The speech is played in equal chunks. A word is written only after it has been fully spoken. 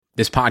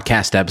This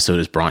podcast episode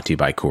is brought to you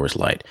by Coors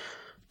Light.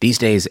 These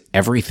days,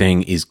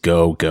 everything is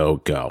go, go,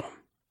 go.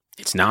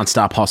 It's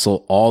nonstop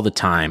hustle all the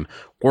time.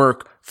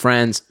 Work,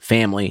 friends,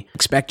 family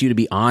expect you to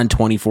be on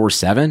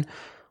 24/7.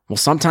 Well,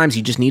 sometimes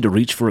you just need to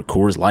reach for a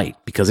Coors Light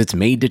because it's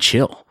made to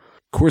chill.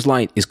 Coors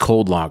Light is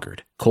cold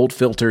lagered, cold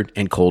filtered,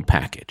 and cold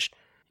packaged.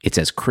 It's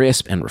as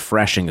crisp and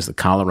refreshing as the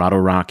Colorado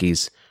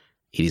Rockies.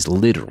 It is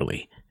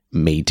literally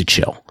made to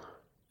chill.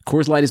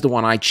 Coors Light is the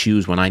one I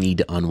choose when I need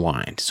to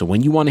unwind. So when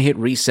you want to hit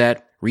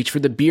reset, reach for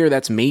the beer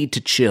that's made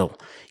to chill.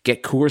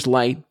 Get Coors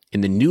Light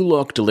in the new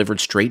look delivered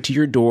straight to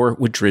your door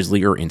with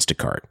Drizzly or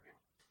Instacart.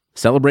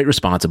 Celebrate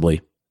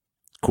responsibly.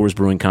 Coors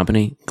Brewing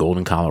Company,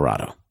 Golden,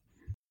 Colorado.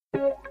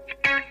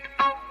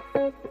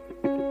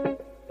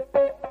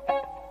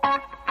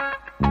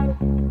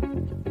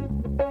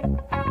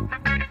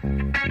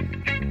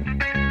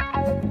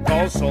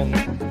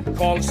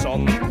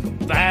 Karlsson,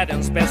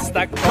 världens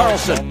bästa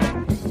Karlsson,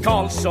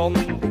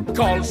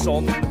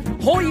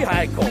 hoj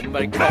här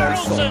kommer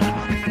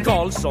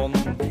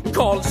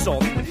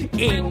Karlsson,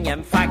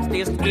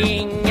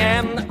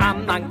 ingen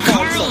annan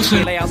Karlsson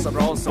spelar jag så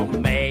bra som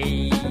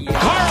mig.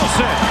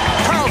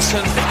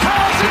 Karlsson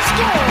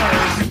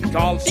scores!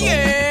 Karlsson,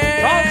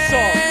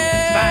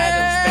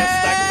 världens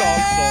bästa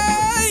Karlsson.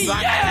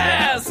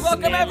 Yes!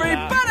 Welcome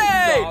everybody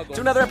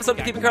to another episode of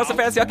the Keeping Karlsson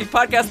Fantasy Hockey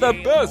Podcast, the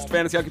best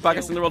fantasy hockey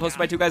podcast in the world, hosted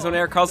by two guys on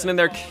Eric Karlsson and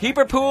their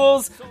keeper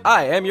pools.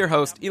 I am your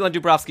host, Elon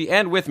Dubrovsky,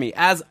 and with me,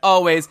 as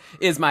always,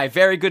 is my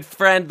very good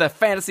friend, the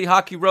fantasy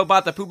hockey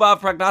robot, the Poobah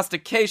of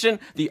prognostication,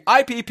 the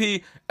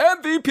IPP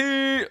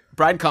MVP,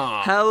 Brian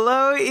Kahn.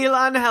 Hello,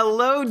 Elon.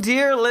 Hello,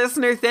 dear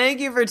listener. Thank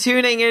you for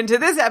tuning in to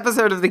this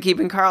episode of the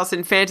Keeping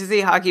Karlsson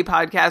Fantasy Hockey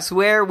Podcast,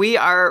 where we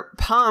are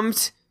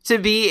pumped to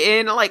be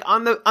in,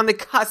 on the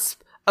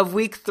cusp of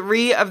week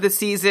 3 of the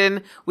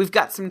season. We've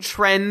got some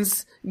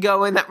trends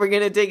going that we're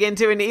going to dig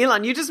into. And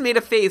Elon, you just made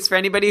a face for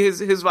anybody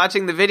who's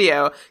watching the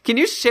video. Can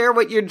you share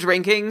what you're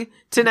drinking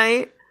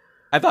tonight?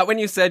 I thought when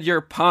you said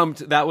you're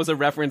pumped, that was a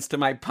reference to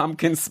my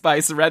pumpkin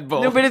spice Red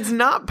Bull. No, but it's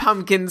not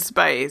pumpkin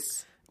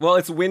spice. Well,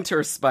 it's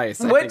winter spice.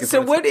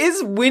 What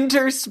is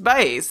winter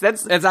spice?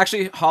 It's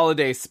actually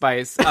holiday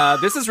spice.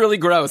 This is really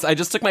gross. I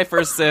just took my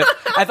first sip.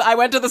 I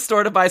went to the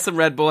store to buy some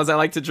Red Bull, as I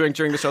like to drink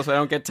during the show so I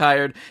don't get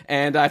tired.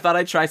 And I thought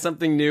I'd try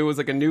something new. It was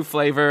like a new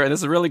flavor. And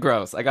this is really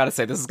gross. I gotta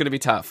say, this is gonna be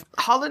tough.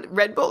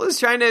 Red Bull is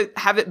trying to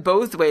have it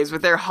both ways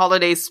with their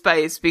holiday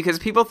spice, because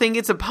people think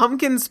it's a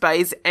pumpkin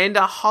spice and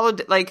a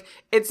holiday,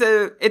 it's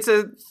a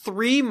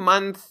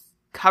 3-month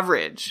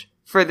coverage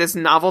for this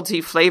novelty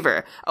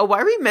flavor. Oh,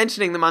 why are we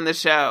mentioning them on the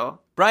show?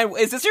 Brian,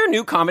 is this your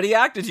new comedy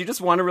act? Did you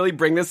just want to really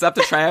bring this up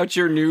to try out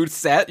your new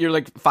set?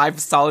 Your 5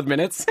 solid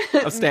minutes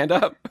of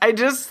stand-up? I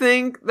just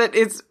think that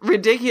it's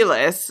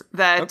ridiculous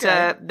that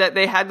that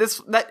they had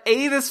this, that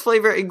A, this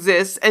flavor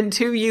exists, and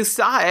 2, you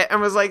saw it and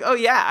was like, oh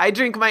yeah, I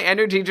drink my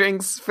energy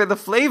drinks for the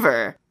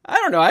flavor. I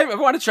don't know. I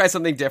want to try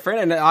something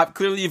different, and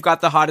clearly you've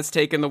got the hottest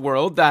take in the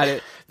world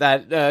that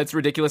it's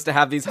ridiculous to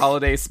have these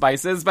holiday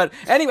spices. But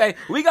anyway,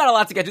 we got a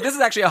lot to get to. This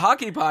is actually a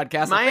hockey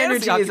podcast. My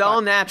energy is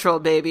all natural,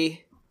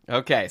 baby.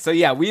 Okay, so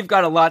yeah, we've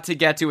got a lot to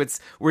get to.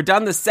 We're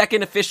done the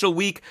second official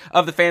week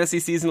of the fantasy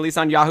season, at least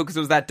on Yahoo, because it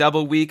was that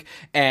double week,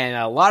 and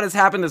a lot has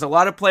happened. There's a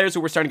lot of players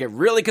who we're starting to get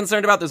really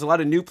concerned about. There's a lot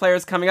of new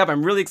players coming up.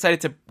 I'm really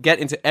excited to get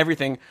into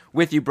everything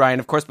with you, Brian.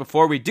 Of course,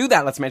 before we do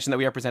that, let's mention that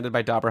we are presented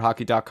by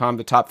DobberHockey.com,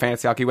 the top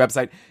fantasy hockey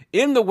website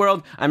in the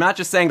world. I'm not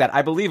just saying that.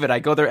 I believe it. I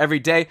go there every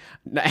day.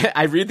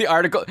 I read the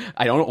article.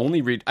 I don't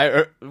only read.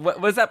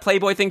 What is that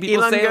Playboy thing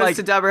people Elon say? Elon goes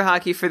to Dobber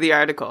Hockey for the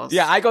articles.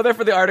 Yeah, I go there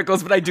for the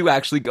articles, but I do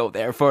actually go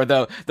there for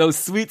those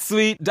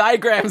sweet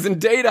diagrams and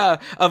data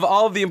of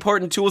all of the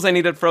important tools I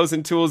need at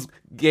Frozen Tools,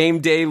 game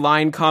day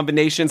line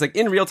combinations,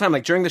 in real time.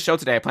 During the show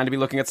today, I plan to be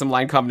looking at some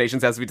line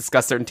combinations as we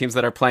discuss certain teams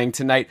that are playing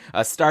tonight,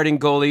 starting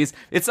goalies.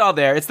 It's all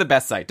there. It's the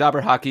best site,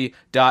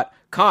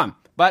 DobberHockey.com.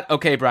 But,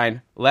 okay,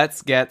 Brian,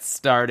 let's get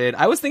started.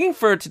 I was thinking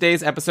for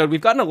today's episode,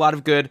 we've gotten a lot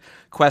of good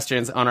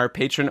questions on our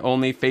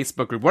patron-only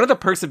Facebook group. One of the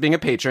perks of being a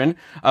patron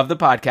of the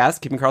podcast,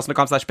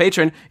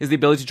 keepingkarlsson.com/patron, is the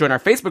ability to join our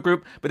Facebook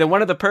group. But then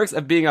one of the perks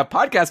of being a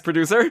podcast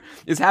producer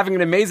is having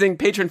an amazing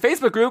patron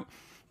Facebook group,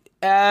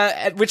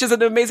 which is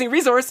an amazing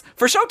resource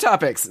for show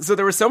topics. So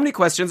there were so many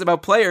questions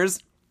about players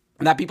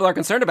that people are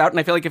concerned about, and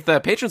I feel like if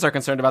the patrons are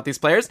concerned about these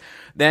players,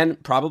 then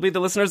probably the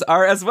listeners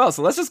are as well.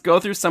 So let's just go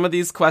through some of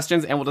these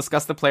questions, and we'll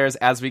discuss the players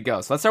as we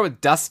go. So let's start with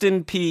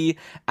Dustin P.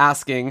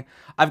 asking,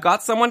 I've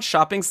got someone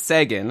shopping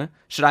Seguin.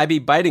 Should I be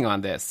biting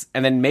on this?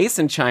 And then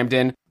Mason chimed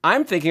in,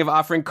 I'm thinking of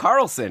offering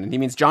Karlsson, and he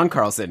means John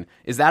Karlsson.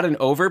 Is that an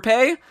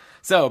overpay?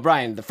 So,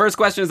 Brian, the first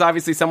question is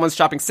obviously someone's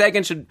shopping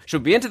Seguin.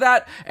 Should be into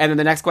that? And then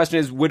the next question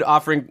is, would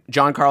offering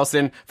John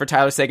Karlsson for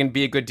Tyler Seguin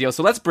be a good deal?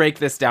 So let's break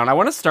this down. I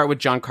want to start with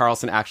John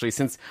Karlsson, actually,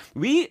 since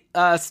we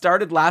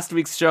started last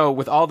week's show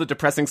with all the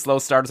depressing slow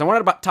starters. I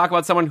wanted to talk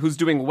about someone who's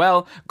doing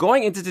well.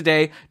 Going into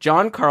today,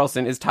 John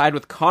Karlsson is tied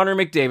with Connor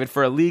McDavid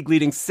for a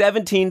league-leading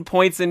 17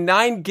 points in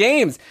 9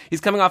 games.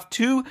 He's coming off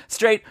 2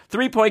 straight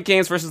 3-point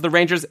games versus the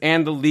Rangers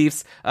and the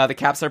Leafs. The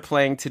Caps are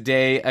playing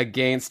today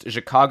against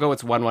Chicago.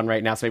 It's 1-1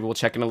 right now, so maybe we'll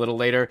check in a little little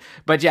later.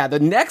 But yeah, the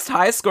next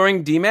highest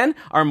scoring D-men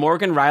are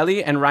Morgan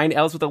Riley and Ryan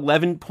Ellis with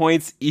 11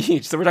 points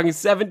each. So we're talking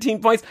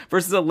 17 points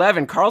versus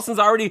 11. Karlsson's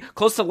already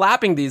close to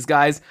lapping these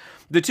guys.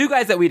 The two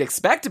guys that we'd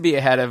expect to be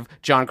ahead of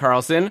John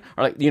Carlson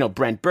are like,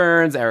 Brent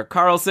Burns, Erik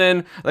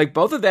Karlsson. Like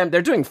both of them,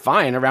 they're doing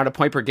fine around a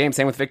point per game.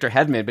 Same with Victor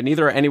Hedman, but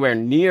neither are anywhere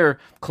near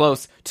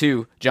close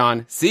to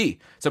John C.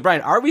 So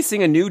Brian, are we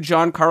seeing a new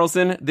John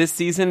Carlson this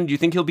season? Do you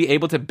think he'll be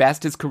able to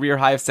best his career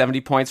high of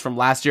 70 points from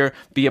last year,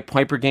 be a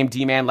point per game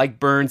D-man like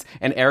Burns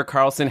and Erik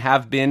Karlsson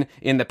have been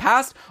in the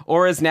past?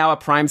 Or is now a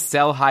prime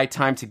sell high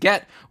time to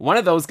get one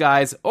of those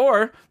guys,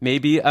 or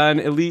maybe an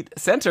elite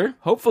center,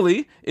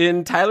 hopefully,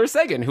 in Tyler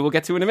Seguin, who we'll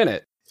get to in a minute?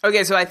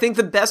 Okay, so I think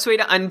the best way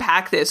to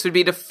unpack this would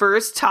be to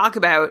first talk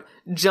about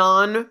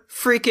John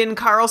freaking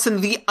Carlson,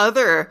 the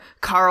other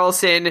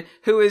Carlson,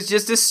 who is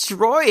just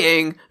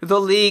destroying the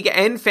league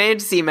and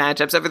fantasy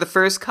matchups over the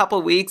first couple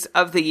weeks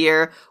of the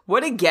year.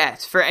 What a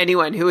get for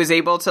anyone who is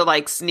able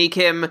to sneak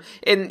him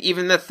in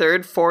even the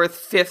third, fourth,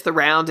 fifth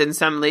round in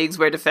some leagues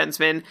where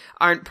defensemen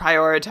aren't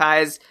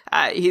prioritized.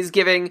 He's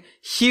giving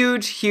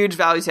huge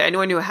value to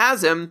anyone who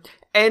has him.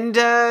 And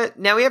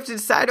now we have to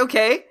decide,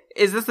 okay,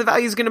 is this the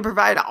value he's going to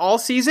provide all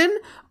season,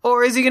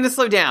 or is he going to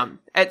slow down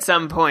at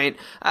some point?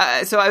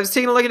 So I was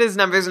taking a look at his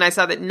numbers, and I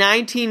saw that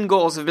 19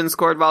 goals have been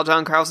scored while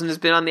John Carlson has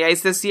been on the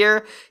ice this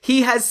year.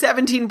 He has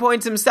 17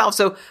 points himself,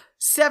 so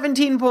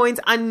 17 points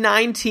on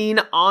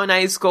 19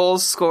 on-ice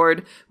goals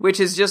scored, which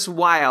is just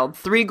wild.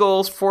 3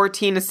 goals,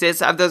 14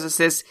 assists. Of those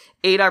assists,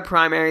 8 are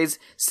primaries,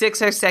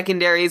 6 are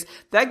secondaries.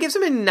 That gives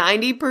him a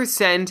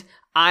 90%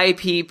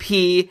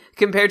 IPP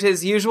compared to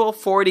his usual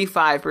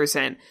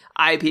 45%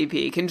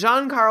 IPP. Can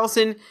John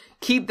Carlson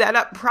keep that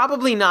up?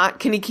 Probably not.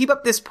 Can he keep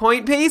up this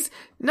point pace?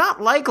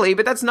 Not likely,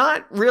 but that's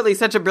not really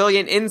such a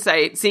brilliant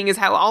insight, seeing as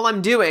how all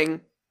I'm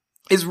doing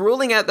is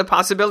ruling out the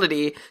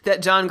possibility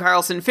that John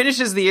Carlson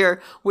finishes the year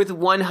with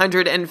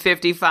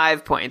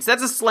 155 points.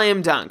 That's a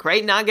slam dunk,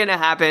 right? Not gonna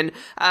happen.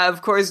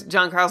 Of course,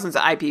 John Carlson's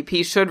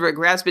IPP should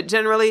regress, but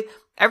generally,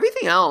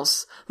 everything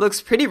else looks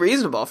pretty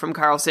reasonable from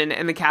Carlson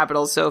and the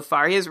Capitals so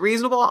far. He has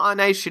reasonable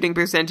on-ice shooting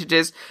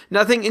percentages.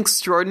 Nothing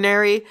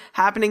extraordinary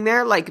happening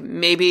there. Like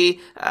maybe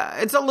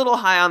it's a little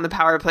high on the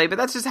power play, but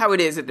that's just how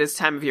it is at this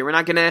time of year. We're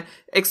not going to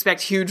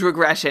expect huge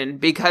regression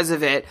because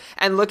of it.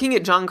 And looking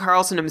at John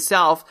Carlson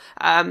himself,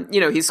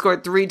 he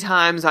scored 3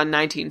 times on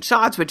 19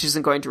 shots, which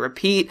isn't going to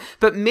repeat,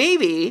 but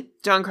maybe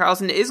John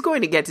Carlson is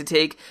going to get to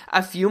take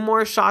a few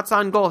more shots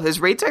on goal.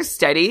 His rates are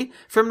steady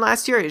from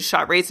last year, his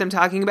shot rates I'm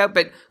talking about,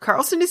 but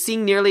Carlson is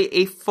seeing nearly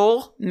a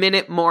full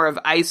minute more of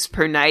ice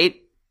per night.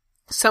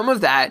 Some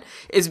of that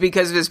is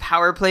because of his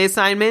power play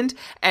assignment,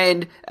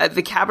 and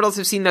the Capitals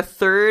have seen the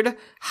 3rd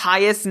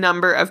highest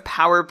number of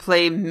power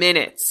play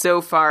minutes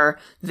so far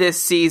this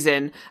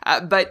season.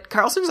 But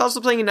Carlson's also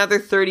playing another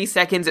 30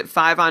 seconds at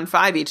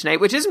 5-on-5 each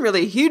night, which isn't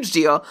really a huge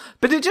deal,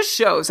 but it just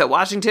shows that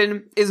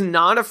Washington is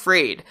not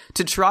afraid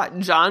to trot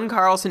John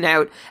Carlson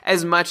out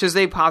as much as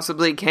they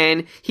possibly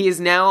can. He is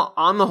now,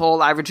 on the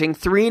whole, averaging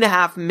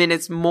 3.5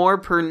 minutes more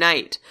per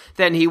night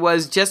than he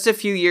was just a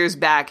few years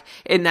back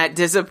in that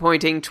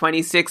disappointing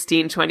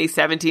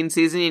 2016-2017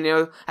 season.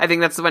 I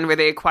think that's the one where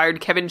they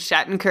acquired Kevin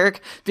Shattenkirk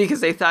because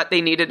they thought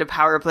they needed a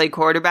power play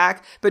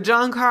quarterback. But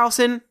John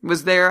Carlson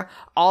was there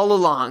all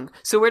along.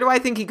 So where do I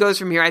think he goes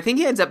from here? I think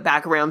he ends up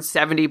back around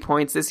 70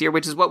 points this year,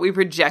 which is what we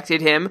projected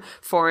him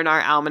for in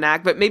our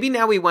almanac. But maybe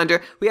now we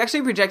wonder, we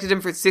actually projected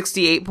him for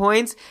 68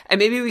 points, and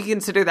maybe we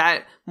consider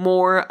that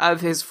more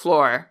of his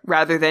floor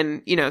rather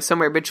than,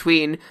 somewhere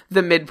between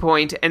the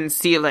midpoint and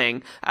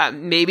ceiling.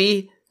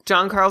 Maybe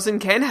John Carlson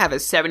can have a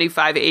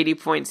 75, 80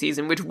 point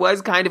season, which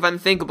was kind of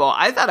unthinkable.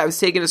 I thought I was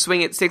taking a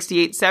swing at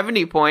 68,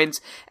 70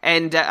 points,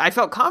 and I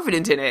felt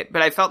confident in it,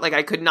 but I felt like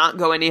I could not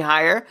go any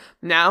higher.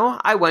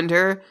 Now I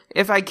wonder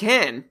if I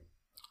can.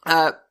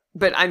 But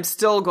I'm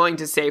still going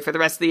to say for the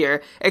rest of the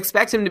year,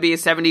 expect him to be a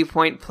 70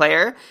 point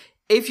player.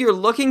 If you're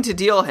looking to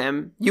deal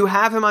him, you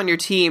have him on your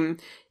team.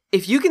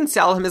 If you can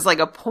sell him as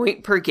a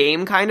point per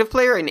game kind of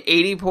player, an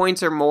 80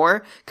 points or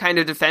more kind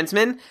of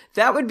defenseman,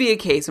 that would be a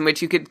case in which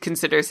you could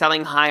consider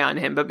selling high on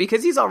him. But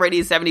because he's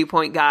already a 70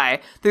 point guy,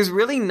 there's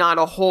really not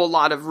a whole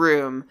lot of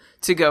room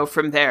to go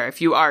from there if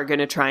you are going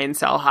to try and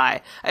sell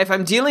high. If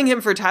I'm dealing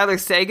him for Tyler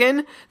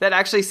Seguin, that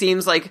actually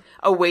seems like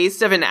a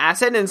waste of an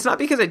asset. And it's not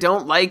because I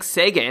don't like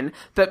Seguin,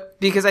 but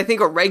because I think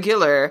a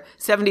regular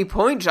 70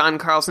 point John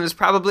Carlson is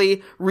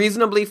probably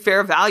reasonably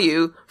fair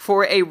value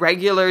for a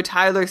regular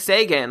Tyler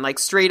Seguin,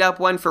 straight up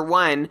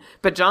 1-for-1,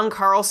 but John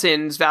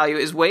Carlson's value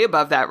is way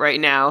above that right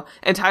now,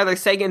 and Tyler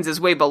Seguin's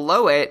is way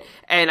below it,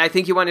 and I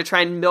think you want to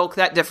try and milk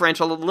that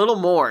differential a little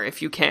more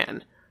if you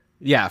can.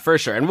 Yeah, for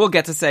sure. And we'll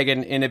get to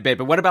Seguin in a bit,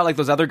 but what about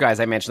those other guys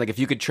I mentioned? If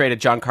you could trade a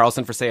John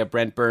Carlson for, say, a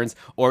Brent Burns,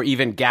 or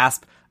even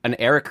gasp an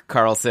Erik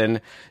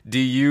Karlsson, do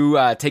you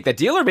take that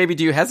deal, or maybe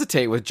do you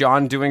hesitate with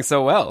John doing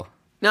so well?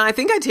 No, I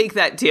think I take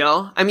that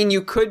deal. I mean,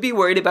 you could be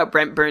worried about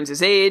Brent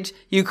Burns' age.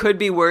 You could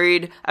be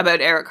worried about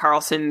Erik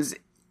Karlsson's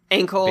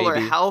ankle or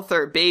health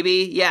or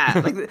baby.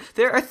 Yeah,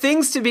 there are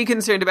things to be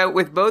concerned about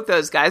with both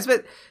those guys,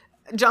 but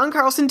John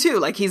Carlson too.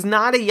 Like, he's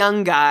not a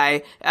young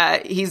guy.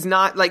 He's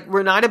not like,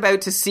 we're not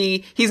about to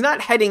see, he's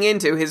not heading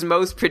into his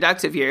most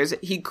productive years.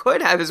 He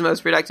could have his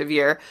most productive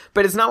year,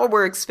 but it's not what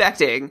we're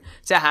expecting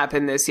to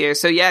happen this year.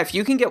 So yeah, if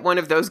you can get one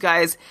of those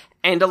guys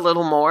and a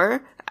little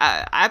more,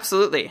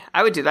 absolutely.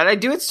 I would do that. I'd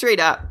do it straight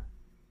up.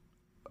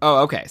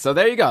 Oh, okay. So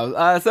there you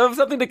go. So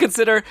something to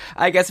consider,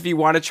 I guess, if you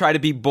want to try to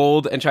be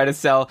bold and try to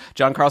sell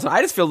John Carlson.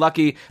 I just feel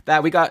lucky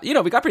that we got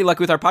pretty lucky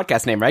with our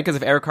podcast name, right? Because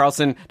if Erik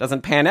Karlsson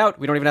doesn't pan out,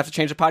 we don't even have to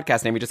change the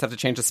podcast name. We just have to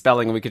change the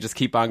spelling and we could just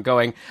keep on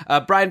going.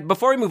 Brian,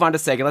 before we move on to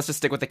Seguin, let's just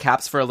stick with the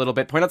Caps for a little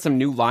bit. Point out some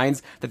new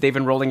lines that they've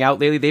been rolling out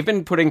lately. They've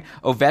been putting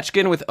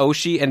Ovechkin with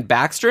Oshie and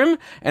Backstrom,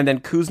 and then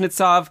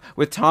Kuznetsov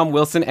with Tom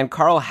Wilson and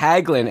Carl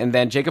Hagelin, and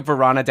then Jacob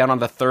Vrana down on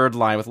the third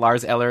line with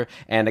Lars Eller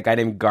and a guy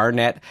named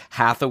Garnett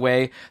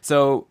Hathaway.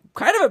 So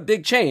kind of a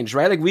big change,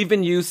 right? Like, we've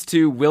been used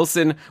to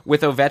Wilson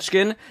with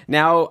Ovechkin.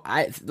 Now,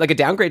 like a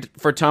downgrade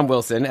for Tom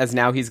Wilson, as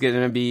now he's going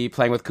to be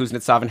playing with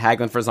Kuznetsov and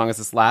Hagelin for as long as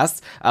this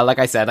lasts. Like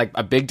I said, like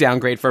a big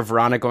downgrade for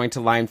Vrana going to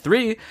line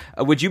 3.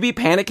 Would you be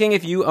panicking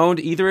if you owned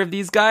either of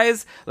these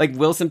guys? Like,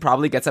 Wilson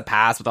probably gets a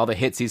pass with all the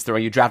hits he's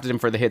throwing. You drafted him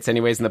for the hits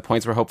anyways, and the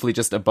points were hopefully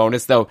just a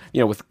bonus. Though,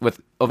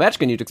 with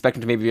Ovechkin, you'd expect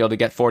him to maybe be able to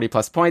get 40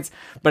 plus points.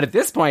 But at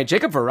this point,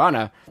 Jacob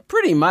Vrana,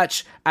 pretty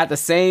much at the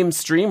same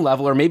stream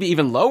level, or maybe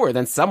even lower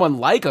than someone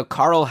like a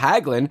Carl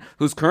Hagelin,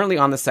 who's currently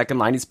on the second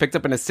line. He's picked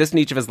up an assist in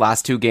each of his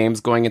last 2 games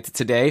going into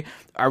today.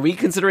 Are we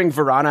considering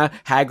Vrana,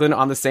 Hagelin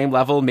on the same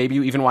level? Maybe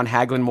you even want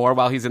Hagelin more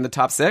while he's in the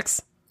top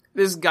 6?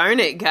 This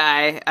Garnett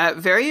guy,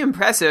 very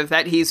impressive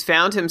that he's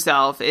found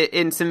himself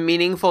in some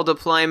meaningful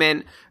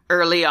deployment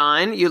early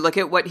on. You look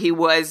at what he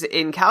was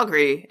in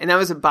Calgary, and that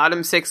was a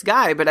bottom 6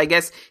 guy, but I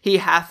guess he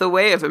hath a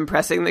way of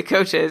impressing the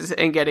coaches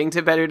and getting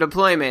to better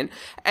deployment.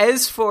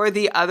 As for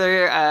the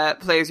other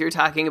players you're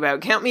talking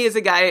about, count me as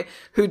a guy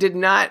who did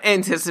not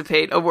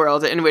anticipate a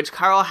world in which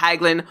Carl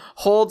Hagelin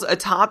holds a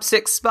top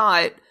 6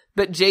 spot,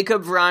 but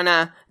Jacob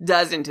Vrana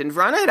doesn't. And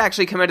Vrana had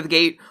actually come out of the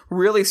gate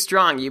really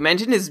strong. You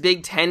mentioned his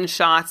big 10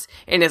 shots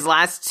in his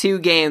last 2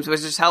 games,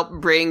 which just helped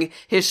bring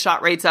his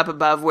shot rates up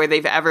above where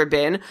they've ever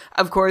been.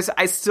 Of course,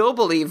 I still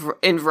believe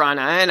in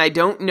Vrana, and I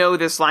don't know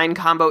this line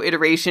combo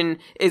iteration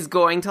is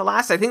going to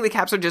last. I think the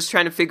Caps are just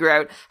trying to figure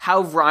out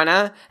how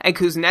Vrana and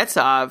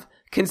Kuznetsov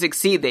can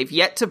succeed. They've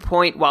yet to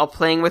point while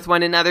playing with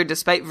one another,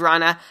 despite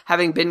Vrana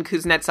having been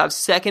Kuznetsov's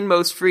second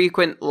most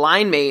frequent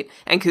line mate,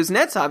 and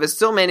Kuznetsov has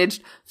still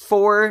managed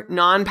 4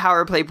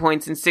 non-power play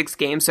points in 6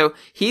 games, so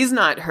he's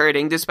not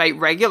hurting despite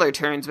regular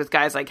turns with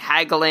guys like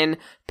Hagelin,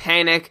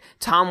 Panik,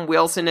 Tom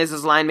Wilson as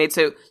his line mate.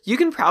 So you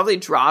can probably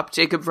drop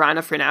Jacob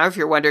Vrana for now if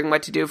you're wondering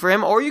what to do for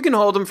him, or you can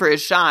hold him for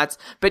his shots,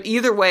 but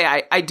either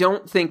way, I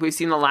don't think we've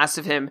seen the last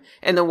of him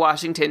in the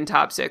Washington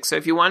top 6. So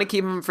if you want to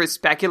keep him for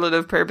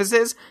speculative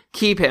purposes,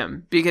 keep him,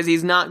 because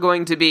he's not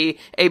going to be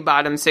a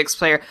bottom 6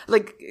 player.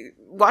 Like,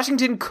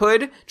 Washington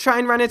could try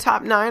and run a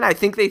top 9. I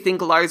think they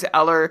think Lars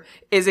Eller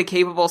is a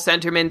capable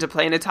centerman to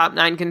play in a top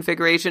 9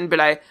 configuration, but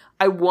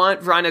I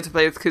want Vrana to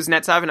play with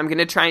Kuznetsov, and I'm going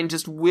to try and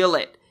just will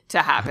it to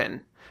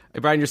happen. Hey,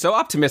 Brian, you're so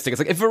optimistic. It's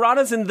like, if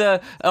Vrana's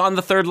on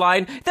the third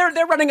line,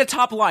 they're running a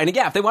top line. And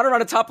yeah, if they want to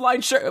run a top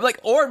line, sure. Like,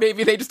 or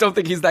maybe they just don't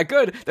think he's that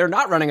good. They're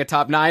not running a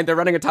top 9. They're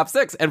running a top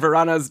 6, and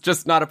Vrana's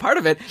just not a part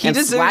of it. He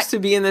deserves to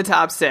be in the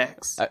top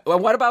 6. Well,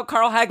 what about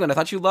Carl Hagelin? I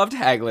thought you loved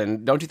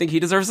Hagelin. Don't you think he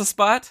deserves a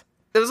spot?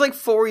 It was like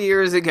 4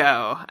 years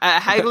ago.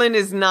 Hagelin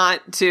is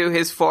not to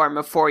his form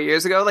of 4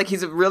 years ago. Like,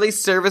 he's a really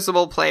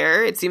serviceable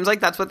player. It seems like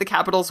that's what the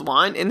Capitals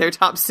want in their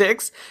top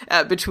 6,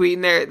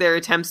 between their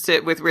attempts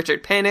with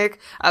Richard Panik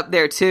up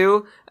there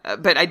too.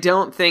 But I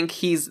don't think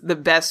he's the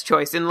best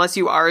choice unless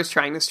you are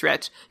trying to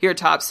stretch your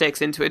top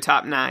 6 into a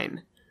top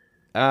 9.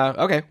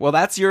 Okay, well,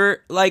 that's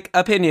your,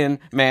 opinion,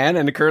 man,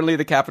 and currently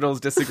the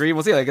Capitals disagree.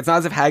 We'll see. It's not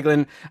as if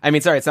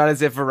it's not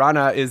as if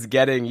Vrana is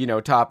getting,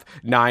 top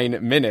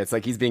 9 minutes.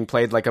 Like, he's being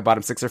played like a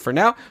bottom 6er for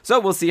now, so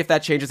we'll see if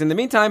that changes. In the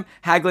meantime,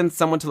 Hagelin's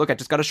someone to look at.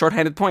 Just got a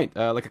shorthanded point,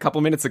 a couple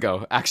minutes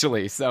ago,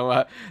 actually.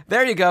 So,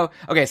 there you go.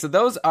 Okay, so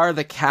those are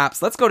the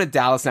Caps. Let's go to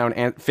Dallas now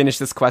and finish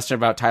this question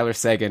about Tyler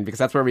Seguin, because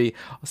that's where we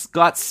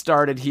got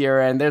started here,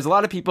 and there's a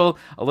lot of people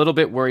a little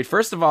bit worried.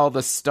 First of all,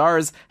 the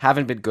Stars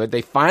haven't been good.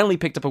 They finally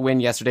picked up a win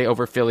yesterday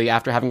over Philly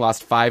after having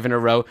lost 5 in a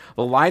row.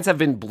 The lines have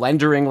been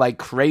blendering like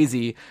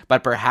crazy,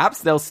 but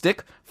perhaps they'll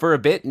stick for a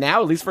bit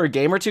now, at least for a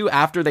game or two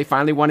after they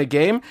finally won a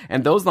game.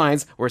 And those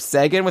lines were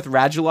Seguin with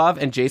Radulov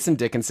and Jason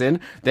Dickinson,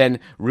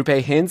 then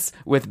Roope Hintz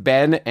with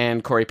Ben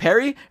and Corey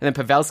Perry, and then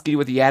Pavelski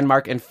with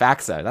Janmark and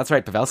Faxa. That's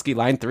right, Pavelski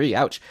line 3,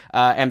 ouch.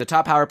 And the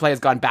top power play has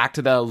gone back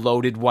to the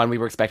loaded one we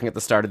were expecting at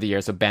the start of the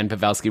year. So Ben,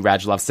 Pavelski,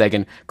 Radulov,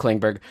 Seguin,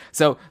 Klingberg.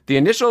 So the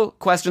initial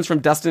questions from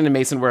Dustin and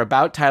Mason were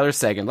about Tyler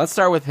Seguin. Let's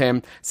start with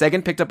him.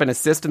 Seguin picked up an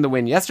assist in the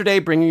win yesterday,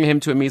 bringing him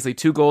to a measly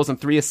 2 goals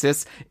and 3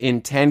 assists in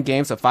 10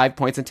 games, so 5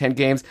 points in 10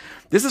 games.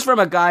 This is from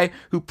a guy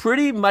who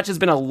pretty much has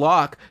been a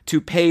lock to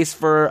pace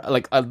for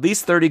at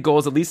least 30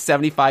 goals, at least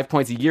 75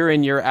 points year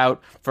in, year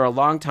out for a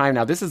long time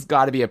now. This has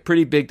got to be a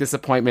pretty big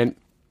disappointment.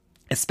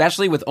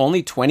 especially with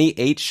only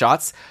 28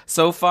 shots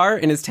so far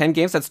in his 10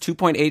 games. That's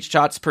 2.8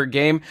 shots per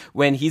game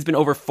when he's been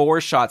over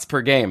 4 shots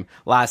per game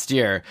last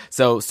year.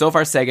 So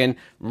far, Seguin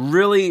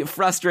really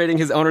frustrating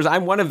his owners.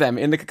 I'm one of them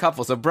in the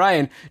couple. So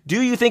Brian,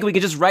 do you think we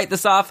could just write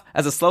this off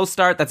as a slow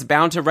start that's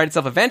bound to right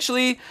itself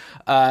eventually?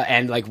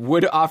 And like,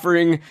 would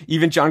offering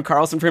even John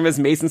Carlson for him, as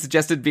Mason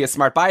suggested, be a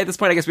smart buy at this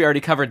point? I guess we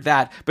already covered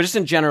that. But just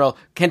in general,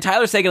 can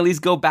Tyler Seguin at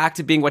least go back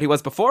to being what he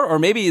was before? Or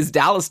maybe is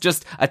Dallas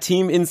just a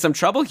team in some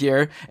trouble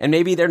here, and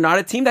maybe they're not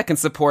a team that can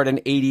support an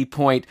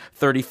 80-point,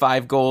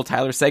 35-goal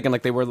Tyler Seguin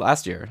like they were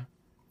last year?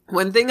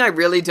 One thing I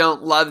really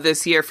don't love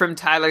this year from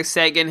Tyler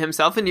Seguin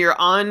himself, and you're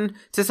on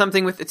to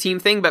something with the team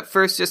thing, but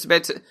first just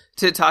about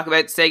to talk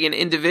about Seguin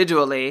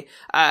individually,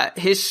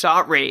 his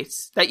shot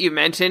rates that you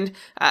mentioned,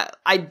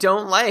 I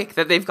don't like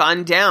that they've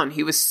gone down.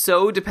 He was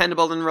so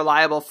dependable and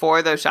reliable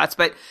for those shots,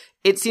 but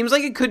it seems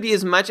like it could be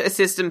as much a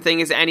system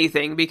thing as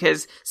anything,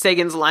 because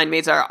Seguin's line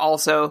mates are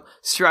also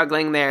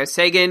struggling there.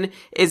 Seguin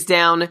is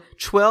down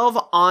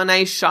 12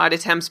 on-ice shot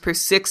attempts per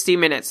 60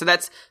 minutes. So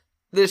that's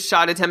the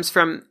shot attempts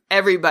from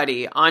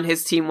everybody on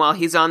his team while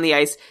he's on the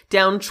ice,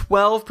 down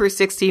 12 per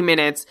 60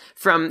 minutes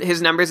from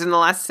his numbers in the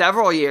last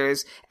several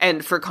years.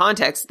 And for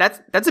context,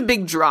 that's a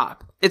big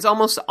drop. It's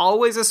almost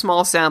always a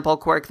small sample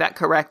quirk that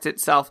corrects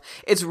itself.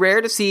 It's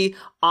rare to see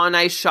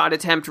on-ice shot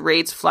attempt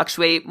rates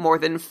fluctuate more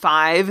than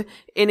 5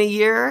 in a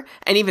year,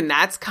 and even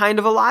that's kind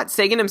of a lot.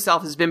 Seguin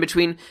himself has been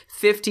between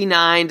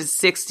 59 to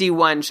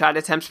 61 shot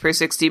attempts per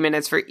 60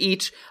 minutes for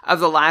each of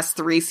the last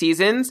 3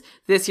 seasons.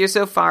 This year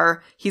so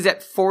far, he's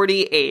at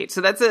 48.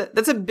 So that's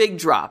a big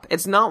drop.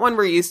 It's not one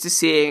we're used to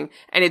seeing,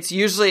 and it's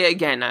usually,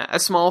 again,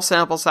 a small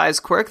sample size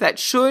quirk that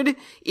should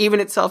even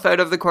itself out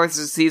over the course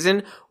of the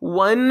season.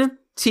 One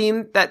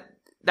team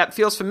that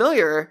feels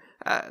familiar,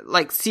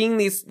 like seeing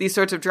these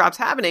sorts of drops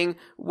happening,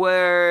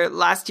 were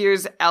last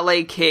year's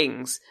LA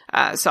Kings.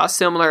 Saw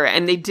similar,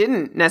 and they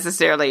didn't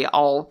necessarily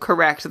all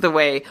correct the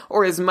way,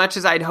 or as much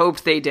as I'd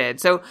hoped they did.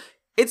 So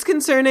it's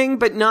concerning,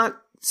 but not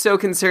so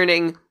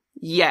concerning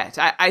yet.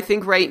 I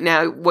think right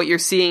now what you're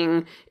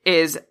seeing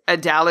is a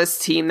Dallas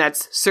team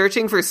that's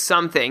searching for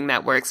something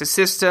that works. A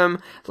system,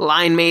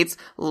 line mates,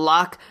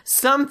 luck,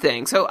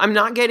 something. So I'm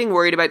not getting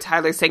worried about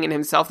Tyler Seguin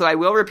himself, though I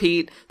will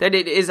repeat that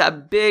it is a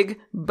big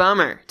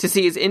bummer to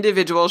see his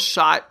individual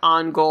shot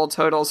on goal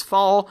totals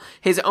fall.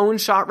 His own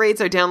shot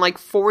rates are down like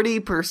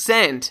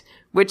 40%,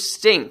 which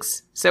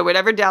stinks. So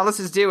whatever Dallas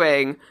is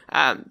doing,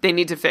 they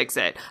need to fix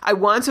it. I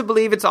want to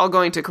believe it's all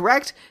going to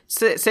correct.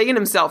 Seguin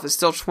himself is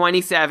still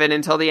 27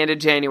 until the end of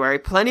January.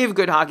 Plenty of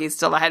good hockey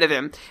still ahead of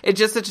him. It's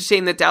just such a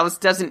shame that Dallas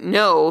doesn't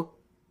know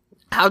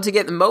how to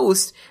get the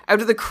most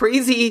out of the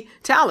crazy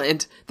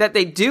talent that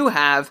they do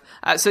have.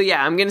 So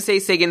yeah, I'm going to say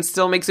Seguin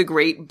still makes a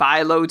great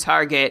buy low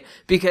target,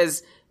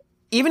 because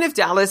even if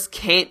Dallas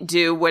can't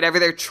do whatever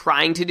they're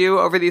trying to do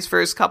over these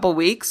first couple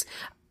weeks,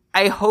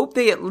 I hope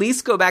they at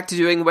least go back to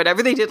doing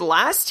whatever they did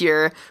last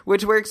year,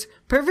 which worked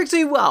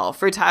perfectly well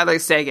for Tyler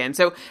Seguin.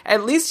 So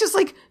at least just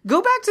like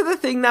go back to the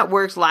thing that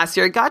worked last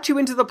year. It got you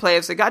into the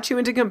playoffs. It got you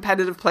into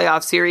competitive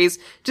playoff series.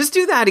 Just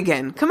do that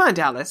again. Come on,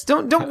 Dallas.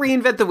 Don't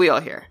reinvent the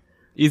wheel here.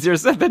 Easier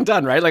said than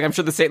done, right? Like, I'm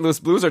sure the St. Louis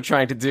Blues are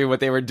trying to do what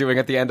they were doing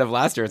at the end of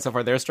last year, and so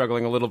far they're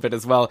struggling a little bit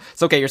as well.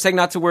 So, okay, you're saying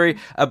not to worry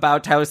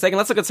about Tyler Seguin.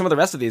 Let's look at some of the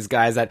rest of these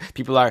guys that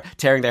people are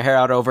tearing their hair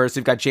out over. So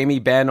we've got Jamie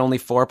Benn, only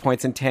 4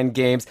 points in 10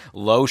 games,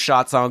 low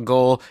shots on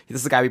goal. This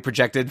is a guy we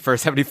projected for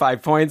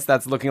 75 points.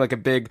 That's looking like a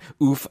big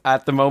oof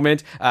at the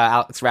moment.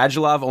 Alex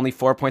Radulov, only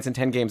 4 points in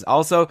 10 games.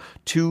 Also,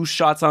 2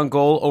 shots on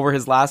goal over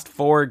his last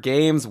 4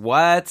 games.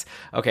 What?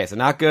 Okay, so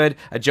not good.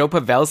 Joe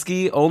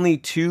Pavelski, only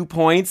 2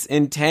 points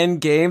in 10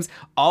 games.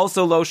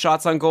 Also low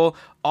shots on goal,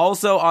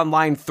 also on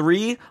line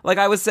 3, like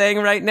I was saying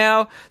right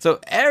now. So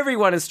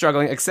everyone is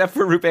struggling except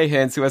for Roope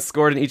Hintz, who has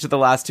scored in each of the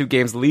last 2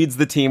 games, leads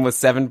the team with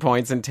 7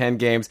 points in 10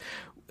 games.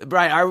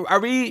 Brian, are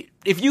we,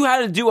 if you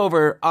had a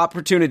do-over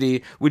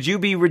opportunity, would you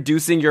be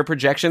reducing your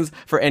projections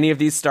for any of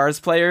these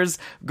Stars players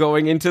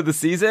going into the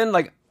season?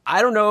 Like,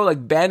 I don't know,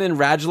 like Ben and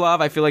Radulov,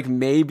 I feel like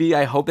maybe,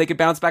 I hope they could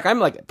bounce back. I'm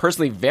like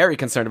personally very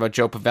concerned about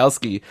Joe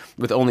Pavelski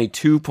with only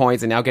 2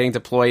 points and now getting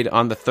deployed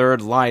on the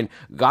third line.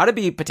 Gotta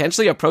be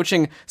potentially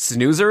approaching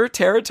snoozer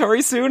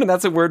territory soon, and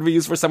that's a word we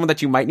use for someone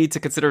that you might need to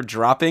consider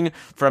dropping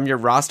from your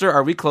roster.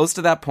 Are we close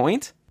to that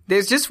point?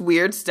 There's just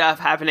weird stuff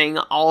happening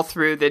all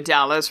through the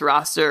Dallas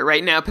roster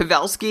right now.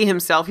 Pavelski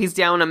himself, he's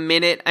down a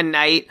minute a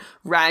night.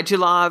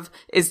 Radulov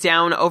is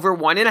down over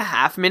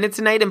 1.5 minutes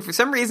a night, and for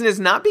some reason is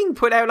not being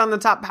put out on the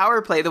top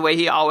power play the way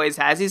he always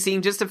has. He's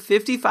seeing just a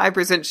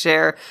 55%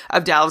 share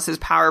of Dallas's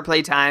power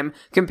play time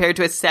compared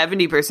to a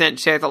 70%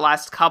 share the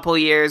last couple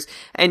years.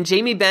 And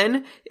Jamie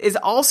Benn is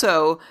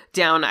also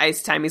down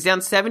ice time. He's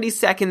down 70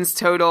 seconds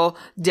total,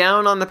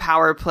 down on the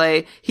power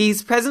play.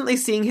 He's presently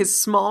seeing his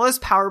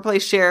smallest power play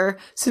share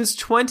since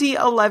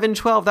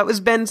 2011-12. That was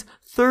Ben's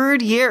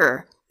 3rd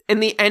year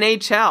in the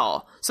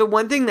NHL. So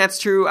one thing that's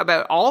true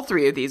about all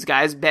three of these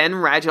guys, Ben,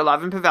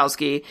 Radulov, and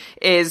Pavelski,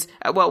 is,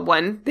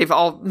 one, they've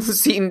all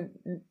seen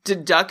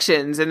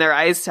deductions in their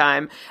ice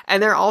time,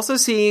 and they're also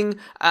seeing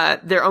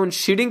their own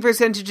shooting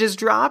percentages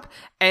drop.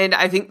 And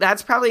I think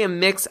that's probably a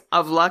mix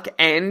of luck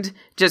and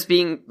just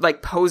being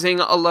like posing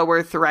a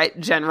lower threat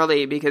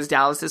generally, because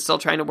Dallas is still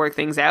trying to work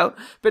things out.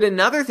 But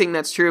another thing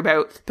that's true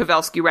about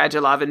Pavelski,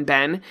 Radulov, and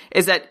Ben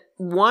is that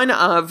one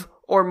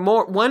or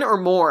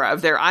more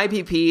of their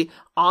IPP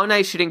on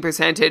ice shooting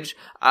percentage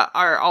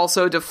are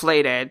also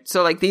deflated.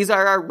 So like these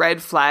are our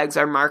red flags,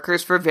 our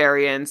markers for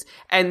variance,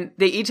 and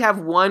they each have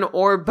one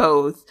or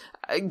both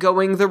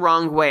going the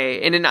wrong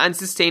way in an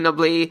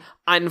unsustainably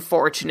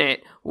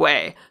unfortunate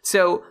way.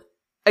 So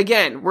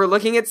again, we're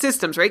looking at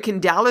systems, right? Can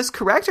Dallas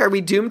correct? Are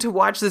we doomed to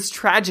watch this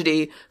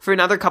tragedy for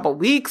another couple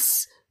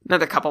weeks,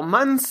 another couple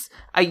months,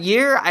 a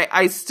year?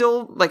 I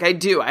still, I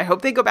do. I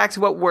hope they go back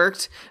to what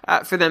worked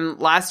for them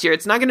last year.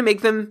 It's not going to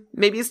make them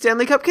maybe a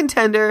Stanley Cup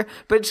contender,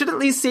 but it should at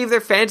least save their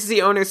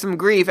fantasy owners some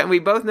grief. And we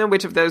both know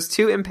which of those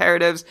two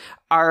imperatives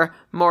are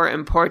more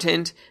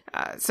important.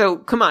 So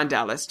come on,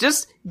 Dallas.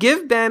 Just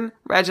give Ben,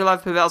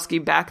 Radulov,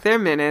 Pavelski back their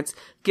minutes.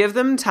 Give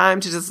them time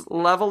to just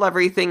level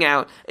everything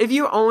out. If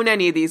you own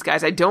any of these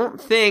guys, I don't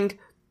think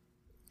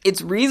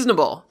it's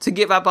reasonable to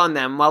give up on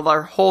them while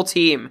their whole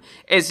team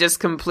is just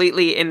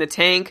completely in the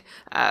tank.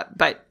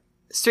 But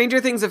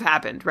stranger things have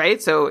happened,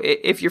 right? So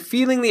if you're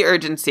feeling the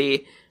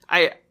urgency,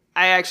 I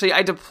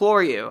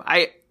deplore you.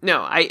 I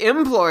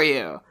implore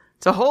you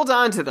to hold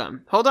on to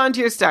them. Hold on to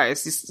your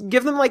stars. Just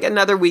give them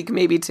another week,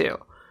 maybe two.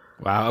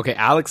 Wow. Okay.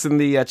 Alex in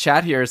the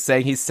chat here is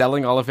saying he's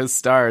selling all of his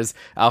stars.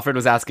 Alfred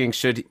was asking,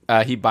 should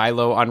he buy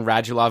low on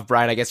Radulov?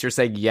 Brian, I guess you're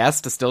saying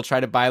yes to still try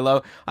to buy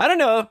low. I don't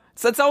know.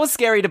 So it's always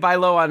scary to buy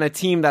low on a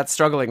team that's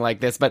struggling like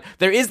this, but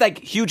there is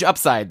huge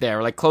upside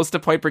there, close to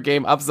point per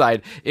game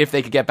upside if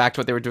they could get back to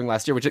what they were doing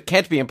last year, which it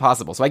can't be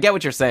impossible. So I get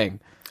what you're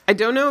saying. I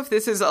don't know if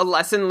this is a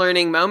lesson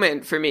learning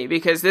moment for me,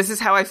 because this is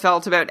how I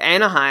felt about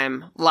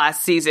Anaheim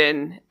last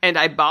season, and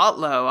I bought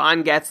low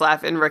on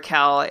Getzlaf and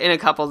Raquel in a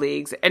couple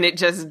leagues, and it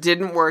just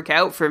didn't work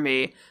out for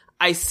me.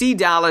 I see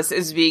Dallas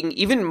as being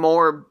even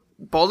more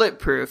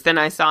bulletproof than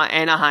I saw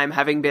Anaheim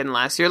having been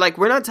last year.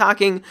 We're not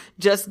talking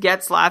just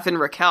Getzlaf and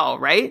Raquel,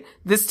 right?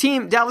 This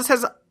team, Dallas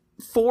has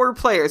 4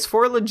 players,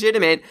 4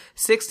 legitimate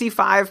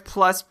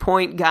 65-plus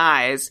point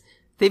guys.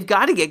 They've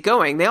got to get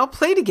going. They all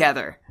play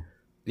together.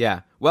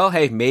 Yeah. Well,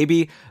 hey,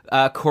 maybe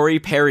Corey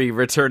Perry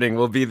returning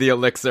will be the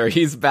elixir.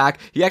 He's back.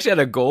 He actually had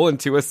a goal and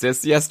 2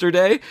 assists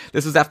yesterday.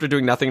 This was after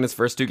doing nothing in his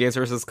first 2 games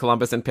versus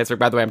Columbus and Pittsburgh.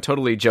 By the way, I'm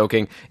totally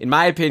joking. In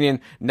my opinion,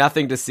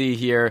 nothing to see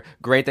here.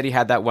 Great that he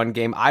had that one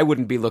game. I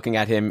wouldn't be looking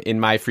at him in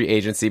my free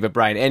agency. But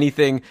Brian,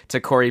 anything to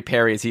Corey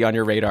Perry? Is he on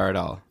your radar at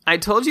all? I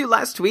told you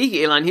last week,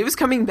 Elon, he was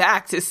coming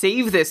back to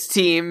save this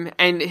team,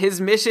 and his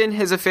mission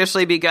has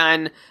officially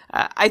begun.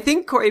 I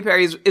think Corey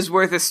Perry is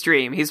worth a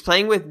stream. He's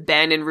playing with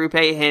Ben and Rupe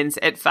Hintz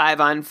at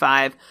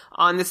 5-on-5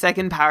 on the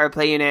second power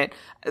play unit.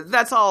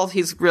 That's all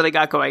he's really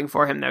got going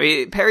for him,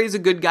 though. Perry's a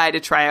good guy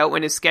to try out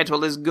when his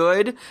schedule is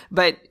good,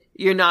 but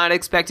you're not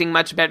expecting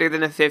much better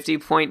than a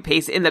 50-point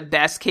pace. In the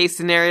best case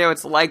scenario,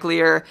 it's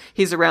likelier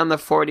he's around the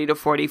 40 to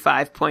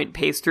 45-point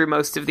pace through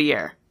most of the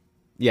year.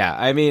 Yeah,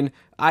 I mean,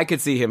 I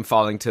could see him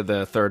falling to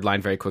the third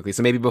line very quickly.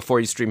 So maybe before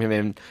you stream him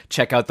in,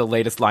 check out the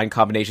latest line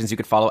combinations. You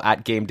could follow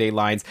at Game Day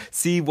Lines,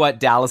 see what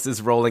Dallas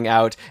is rolling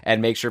out,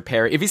 and make sure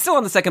Perry, if he's still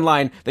on the second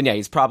line, then yeah,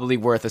 he's probably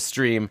worth a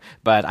stream.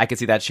 But I could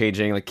see that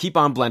changing. Keep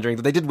on blendering.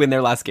 They did win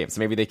their last game, so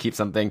maybe they keep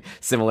something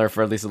similar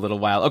for at least a little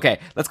while. Okay,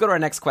 let's go to our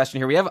next question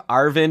here. We have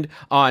Arvind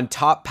on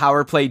top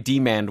power play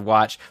demand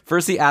watch.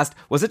 First, he asked,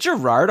 was it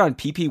Girard on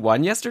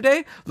PP1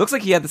 yesterday? Looks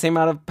like he had the same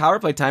amount of power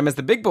play time as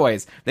the big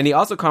boys. Then he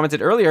also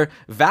commented earlier,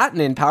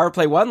 Vatanen power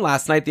play 1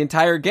 last night the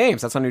entire game.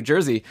 So that's on New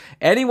Jersey.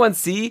 Anyone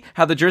see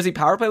how the Jersey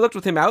power play looked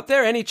with him out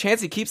there? Any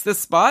chance he keeps this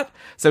spot?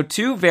 So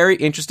 2 very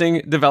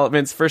interesting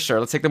developments for sure.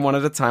 Let's take them one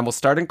at a time. We'll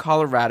start in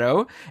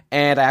Colorado,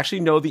 and I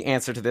actually know the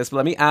answer to this, but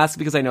let me ask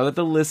because I know that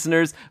the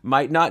listeners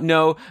might not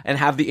know and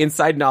have the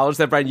inside knowledge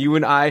that, Brian, you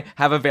and I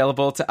have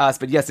available to us.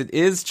 But yes, it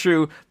is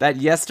true that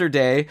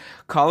yesterday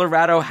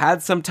Colorado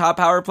had some top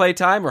power play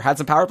time, or had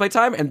some power play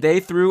time, and they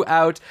threw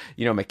out,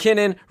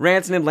 McKinnon,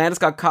 Rantanen,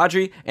 Landeskog,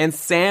 Kadri, and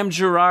Sam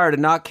Girard,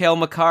 and not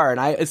Cale Makar. And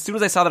as soon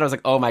as I saw that, I was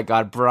like, oh my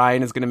God,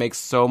 Brian is going to make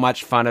so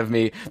much fun of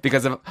me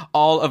because of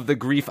all of the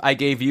grief I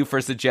gave you for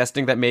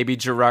suggesting that maybe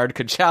Girard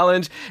could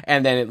challenge.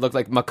 And then it looked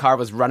like Makar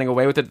was running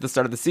away with it at the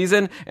start of the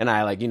season. And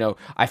I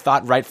I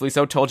thought rightfully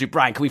so, told you,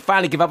 Brian, can we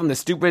finally give up on this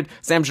stupid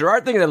Sam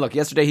Girard thing? And then look,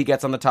 yesterday he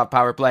gets on the top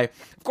power play.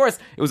 Of course,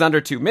 it was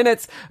under 2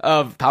 minutes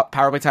of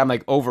power play time,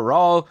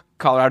 overall.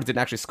 Colorado didn't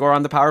actually score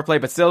on the power play,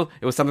 but still,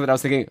 it was something that I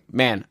was thinking,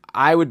 man,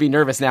 I would be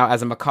nervous now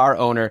as a Makar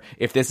owner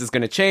if this is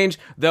going to change,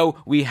 though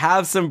we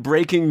have some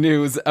breaking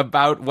news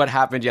about what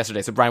happened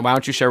yesterday. So, Brian, why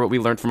don't you share what we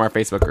learned from our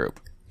Facebook group?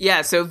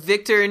 Yeah, so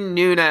Victor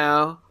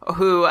Nuno,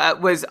 who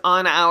was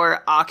on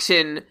our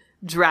auction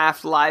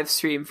draft live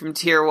stream from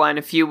Tier 1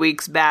 a few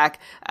weeks back.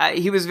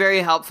 He was very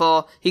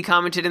helpful. He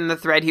commented in the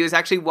thread. He was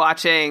actually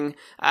watching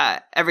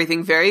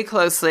everything very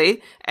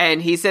closely,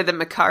 and he said that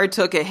Makar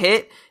took a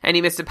hit and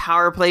he missed a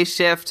power play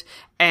shift,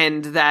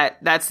 and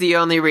that's the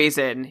only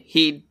reason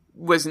he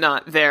was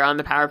not there on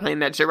the power play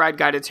and that Girard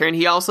got a turn.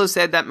 He also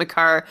said that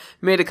Makar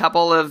made a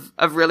couple of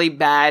really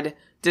bad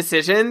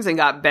decisions and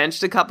got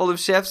benched a couple of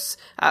shifts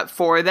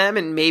for them,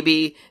 and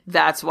maybe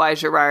that's why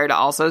Girard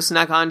also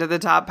snuck onto the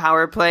top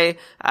power play.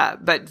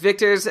 But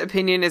Victor's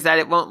opinion is that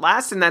it won't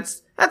last, and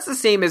that's the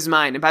same as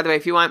mine. And by the way,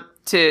 if you want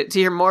to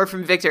hear more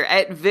from Victor,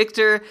 at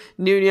Victor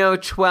Nuno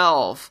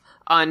 12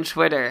 on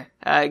Twitter,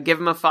 give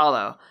him a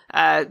follow.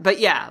 But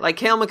yeah, like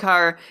Cale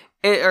Makar,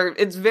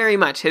 it's very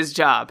much his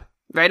job.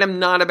 Right? I'm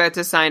not about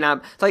to sign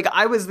up. Like,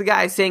 I was the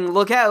guy saying,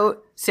 look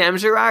out, Sam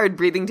Girard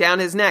breathing down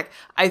his neck.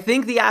 I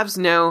think the Avs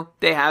know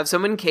they have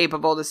someone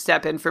capable to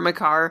step in for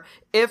Makar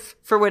if,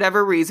 for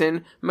whatever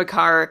reason,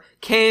 Makar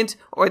can't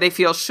or they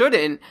feel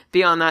shouldn't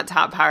be on that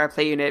top power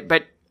play unit.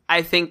 But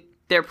I think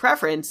their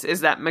preference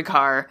is that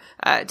Makar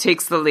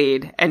takes the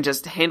lead and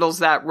just handles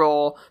that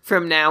role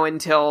from now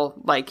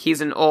until, like, he's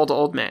an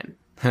old man.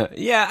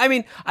 Yeah, I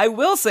mean, I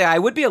will say I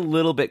would be a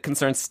little bit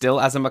concerned still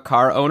as a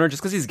Makar owner,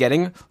 just because he's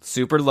getting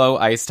super low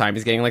ice time.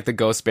 He's getting like the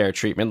Ghost Bear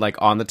treatment, like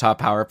on the top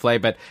power play,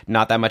 but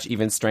not that much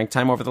even strength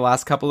time over the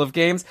last couple of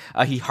games.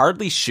 He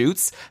hardly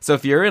shoots. So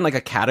if you're in like a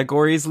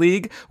categories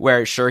league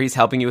where sure he's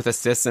helping you with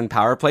assists and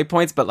power play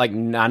points, but like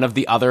none of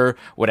the other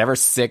whatever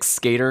 6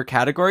 skater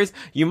categories,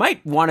 you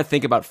might want to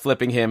think about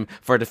flipping him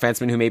for a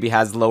defenseman who maybe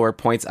has lower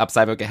points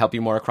upside but can help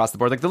you more across the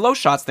board. Like the low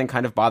shots thing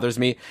kind of bothers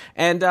me.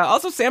 And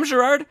also Sam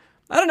Girard,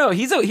 I don't know.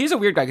 He's a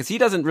weird guy because he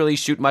doesn't really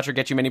shoot much or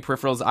get you many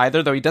peripherals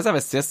either, though he does have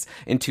assists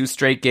in 2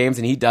 straight games,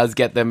 and he does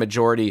get the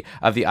majority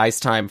of the ice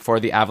time for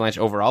the Avalanche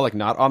overall, like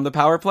not on the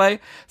power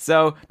play.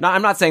 So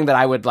I'm not saying that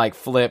I would like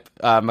flip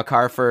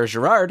Makar for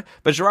Girard,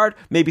 but Girard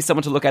may be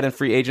someone to look at in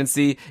free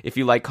agency if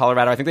you like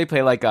Colorado. I think they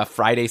play like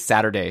Friday,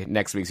 Saturday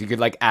next week, so you could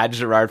like add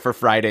Girard for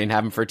Friday and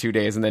have him for 2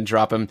 days and then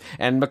drop him.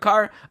 And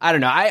Makar, I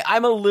don't know.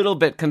 I'm a little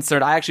bit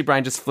concerned. I actually,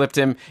 Brian, just flipped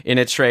him in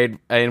a trade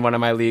in one of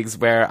my leagues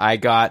where I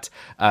got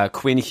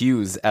Quinn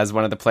Hughes as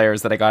one of the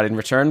players that I got in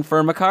return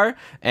for Makar,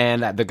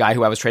 and the guy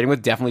who I was trading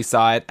with definitely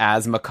saw it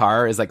as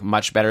Makar is like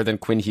much better than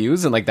Quinn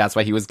Hughes, and like that's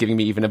why he was giving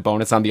me even a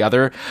bonus on the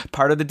other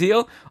part of the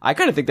deal. I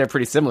kind of think they're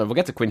pretty similar. We'll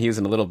get to Quinn Hughes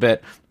in a little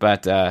bit,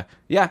 but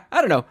yeah,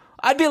 I don't know.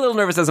 I'd be a little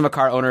nervous as a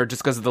Makar owner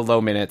just because of the low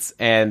minutes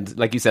and,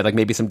 like you said, like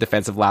maybe some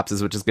defensive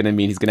lapses, which is going to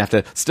mean he's going to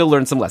have to still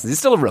learn some lessons. He's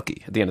still a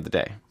rookie at the end of the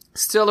day.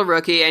 Still a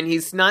rookie, and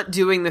he's not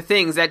doing the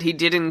things that he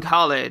did in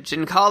college.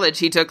 In college,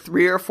 he took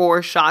 3 or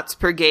 4 shots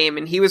per game,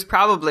 and he was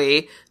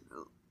probably...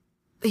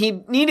 he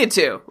needed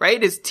to,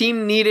 right? His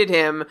team needed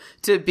him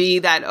to be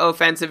that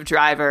offensive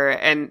driver,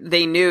 and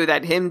they knew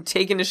that him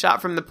taking a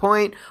shot from the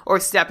point or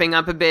stepping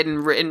up a bit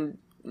and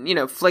you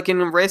know,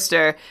 flicking a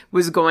wrister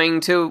was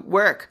going to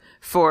work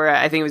for,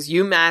 I think it was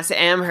UMass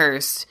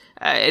Amherst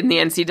in the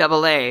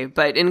NCAA.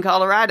 But in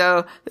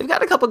Colorado, they've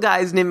got a couple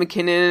guys named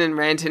McKinnon and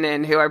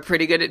Rantanen who are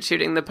pretty good at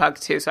shooting the puck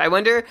too. So I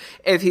wonder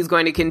if he's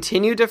going to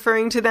continue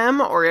deferring to them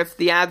or if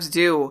the Avs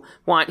do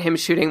want him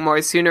shooting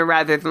more sooner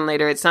rather than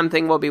later. It's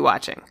something we'll be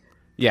watching.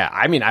 Yeah,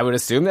 I mean, I would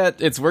assume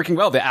that it's working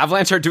well. The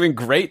Avalanche are doing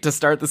great to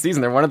start the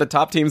season. They're one of the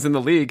top teams in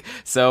the league.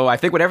 So I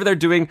think whatever they're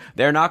doing,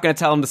 they're not going to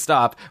tell them to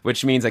stop,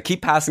 which means I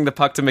keep passing the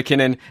puck to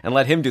McKinnon and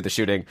let him do the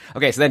shooting.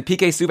 Okay, so then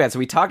PK Subban. So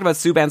we talked about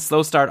Subban's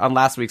slow start on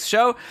last week's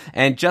show,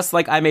 and just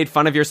like I made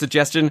fun of your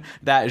suggestion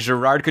that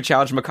Girard could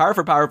challenge Makar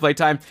for power play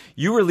time,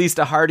 you released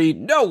a hearty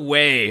no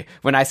way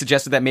when I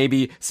suggested that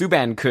maybe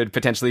Subban could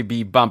potentially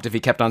be bumped if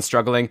he kept on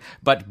struggling.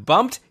 But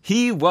bumped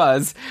he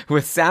was,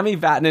 with Sami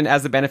Vatanen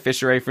as the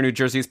beneficiary for New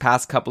Jersey's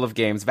past couple of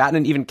games.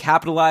 Vatanen even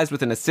capitalized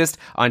with an assist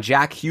on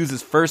Jack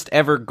Hughes' first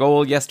ever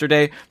goal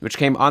yesterday, which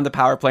came on the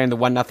power play in the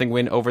 1-0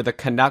 win over the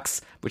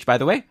Canucks, which, by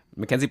the way,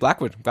 Mackenzie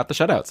Blackwood got the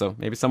shutout, so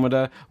maybe someone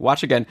to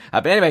watch again.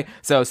 But anyway,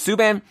 so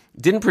Subban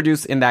didn't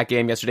produce in that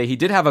game yesterday. He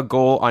did have a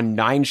goal on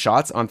 9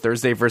 shots on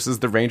Thursday versus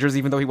the Rangers,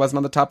 even though he wasn't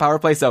on the top power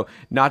play. So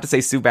not to say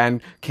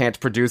Subban can't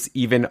produce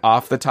even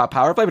off the top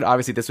power play, but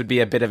obviously this would be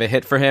a bit of a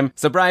hit for him.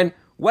 So Brian,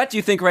 what do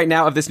you think right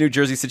now of this New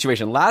Jersey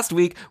situation? Last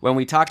week, when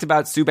we talked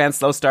about Subban's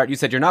slow start, you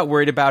said you're not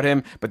worried about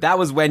him, but that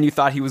was when you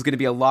thought he was going to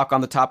be a lock on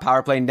the top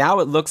power play.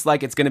 Now it looks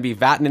like it's going to be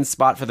Vatanen's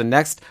spot for the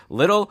next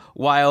little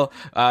while.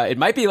 It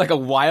might be like a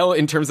while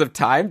in terms of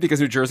time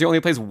because New Jersey only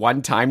plays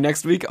 1 time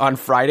next week on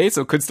Friday,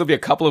 so it could still be a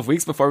couple of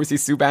weeks before we see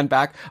Subban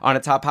back on a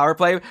top power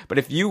play. But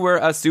if you were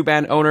a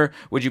Subban owner,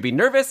 would you be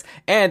nervous?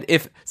 And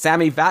if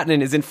Sami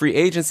Vatanen is in free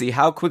agency,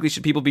 how quickly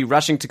should people be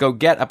rushing to go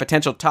get a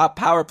potential top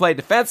power play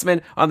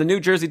defenseman on the New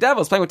Jersey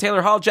Devils, playing with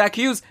Taylor Hall, Jack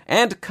Hughes,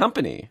 and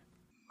company?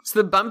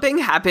 So the bumping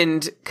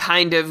happened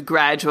kind of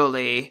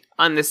gradually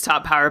on this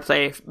top power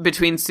play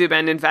between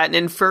Subban and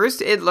Vatanen.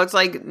 First, it looked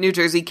like New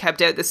Jersey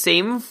kept out the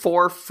same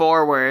 4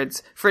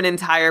 forwards for an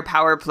entire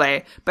power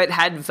play, but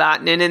had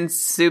Vatanen and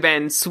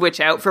Subban switch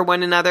out for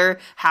one another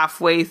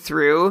halfway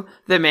through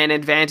the man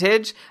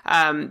advantage.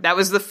 That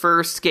was the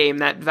first game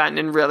that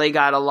Vatanen really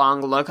got a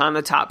long look on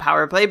the top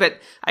power play, but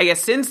I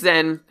guess since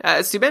then,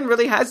 Subban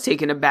really has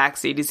taken a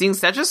backseat. He's seeing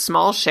such a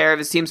small share of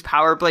his team's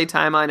power play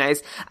time on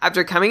ice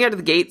after coming out of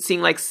the gate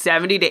seeing like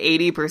 70 to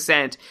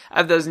 80%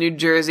 of those New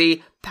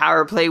Jersey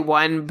power play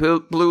 1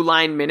 blue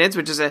line minutes,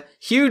 which is a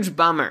huge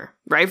bummer,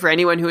 right? For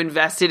anyone who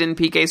invested in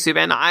PK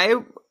Subban. I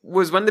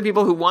was one of the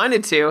people who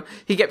wanted to.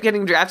 He kept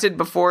getting drafted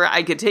before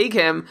I could take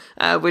him,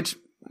 which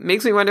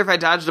makes me wonder if I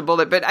dodged a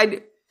bullet, but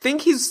I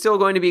think he's still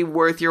going to be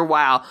worth your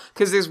while,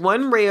 because there's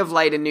one ray of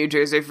light in New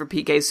Jersey for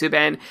PK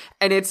Subban,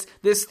 and it's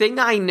this thing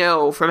I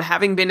know from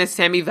having been a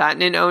Sami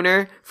Vatanen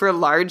owner for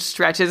large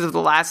stretches of the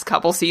last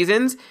couple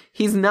seasons.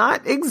 He's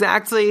not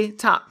exactly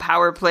top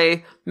power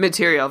play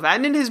material.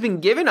 Vatanen has been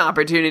given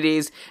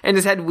opportunities and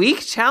has had weak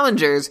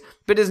challengers,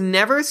 but has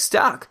never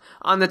stuck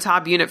on the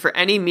top unit for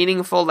any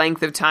meaningful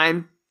length of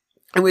time.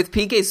 And with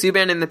PK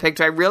Subban in the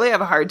picture, I really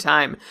have a hard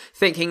time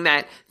thinking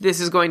that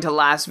this is going to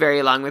last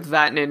very long with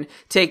Vatanen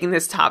taking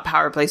this top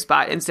power play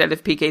spot instead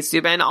of PK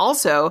Subban.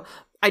 Also,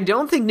 I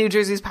don't think New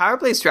Jersey's power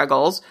play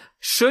struggles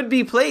should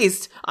be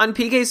placed on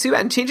PK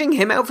Subban. Changing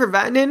him out for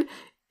Vatanen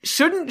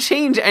shouldn't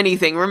change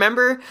anything.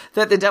 Remember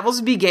that the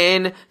Devils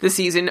began the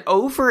season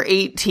 0 for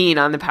 18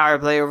 on the power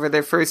play over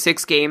their first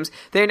 6 games.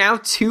 They're now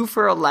 2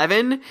 for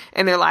 11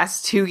 in their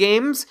last 2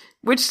 games,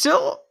 which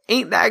still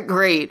ain't that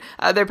great.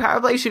 Their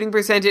power play shooting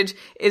percentage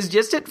is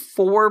just at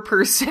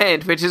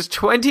 4%, which is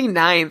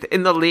 29th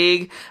in the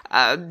league.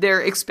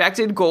 Their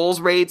expected goals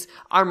rates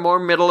are more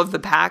middle of the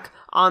pack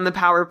on the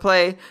power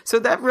play. So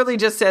that really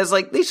just says,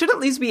 like, they should at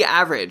least be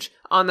average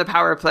on the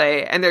power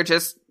play, and they're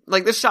just,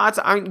 like, the shots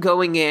aren't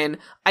going in.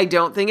 I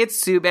don't think it's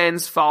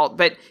Subban's fault,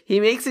 but he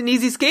makes an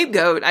easy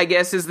scapegoat, I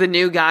guess, as the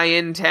new guy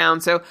in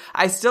town. So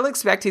I still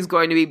expect he's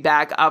going to be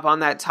back up on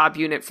that top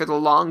unit for the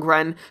long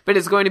run, but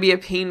it's going to be a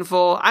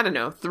painful,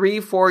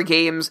 3-4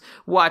 games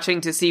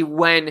watching to see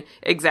when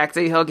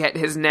exactly he'll get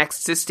his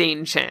next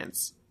sustained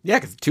chance. Yeah,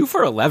 because 2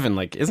 for 11,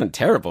 isn't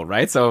terrible,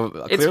 right? So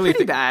it's clearly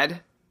pretty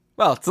bad.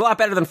 Well, it's a lot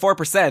better than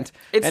 4%.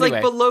 It's anyway.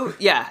 like below,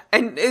 yeah.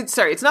 And it's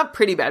not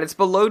pretty bad. It's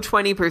below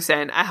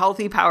 20%. A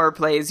healthy power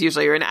play is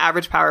usually, or an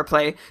average power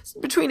play,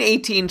 between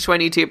 18 and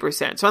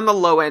 22%. So on the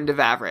low end of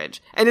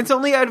average. And it's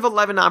only out of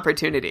 11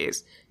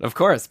 opportunities. Of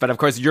course. But of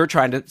course, you're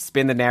trying to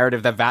spin the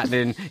narrative that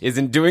Vatanen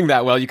isn't doing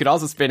that well. You could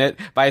also spin it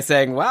by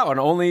saying, wow, on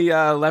only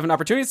 11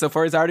 opportunities so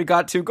far, he's already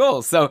got 2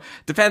 goals. So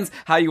depends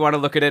how you want to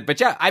look at it. But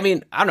yeah, I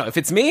don't know. If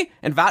it's me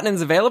and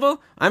Vatanen's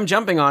available, I'm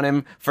jumping on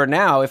him for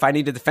now if I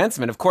need a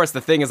defenseman. Of course,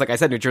 the thing is, like I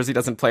said, New Jersey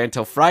doesn't play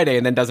until Friday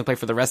and then doesn't play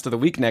for the rest of the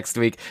week next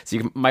week. So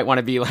you might want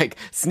to be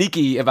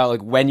sneaky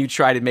about when you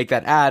try to make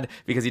that ad,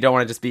 because you don't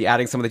want to just be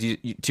adding someone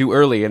that too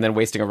early and then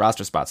wasting a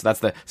roster spot. So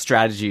that's the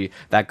strategy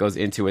that goes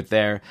into it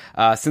there.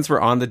 Since we're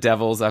on the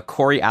Devils,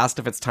 Corey asked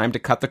if it's time to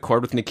cut the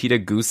cord with Nikita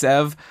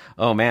Gusev.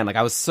 Oh man,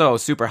 I was so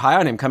super high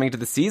on him coming into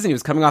the season. He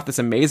was coming off this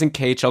amazing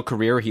KHL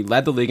career where he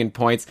led the league in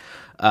points.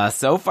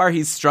 So far,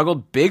 he's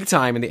struggled big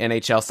time in the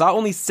NHL. Saw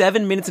only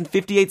 7 minutes and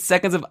 58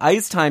 seconds of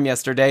ice time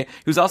yesterday.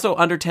 He was also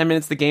under 10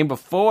 minutes the game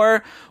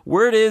before.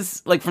 Word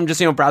is, from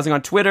just, browsing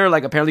on Twitter,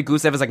 apparently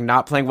Gusev is,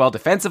 not playing well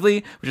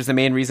defensively, which is the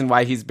main reason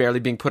why he's barely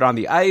being put on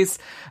the ice.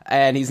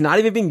 And he's not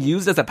even being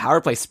used as a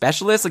power play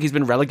specialist. He's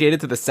been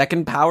relegated to the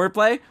second power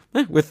play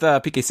with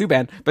PK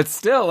Subban. But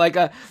still,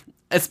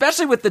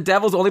 especially with the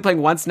Devils only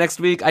playing once next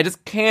week, I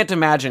just can't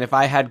imagine if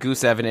I had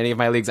Gusev in any of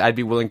my leagues, I'd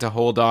be willing to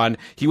hold on.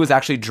 He was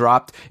actually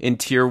dropped in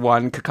Tier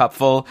 1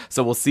 cupful,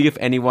 so we'll see if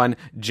anyone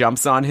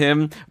jumps on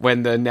him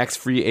when the next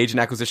free agent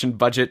acquisition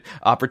budget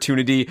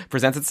opportunity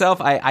presents itself.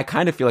 I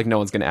kind of feel like no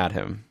one's going to add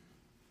him.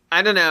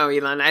 I don't know,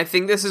 Elon. I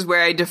think this is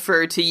where I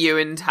defer to you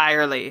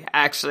entirely,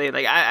 actually.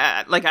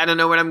 I don't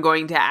know what I'm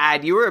going to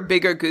add. You were a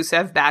bigger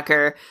Gusev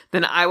backer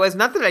than I was.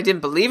 Not that I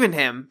didn't believe in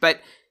him, but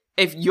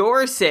if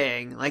you're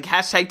saying,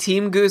 hashtag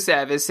Team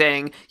Gusev is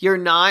saying you're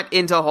not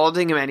into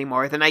holding him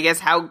anymore, then I guess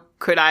how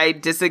could I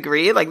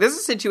disagree? This is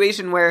a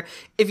situation where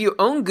if you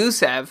own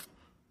Gusev,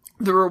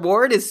 the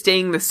reward is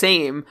staying the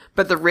same,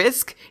 but the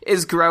risk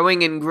is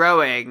growing and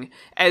growing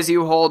as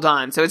you hold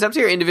on. So it's up to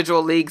your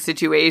individual league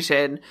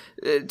situation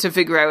to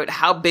figure out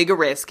how big a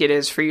risk it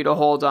is for you to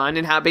hold on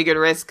and how big a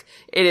risk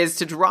it is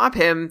to drop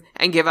him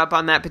and give up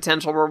on that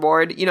potential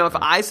reward. If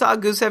I saw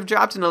Gusev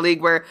dropped in a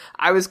league where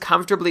I was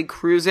comfortably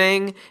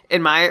cruising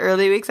in my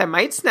early weeks, I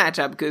might snatch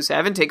up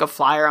Gusev and take a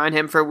flyer on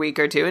him for a week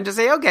or two and just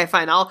say, okay,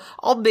 fine, I'll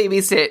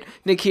babysit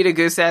Nikita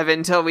Gusev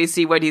until we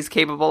see what he's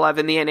capable of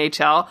in the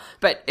NHL.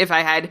 But if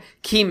I had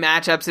key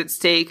matchups at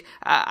stake,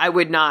 I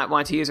would not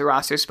want to use a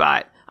roster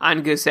spot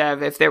on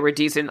Gusev if there were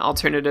decent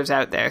alternatives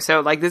out there.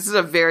 So, this is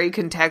a very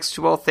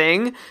contextual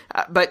thing,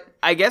 but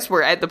I guess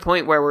we're at the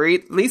point where we're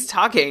at least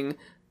talking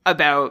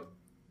about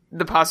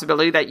the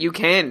possibility that you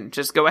can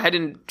just go ahead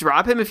and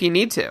drop him if you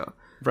need to.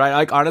 Brian,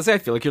 like, honestly, I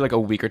feel like you're like a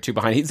week or two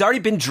behind. He's already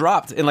been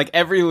dropped in like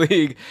every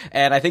league,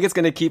 and I think it's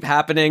going to keep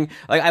happening.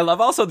 Like, I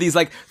love also these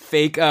like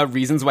fake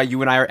reasons why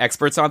you and I are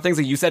experts on things.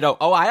 Like you said, oh,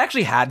 I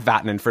actually had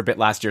Vatanen for a bit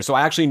last year, so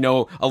I actually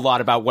know a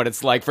lot about what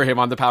it's like for him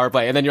on the power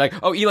play. And then you're like,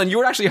 oh, Elon, you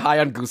were actually high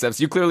on Gusev,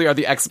 so you clearly are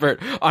the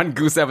expert on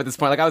Gusev at this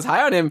point. Like, I was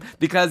high on him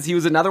because he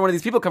was another one of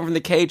these people coming from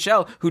the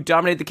KHL who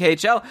dominated the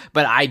KHL,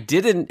 but I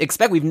didn't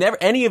expect, we've never,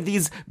 any of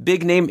these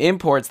big name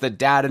imports, the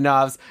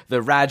Dadonovs,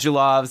 the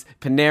Radulovs,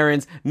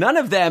 Panarins, none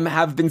of them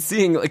have been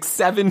seeing like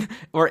 7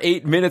 or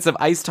 8 minutes of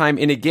ice time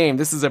in a game.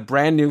 This is a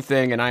brand new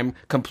thing, and I'm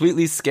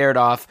completely scared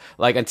off.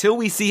 Like, until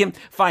we see him,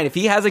 fine, if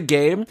he has a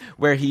game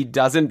where he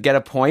doesn't get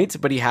a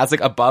point, but he has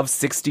like above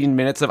 16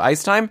 minutes of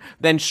ice time,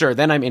 then sure,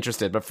 then I'm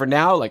interested. But for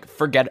now, like,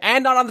 forget it.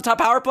 And not on the top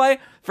power play?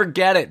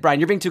 Forget it, Brian.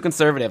 You're being too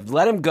conservative.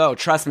 Let him go.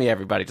 Trust me,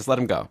 everybody. Just let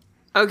him go.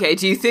 Okay,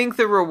 do you think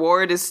the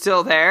reward is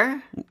still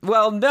there?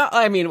 Well, no,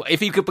 I mean,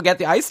 if he could get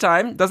the ice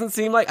time, doesn't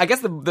seem like, I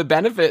guess the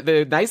benefit,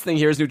 the nice thing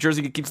here is New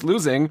Jersey keeps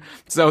losing,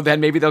 so then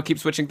maybe they'll keep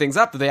switching things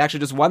up. They actually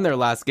just won their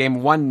last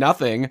game,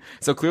 1-0,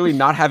 so clearly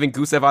not having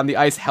Gusev on the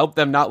ice helped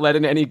them not let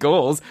in any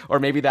goals, or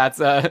maybe that's,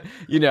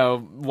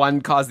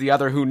 one caused the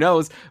other, who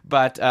knows,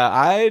 but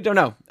I don't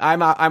know.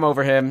 I'm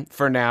over him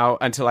for now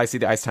until I see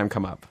the ice time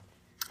come up.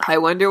 I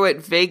wonder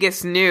what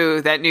Vegas knew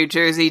that New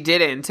Jersey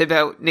didn't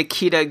about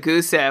Nikita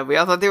Gusev. We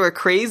all thought they were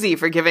crazy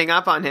for giving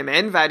up on him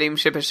and Vadim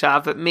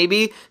Shipachyov, but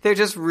maybe they're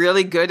just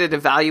really good at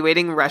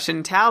evaluating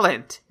Russian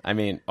talent. I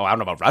mean, I don't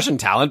know about Russian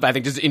talent, but I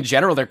think just in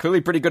general, they're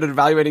clearly pretty good at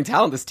evaluating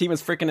talent. This team is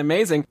freaking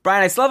amazing.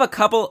 Brian, I still have a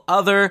couple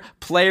other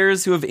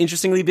players who have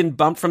interestingly been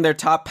bumped from their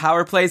top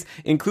power plays,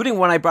 including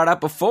one I brought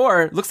up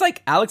before. Looks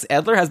like Alex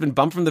Edler has been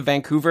bumped from the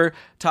Vancouver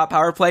top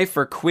power play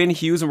for Quinn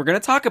Hughes, and we're going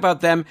to talk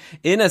about them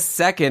in a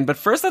second. But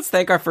first, let's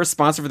thank our first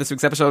sponsor for this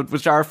week's episode,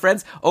 which are our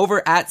friends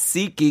over at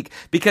SeatGeek,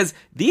 because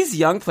these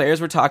young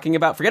players we're talking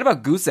about, forget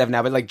about Gusev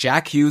now, but like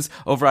Jack Hughes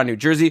over on New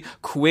Jersey,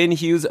 Quinn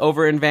Hughes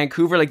over in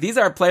Vancouver, like these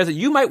are players that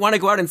you might want to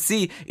go out and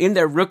see in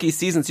their rookie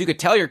season, so you could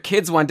tell your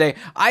kids one day,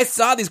 I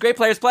saw these great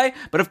players play.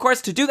 But of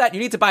course, to do that, you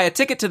need to buy a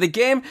ticket to the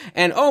game,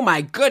 and oh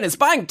my goodness,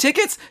 buying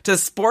tickets to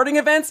sporting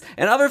events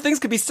and other things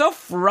could be so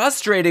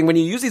frustrating when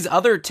you use these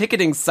other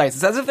ticketing sites.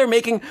 It's as if they're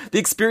making the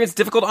experience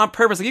difficult on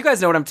purpose. Like, you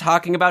guys know what I'm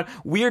talking about.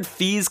 Weird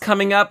fees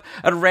coming up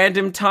at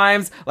random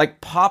times,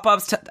 like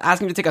pop-ups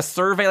asking you to take a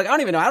survey. Like, I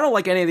don't even know. I don't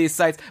like any of these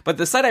sites, but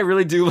the site I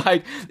really do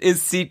like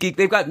is SeatGeek.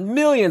 They've got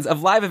millions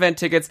of live event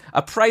tickets,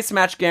 a price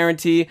match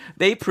guarantee.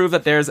 They prove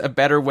that there's a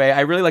better way.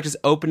 I really like just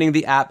opening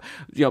the app,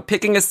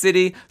 picking a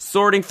city,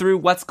 sorting through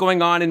what's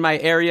going on in my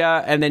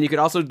area, and then you could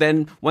also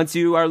once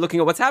you are looking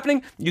at what's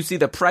happening, you see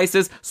the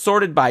prices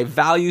sorted by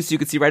value, so you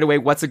can see right away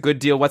what's a good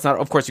deal, what's not.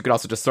 Of course, you could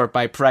also just sort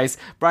by price.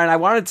 Brian, I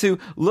wanted to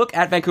look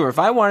at Vancouver. If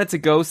I wanted to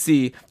go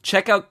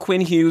check out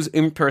Quinn Hughes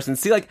in person,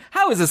 see like,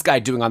 how is this guy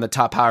doing on the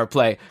top power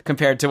play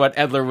compared to what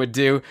Edler would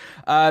do?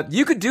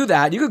 You could do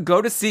that. You could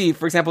go to see,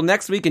 for example,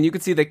 next week, and you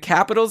could see the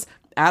Capitals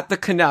at the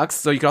Canucks,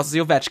 so you can also see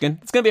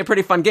Ovechkin. It's going to be a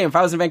pretty fun game. If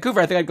I was in Vancouver,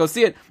 I think I'd go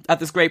see it at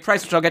this great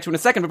price, which I'll get to in a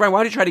second. But Brian, why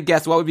don't you try to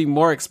guess what would be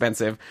more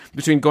expensive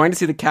between going to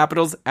see the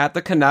Capitals at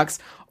the Canucks,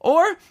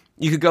 or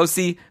you could go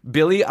see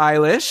Billie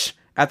Eilish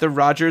at the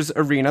Rogers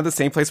Arena, the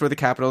same place where the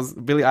Capitals,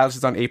 Billie Eilish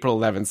is on April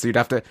 11th,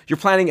 so you're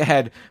planning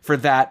ahead for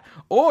that.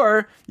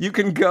 Or you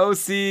can go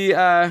see,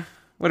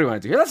 what do we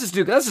want to do here? Let's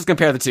just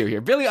compare the two here.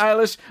 Billie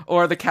Eilish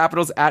or the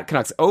Capitals at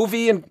Canucks.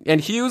 Ovi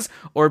and Hughes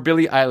or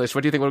Billie Eilish?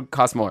 What do you think would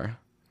cost more?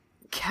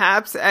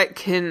 Caps at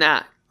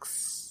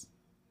Canucks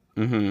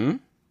are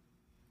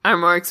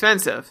more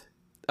expensive.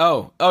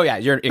 Oh yeah,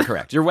 you're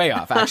incorrect. You're way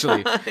off,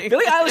 actually.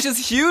 Billie Eilish is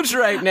huge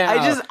right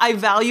now. I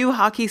value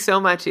hockey so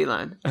much,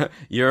 Elon.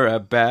 You're a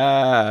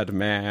bad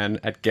man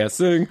at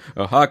guessing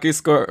a hockey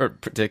score or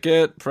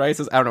ticket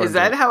prices. I don't know. Is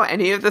that how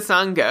any of the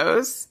song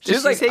goes?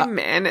 Does she say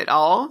man at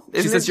all?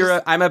 She says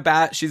I'm a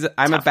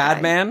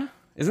bad man.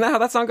 Isn't that how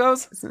that song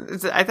goes?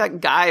 I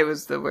thought guy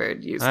was the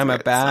word used. I'm a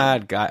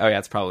bad guy. Oh yeah,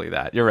 it's probably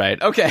that. You're right.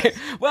 Okay.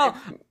 Well,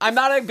 I'm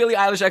not a Billie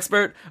Eilish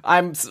expert.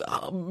 I'm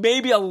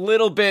maybe a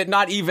little bit,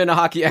 not even a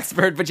hockey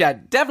expert, but yeah,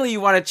 definitely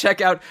you want to check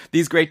out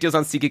these great deals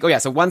on SeatGeek. Oh yeah,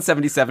 so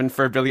 $177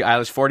 for Billie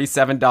Eilish,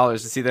 $47 to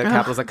see the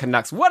Capitals at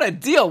Canucks. What a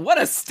deal!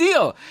 What a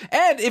steal!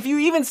 And if you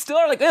even still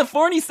are like,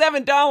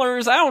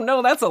 $47, I don't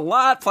know, that's a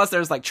lot. Plus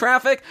there's like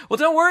traffic. Well,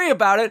 don't worry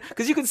about it,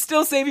 because you can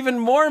still save even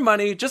more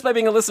money just by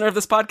being a listener of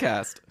this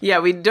podcast. Yeah,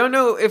 we don't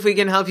know if we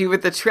can help you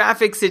with the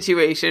traffic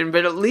situation,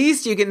 but at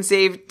least you can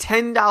save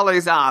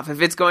 $10 off if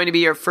it's going to be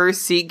your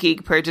first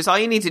SeatGeek purchase. All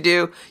you need to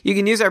do, you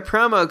can use our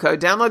promo code.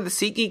 Download the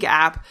SeatGeek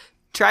app.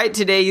 Try it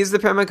today. Use the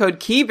promo code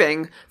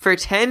KEEPING for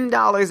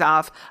 $10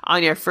 off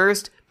on your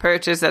first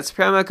purchase. That's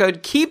promo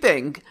code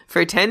KEEPING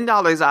for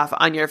 $10 off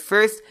on your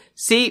first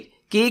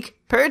SeatGeek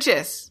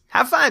purchase.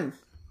 Have fun.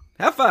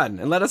 Have fun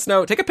and let us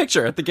know. Take a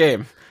picture at the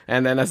game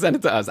and then send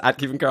it to us at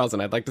Keeping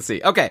Karlsson. I'd like to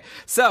see. Okay,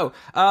 so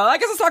I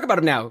guess let's talk about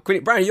him now.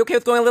 Brian, are you okay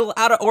with going a little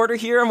out of order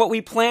here on what we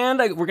planned?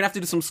 We're going to have to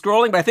do some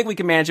scrolling, but I think we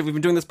can manage it. We've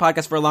been doing this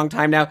podcast for a long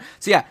time now.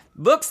 So yeah,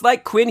 looks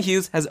like Quinn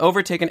Hughes has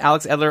overtaken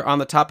Alex Edler on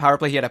the top power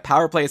play. He had a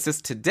power play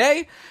assist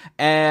today,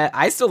 and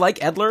I still like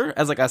Edler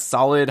as like a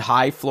solid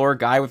high floor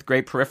guy with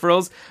great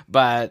peripherals,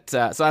 but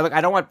so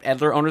I don't want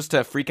Edler owners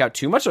to freak out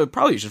too much. So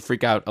probably you should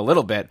freak out a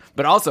little bit,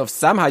 but also if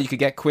somehow you could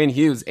get Quinn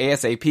Hughes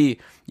ASAP,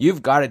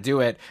 you've got to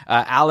do it.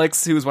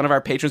 Alex, who's one of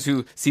our patrons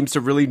who seems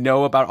to really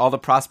know about all the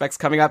prospects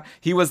coming up,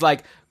 he was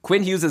like,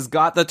 Quinn Hughes has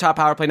got the top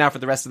power play now for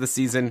the rest of the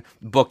season.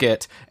 Book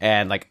it.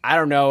 And like, I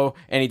don't know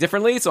any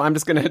differently, so I'm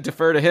just going to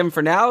defer to him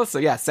for now. So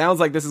yeah, sounds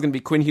like this is going to be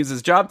Quinn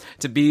Hughes' job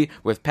to be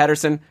with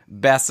Pettersson,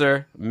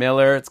 Besser,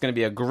 Miller. It's going to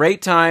be a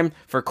great time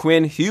for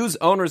Quinn Hughes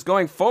owners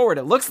going forward.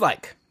 It looks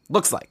like.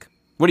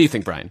 What do you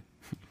think, Brian?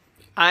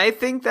 I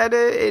think that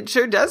it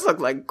sure does look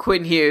like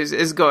Quinn Hughes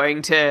is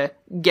going to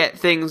get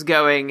things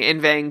going in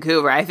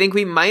Vancouver. I think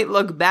we might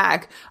look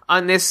back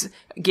on this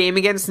game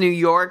against New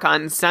York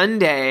on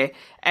Sunday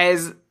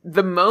as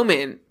the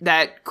moment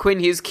that Quinn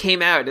Hughes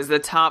came out as the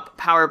top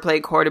power play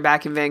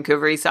quarterback in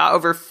Vancouver. He saw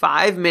over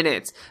 5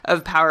 minutes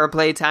of power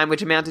play time,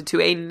 which amounted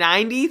to a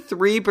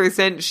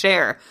 93%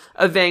 share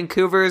of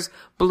Vancouver's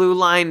blue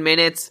line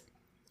minutes.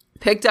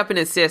 Picked up an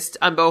assist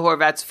on Bo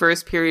Horvat's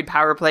first period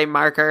power play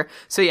marker.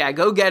 So yeah,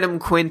 go get him,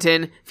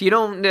 Quinton. If you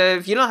don't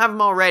have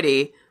him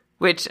already,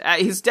 which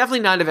he's definitely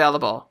not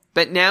available.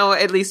 But now,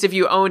 at least if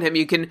you own him,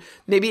 you can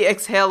maybe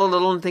exhale a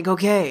little and think,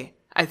 okay,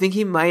 I think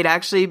he might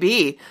actually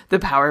be the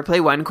power play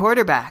one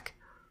quarterback.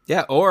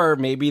 Yeah, or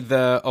maybe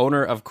the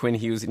owner of Quinn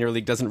Hughes in your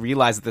league doesn't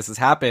realize that this has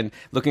happened.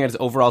 Looking at his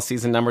overall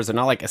season numbers, they're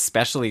not like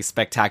especially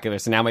spectacular.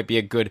 So now might be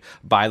a good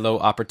buy low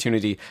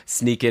opportunity.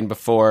 Sneak in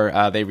before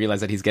they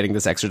realize that he's getting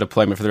this extra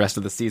deployment for the rest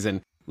of the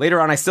season.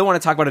 Later on, I still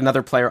want to talk about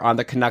another player on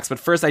the Canucks, but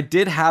first I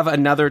did have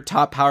another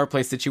top power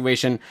play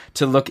situation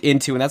to look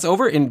into, and that's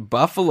over in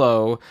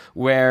Buffalo,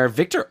 where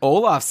Victor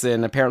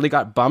Olofsson apparently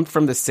got bumped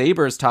from the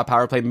Sabres top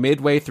power play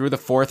midway through the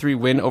 4-3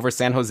 win over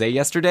San Jose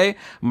yesterday.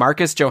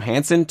 Marcus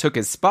Johansson took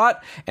his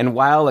spot, and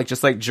while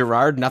just like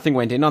Girard, nothing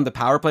went in on the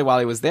power play while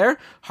he was there,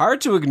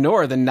 hard to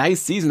ignore the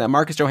nice season that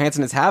Marcus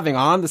Johansson is having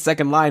on the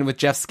second line with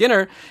Jeff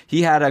Skinner.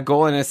 He had a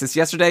goal and an assist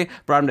yesterday,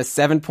 brought him to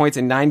 7 points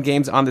in 9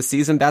 games on the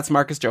season. That's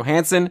Marcus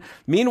Johansson.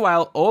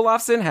 Meanwhile,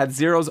 Olofsson had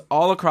zeros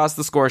all across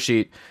the score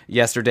sheet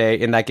yesterday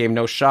in that game.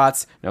 No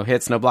shots, no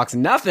hits, no blocks,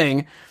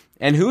 nothing.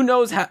 And who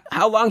knows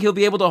how long he'll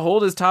be able to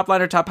hold his top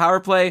line or top power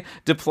play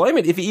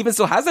deployment, if he even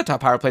still has that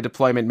top power play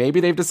deployment. Maybe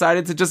they've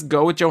decided to just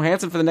go with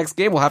Johansson for the next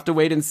game. We'll have to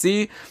wait and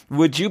see.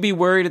 Would you be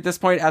worried at this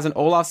point as an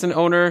Olofsson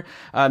owner?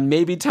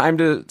 Maybe time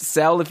to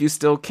sell if you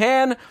still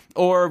can?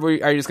 Or are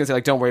you just going to say,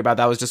 like, don't worry about it,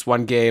 that was just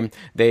one game.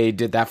 They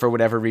did that for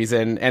whatever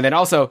reason. And then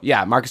also,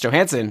 yeah, Marcus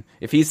Johansson,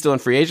 if he's still in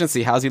free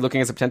agency, how's he looking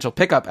as a potential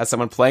pickup as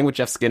someone playing with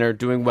Jeff Skinner,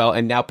 doing well,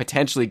 and now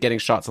potentially getting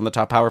shots on the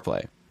top power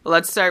play?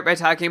 Let's start by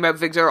talking about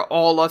Victor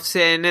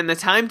Olofsson, and the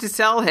time to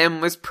sell him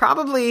was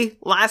probably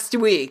last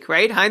week,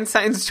 right?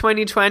 Hindsight's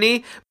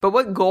 2020, but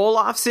what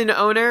Olofsson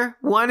owner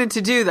wanted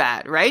to do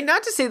that, right?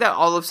 Not to say that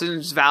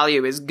Olofsson's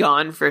value is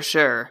gone for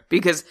sure,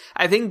 because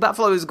I think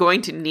Buffalo is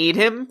going to need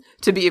him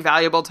to be a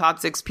valuable top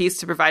 6 piece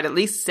to provide at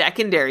least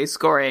secondary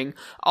scoring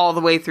all the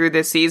way through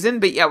this season,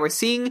 but yeah, we're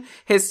seeing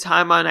his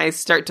time on ice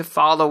start to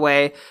fall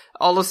away.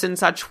 Olofsson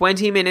saw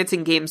 20 minutes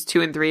in games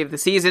 2 and 3 of the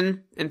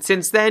season, and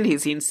since then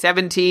he's seen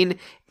 17,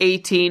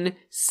 18,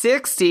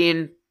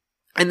 16,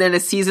 and then a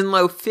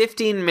season-low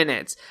 15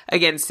 minutes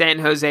against San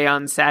Jose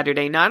on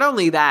Saturday. Not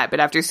only that, but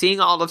after seeing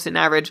Olofsson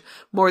average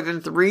more than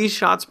 3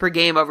 shots per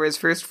game over his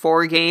first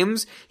 4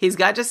 games, he's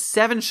got just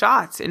 7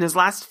 shots in his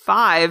last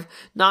 5,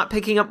 not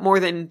picking up more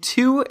than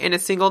 2 in a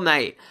single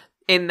night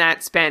in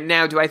that span.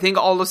 Now, do I think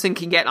Olofsson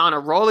can get on a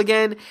roll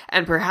again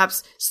and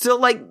perhaps still,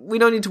 we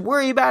don't need to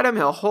worry about him?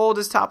 He'll hold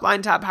his top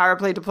line, top power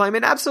play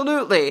deployment?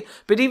 Absolutely.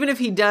 But even if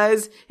he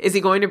does, is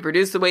he going to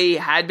produce the way he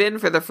had been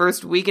for the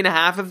first week and a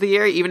half of the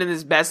year, even in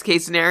his best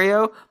case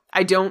scenario?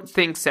 I don't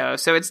think so.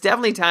 So it's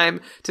definitely time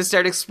to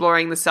start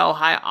exploring the sell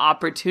high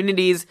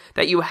opportunities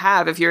that you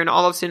have. If you're an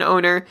Olofsson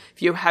owner,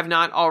 if you have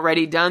not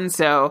already done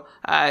so,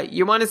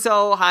 you want to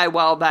sell high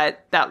while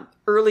that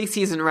early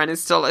season run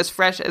is still as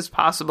fresh as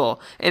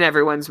possible in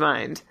everyone's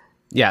mind.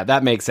 Yeah,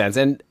 that makes sense.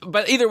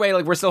 But either way,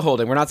 we're still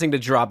holding. We're not saying to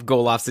drop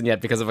Olofsson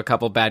yet because of a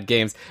couple bad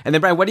games. And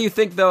then, Brian, what do you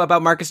think, though,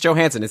 about Marcus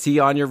Johansson? Is he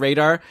on your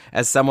radar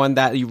as someone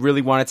that you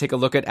really want to take a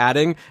look at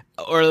adding?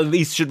 Or at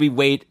least should we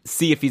wait,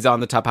 see if he's on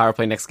the top power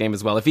play next game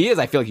as well? If he is,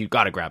 I feel like you've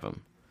got to grab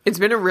him. It's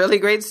been a really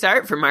great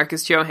start for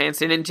Marcus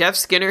Johansson, and Jeff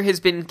Skinner has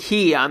been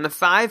key on the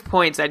 5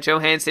 points that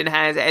Johansson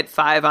has at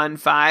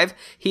 5-on-5.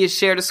 He has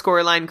shared a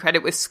scoreline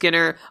credit with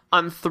Skinner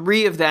on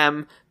 3 of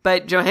them,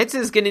 but Johansson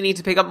is going to need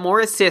to pick up more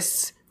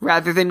assists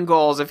rather than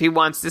goals if he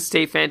wants to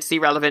stay fantasy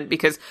relevant,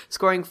 because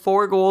scoring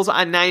 4 goals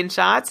on 9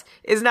 shots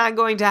is not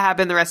going to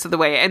happen the rest of the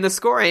way. And the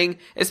scoring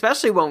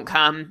especially won't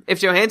come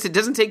if Johansson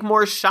doesn't take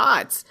more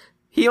shots.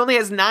 He only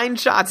has 9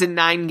 shots in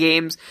 9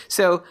 games,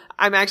 so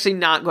I'm actually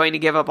not going to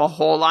give up a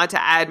whole lot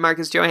to add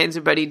Marcus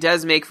Johansson, but he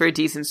does make for a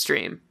decent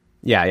stream.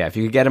 Yeah. If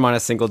you could get him on a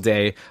single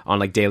day on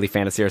like daily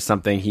fantasy or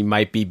something, he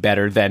might be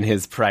better than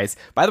his price.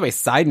 By the way,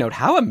 side note,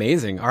 how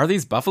amazing are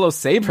these Buffalo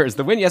Sabres?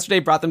 The win yesterday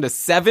brought them to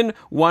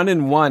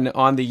 7-1-1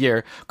 on the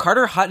year.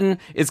 Carter Hutton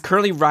is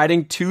currently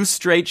riding 2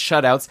 straight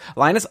shutouts.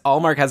 Linus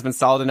Ullmark has been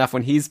solid enough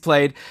when he's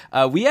played.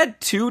 We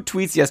had 2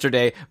 tweets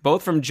yesterday,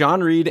 both from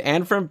John Reed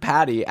and from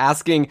Patty,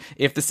 asking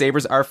if the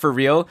Sabres are for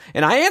real.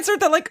 And I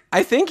answered that, like,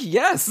 I think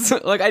yes.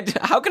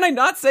 How can I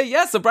not say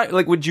yes? So, Brian,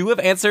 like, would you have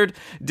answered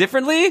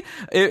differently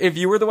if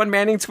you were the one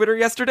manning Twitter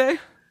yesterday?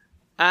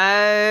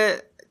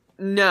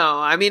 No.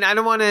 I mean, I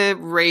don't want to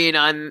rain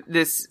on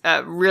this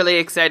really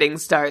exciting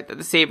start that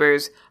the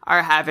Sabres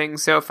are having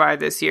so far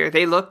this year.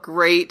 They look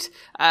great.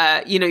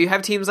 You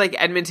have teams like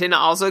Edmonton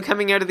also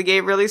coming out of the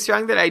gate really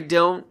strong that I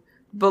don't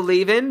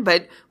believe in,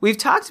 but we've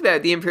talked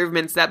about the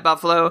improvements that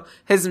Buffalo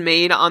has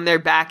made on their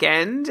back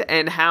end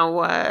and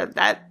how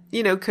that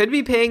could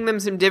be paying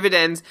them some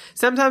dividends.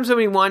 Sometimes when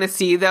we want to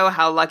see, though,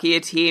 how lucky a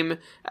team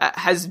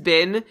has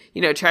been,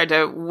 try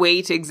to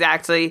weight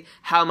exactly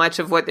how much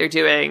of what they're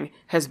doing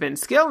has been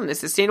skill and is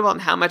sustainable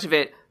and how much of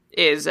it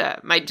is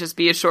might just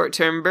be a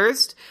short-term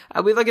burst.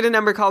 We look at a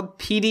number called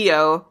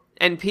PDO,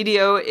 and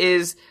PDO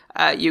is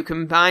you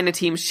combine a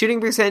team's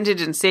shooting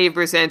percentage and save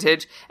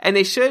percentage, and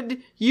they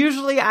should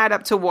usually add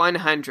up to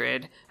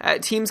 100.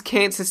 Teams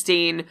can't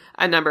sustain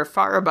a number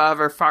far above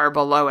or far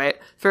below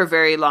it for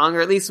very long,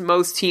 or at least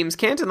most teams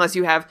can't unless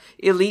you have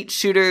elite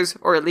shooters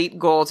or elite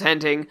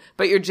goaltending,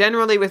 but you're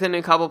generally within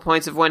a couple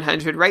points of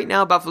 100. Right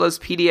now, Buffalo's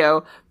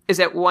PDO is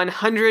at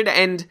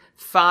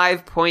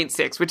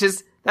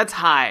 105.6, that's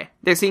high.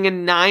 They're seeing a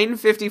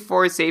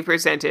 .954 save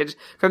percentage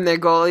from their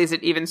goalies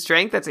at even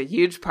strength. That's a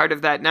huge part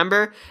of that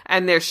number.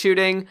 And they're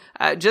shooting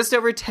just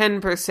over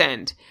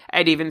 10%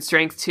 at even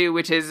strength too,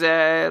 which is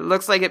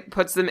looks like it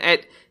puts them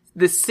at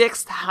the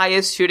 6th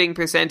highest shooting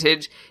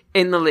percentage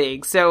in the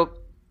league. So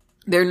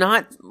they're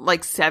not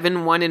like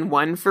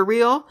 7-1-1 for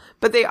real,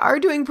 but they are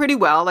doing pretty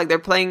well. Like they're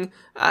playing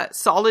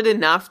solid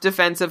enough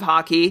defensive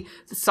hockey,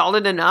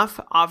 solid enough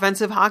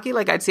offensive hockey.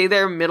 Like I'd say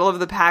they're middle of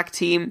the pack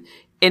team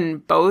in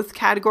both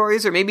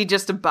categories, or maybe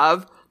just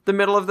above the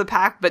middle of the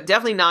pack, but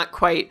definitely not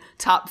quite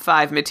top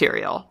 5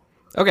 material.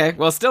 Okay,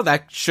 well, still,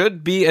 that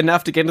should be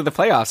enough to get into the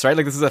playoffs, right?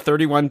 Like, this is a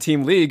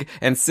 31-team league,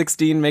 and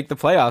 16 make the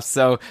playoffs,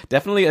 so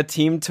definitely a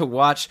team to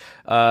watch.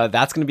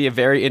 That's going to be a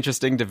very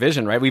interesting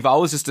division, right? We've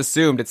always just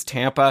assumed it's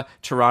Tampa,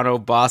 Toronto,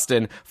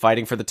 Boston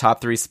fighting for the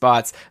top 3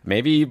 spots.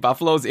 Maybe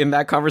Buffalo's in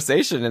that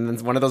conversation, and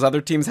then one of those other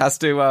teams has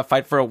to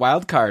fight for a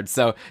wild card.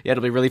 So, yeah,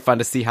 it'll be really fun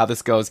to see how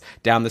this goes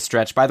down the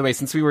stretch. By the way,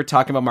 since we were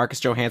talking about Marcus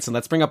Johansson,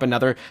 let's bring up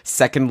another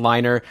second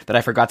liner that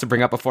I forgot to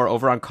bring up before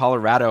over on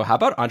Colorado. How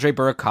about Andre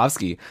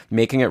Burakovsky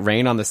making it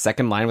rain on the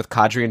second line with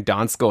Kadri and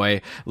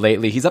Donskoy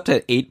lately? He's up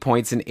to 8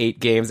 points in 8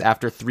 games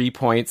after 3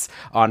 points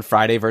on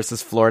Friday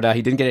versus Florida.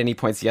 He didn't get any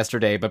points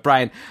yesterday. But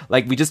Brian,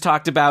 like we just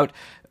talked about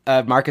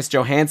Marcus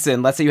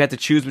Johansson, let's say you had to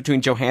choose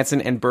between Johansson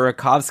and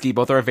Burakovsky.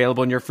 Both are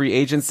available in your free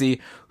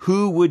agency.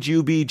 Who would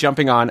you be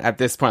jumping on at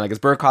this point? Like, is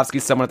Burakovsky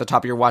someone at the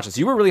top of your watch list?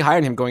 You were really high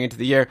on him going into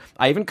the year.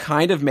 I even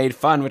kind of made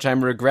fun, which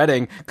I'm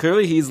regretting.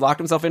 Clearly, he's locked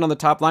himself in on the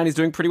top line. He's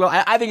doing pretty well.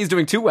 I think he's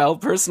doing too well,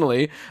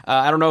 personally.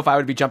 I don't know if I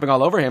would be jumping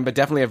all over him, but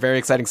definitely a very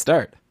exciting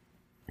start.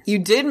 You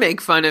did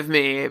make fun of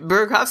me.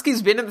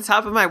 Burakovsky's been at the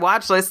top of my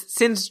watch list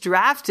since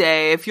draft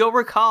day. If you'll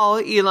recall,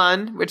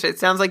 Elon, which it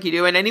sounds like you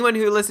do, and anyone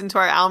who listened to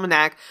our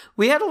almanac,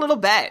 we had a little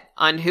bet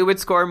on who would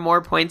score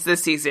more points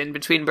this season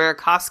between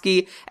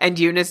Burakovsky and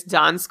Joonas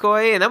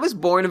Donskoy, and that was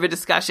born of a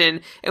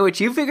discussion in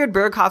which you figured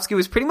Burakovsky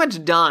was pretty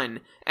much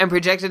done and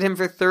projected him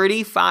for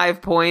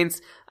 35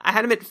 points. I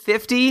had him at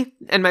 50,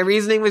 and my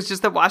reasoning was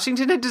just that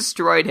Washington had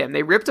destroyed him.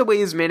 They ripped away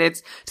his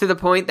minutes to the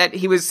point that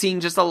he was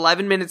seeing just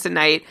 11 minutes a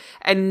night,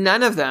 and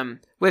none of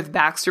them with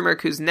Backstrom or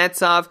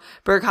Kuznetsov.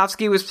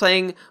 Burakovsky was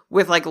playing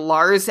with like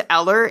Lars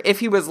Eller, if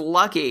he was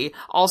lucky.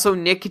 Also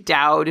Nick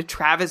Dowd,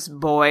 Travis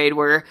Boyd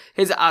were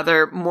his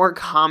other more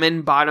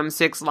common bottom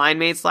 6 line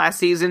mates last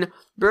season.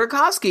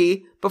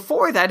 Burakovsky,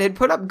 before that, had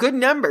put up good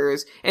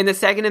numbers in the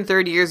second and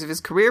third years of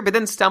his career, but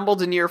then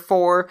stumbled in year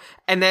 4,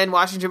 and then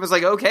Washington was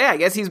like, okay, I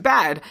guess he's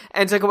bad,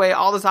 and took away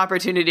all this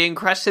opportunity and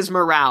crushed his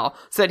morale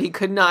so that he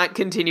could not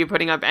continue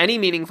putting up any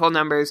meaningful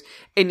numbers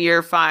in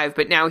year 5.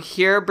 But now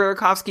here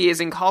Burakovsky is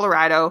in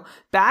Colorado,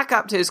 back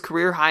up to his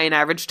career high in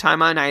average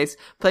time on ice,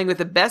 playing with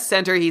the best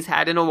center he's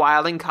had in a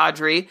while in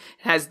Kadri,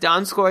 has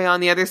Donskoy on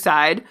the other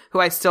side, who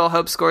I still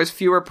hope scores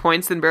fewer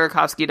points than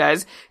Burakovsky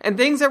does, and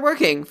things are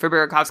working for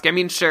Burakovsky. I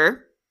mean,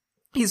 sure,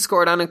 he's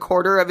scored on a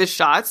quarter of his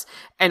shots,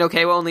 and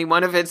okay, well, only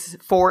one of his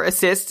 4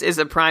 assists is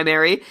a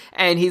primary,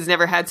 and he's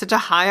never had such a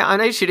high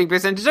on-ice shooting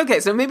percentage. Okay,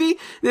 so maybe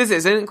this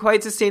isn't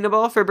quite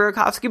sustainable for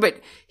Burakovsky,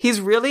 but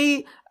he's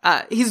really,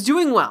 he's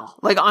doing well,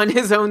 like on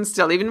his own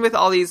still, even with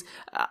all these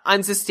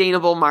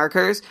unsustainable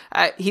markers.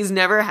 He's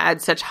never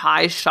had such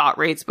high shot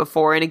rates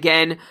before, and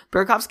again,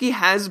 Burakovsky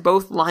has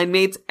both line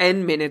mates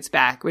and minutes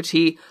back, which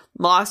he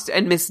lost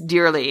and missed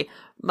dearly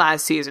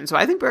last season. So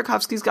I think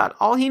Burakovsky's got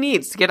all he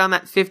needs to get on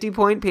that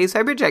 50-point pace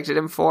I projected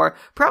him for.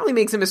 Probably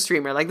makes him a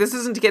streamer. Like, this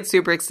isn't to get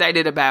super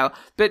excited about,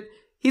 but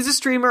he's a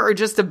streamer or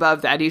just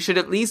above that. He should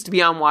at least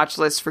be on watch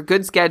lists for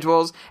good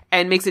schedules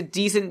and makes a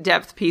decent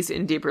depth piece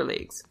in deeper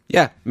leagues.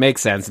 Yeah,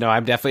 makes sense. No,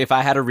 I'm definitely, if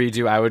I had to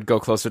redo, I would go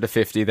closer to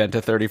 50 than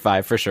to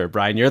 35 for sure.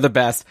 Brian, you're the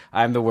best.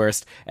 I'm the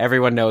worst.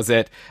 Everyone knows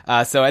it.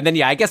 And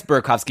then I guess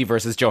Burakovsky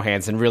versus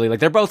Johansson, really, like,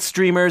 they're both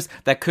streamers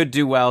that could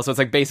do well. So it's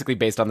like basically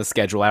based on the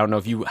schedule. I don't know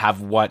if you have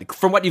one.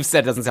 From what you've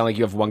said, it doesn't sound like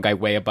you have one guy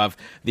way above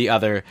the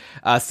other.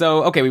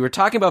 Okay, we were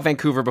talking about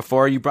Vancouver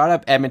before. You brought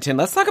up Edmonton.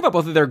 Let's talk about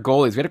both of their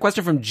goalies. We had a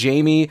question from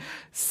Jamie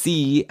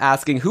C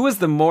asking, who is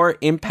the more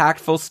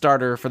impactful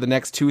starter for the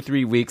next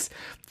 2-3 weeks?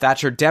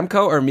 Thatcher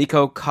Demko or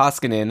Mikko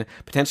Koskinen?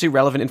 Potentially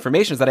relevant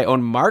information is that I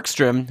own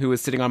Markstrom, who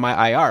is sitting on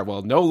my IR.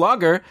 Well, no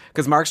longer,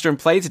 because Markstrom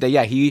played today.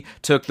 Yeah, he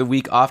took the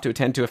week off to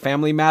attend to a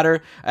family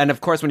matter. And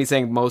of course, when he's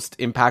saying most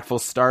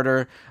impactful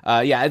starter,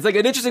 it's like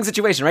an interesting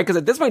situation, right? Because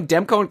at this point,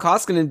 Demko and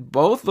Koskinen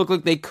both look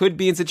like they could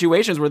be in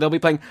situations where they'll be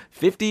playing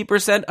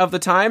 50% of the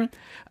time.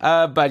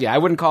 But yeah, I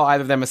wouldn't call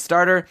either of them a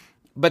starter.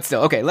 But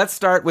still, okay, let's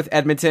start with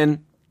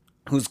Edmonton,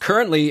 who's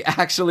currently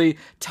actually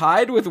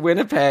tied with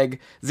Winnipeg.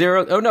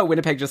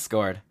 Winnipeg just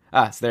scored.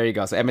 So there you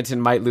go. So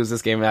Edmonton might lose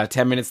this game.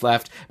 10 minutes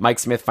left. Mike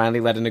Smith finally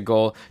let in a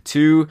goal.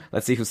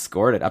 Let's see who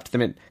scored it. Up to the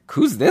minute.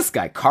 Who's this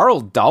guy?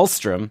 Carl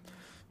Dahlstrom.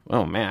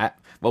 Oh, man.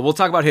 Well, we'll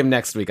talk about him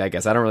next week, I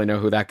guess. I don't really know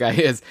who that guy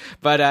is.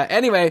 But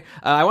anyway,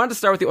 I wanted to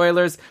start with the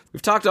Oilers.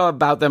 We've talked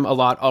about them a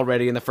lot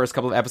already in the first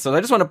couple of episodes.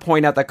 I just want to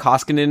point out that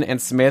Koskinen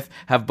and Smith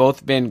have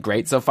both been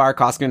great so far.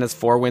 Koskinen has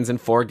 4 wins in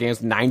 4 games,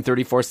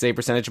 .934 save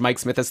percentage. Mike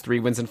Smith has 3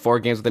 wins in 4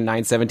 games with a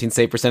 .917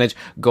 save percentage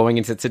going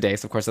into today.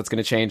 So, of course, that's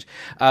going to change.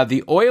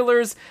 The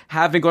Oilers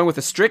have been going with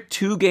a strict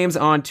 2 games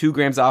on, 2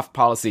 games off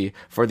policy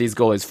for these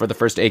goalies for the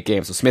first 8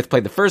 games. So Smith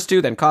played the first 2,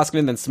 then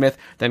Koskinen, then Smith,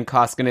 then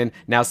Koskinen.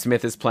 Now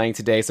Smith is playing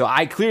today. So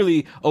I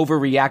clearly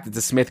overreacted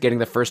to Smith getting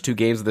the first 2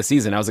 games of the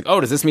season. I was like, oh,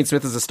 does this mean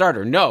Smith is a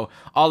starter? No.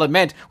 All it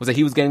meant was that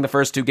he was getting the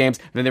first 2 games,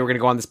 and then they were going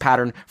to go on this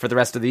pattern for the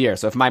rest of the year.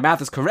 So if my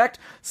math is correct,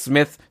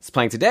 Smith is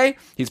playing today.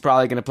 He's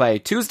probably going to play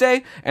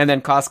Tuesday, and then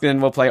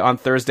Koskinen will play on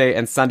Thursday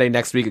and Sunday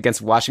next week against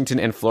Washington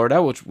and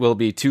Florida, which will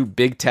be 2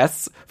 big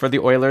tests for the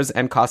Oilers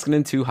and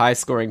Koskinen, 2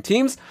 high-scoring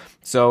teams.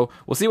 So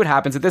we'll see what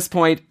happens. At this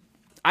point,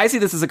 I see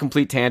this as a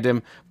complete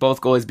tandem, both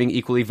goalies being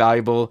equally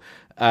valuable.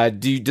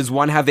 Does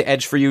one have the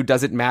edge for you?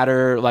 Does it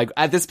matter? Like,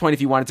 at this point, if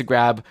you wanted to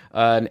grab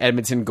an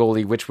Edmonton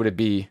goalie, which would it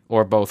be?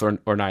 Or both,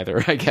 or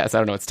neither, I guess. I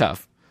don't know. It's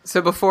tough. So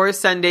before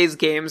Sunday's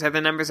games are the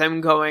numbers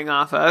I'm going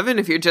off of, and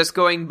if you're just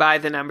going by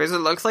the numbers, it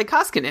looks like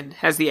Koskinen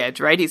has the edge,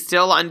 right? He's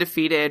still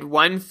undefeated,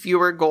 1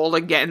 fewer goal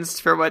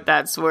against for what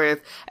that's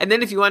worth. And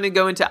then if you want to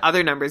go into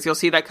other numbers, you'll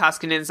see that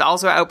Koskinen is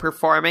also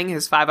outperforming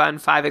his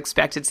 5-on-5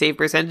 expected save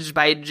percentage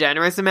by a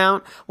generous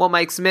amount, while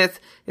Mike Smith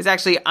is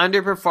actually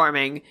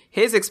underperforming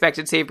his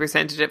expected save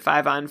percentage at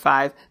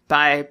 5-on-5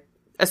 by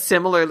a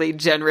similarly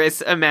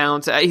generous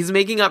amount. He's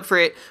making up for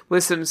it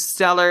with some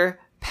stellar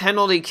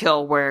penalty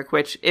kill work,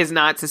 which is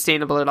not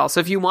sustainable at all. So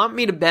if you want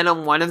me to bet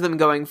on one of them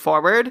going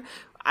forward,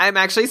 I'm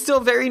actually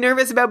still very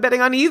nervous about betting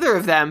on either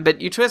of them,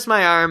 but you twist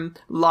my arm.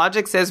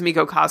 Logic says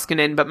Mikko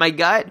Koskinen, but my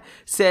gut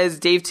says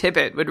Dave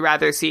Tippett would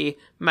rather see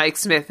Mike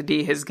Smith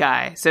be his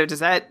guy. So does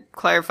that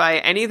clarify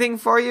anything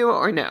for you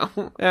or no?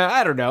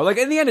 I don't know. Like,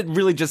 in the end, it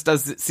really just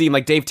does seem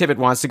like Dave Tippett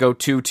wants to go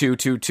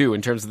 2-2-2-2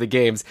 in terms of the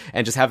games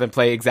and just have them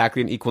play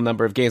exactly an equal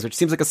number of games, which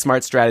seems like a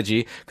smart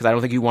strategy because I don't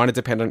think you want to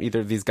depend on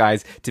either of these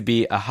guys to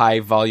be a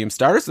high volume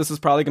starter. So this is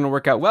probably going to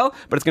work out well,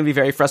 but it's going to be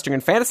very frustrating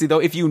in fantasy, though.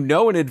 If you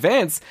know in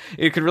advance,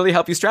 it could really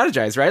help you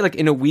strategize, right? Like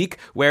in a week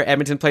where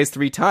Edmonton plays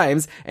 3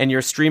 times and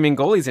you're streaming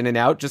goalies in and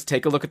out, just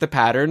take a look at the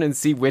pattern and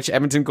see which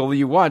Edmonton goalie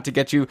you want to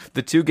get you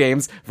the 2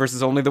 games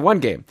versus only the 1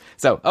 game.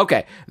 So,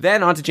 okay.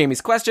 Then on to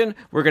Jamie's question.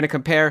 We're going to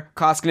compare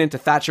Koskinen to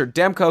Thatcher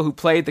Demko, who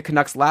played the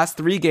Canucks' last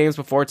 3 games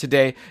before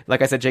today.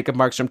 Like I said, Jacob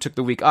Markstrom took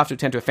the week off to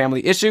attend to a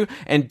family issue,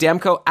 and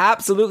Demko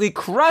absolutely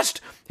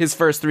crushed his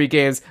first 3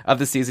 games of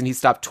the season. He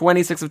stopped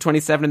 26 of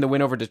 27 in the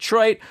win over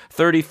Detroit,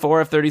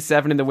 34 of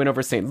 37 in the win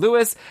over St.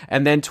 Louis,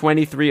 and then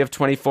 23 of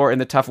 24 in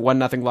the tough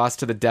 1-0 loss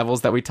to the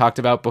Devils that we talked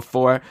about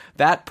before.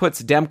 That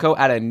puts Demko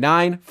at a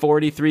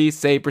 .943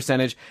 save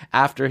percentage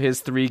after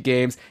his 3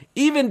 games.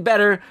 Even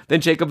better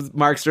than Jacob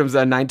Markstrom's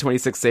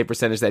 .926 save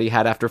percentage that he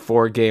had after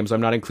 4 games.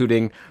 I'm not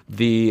including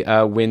the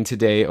win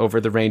today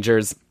over the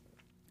Rangers.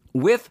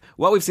 With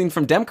what we've seen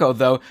from Demko,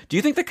 though, do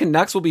you think the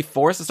Canucks will be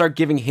forced to start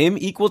giving him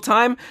equal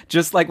time,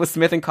 just like with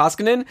Smith and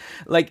Koskinen?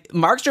 Like,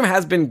 Markstrom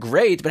has been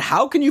great, but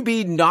how can you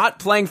be not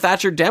playing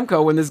Thatcher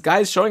Demko when this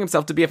guy's showing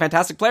himself to be a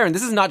fantastic player? And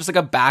this is not just like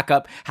a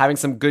backup having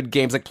some good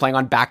games, like playing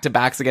on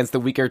back-to-backs against the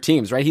weaker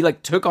teams, right? He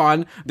like took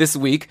on this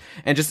week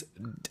and just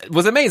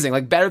was amazing,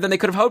 like better than they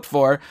could have hoped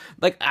for.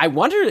 Like, I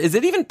wonder, is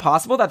it even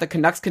possible that the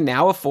Canucks can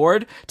now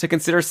afford to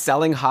consider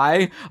selling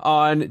high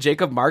on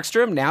Jacob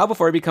Markstrom now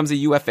before he becomes a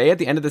UFA at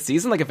the end of the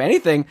season? Like, if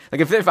anything,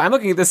 like if I'm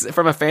looking at this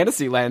from a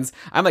fantasy lens,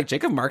 I'm like,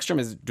 Jacob Markstrom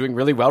is doing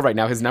really well right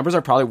now. His numbers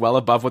are probably well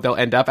above what they'll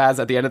end up as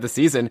at the end of the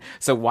season.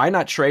 So why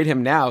not trade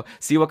him now?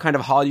 See what kind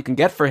of haul you can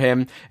get for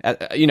him,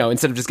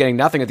 instead of just getting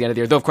nothing at the end of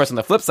the year. Though, of course, on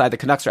the flip side, the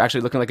Canucks are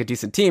actually looking like a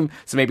decent team.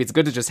 So maybe it's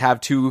good to just have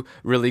two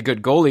really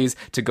good goalies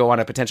to go on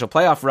a potential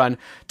playoff run.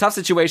 Tough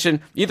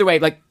situation. Either way,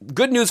 like,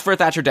 good news for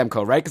Thatcher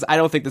Demko, right? Because I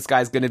don't think this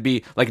guy's going to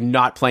be like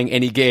not playing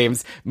any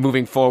games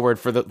moving forward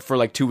for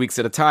like 2 weeks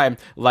at a time,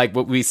 like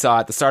what we saw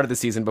at the start of the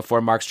season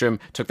before Markstrom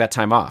took that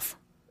time off.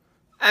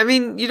 I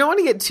mean, you don't want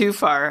to get too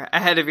far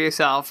ahead of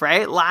yourself,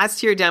 right?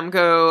 Last year,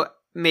 Demko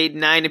made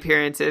 9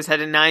 appearances,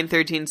 had a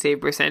 .913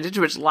 save percentage,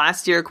 which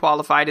last year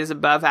qualified as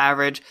above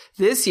average.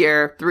 This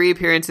year, 3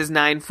 appearances,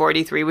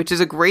 .943, which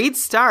is a great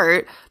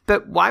start.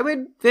 But why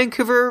would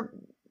Vancouver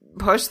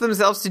push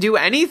themselves to do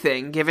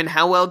anything given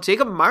how well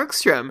Jacob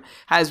Markstrom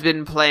has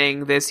been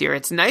playing this year?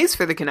 It's nice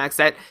for the Canucks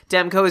that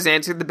Demko has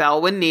answered the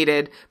bell when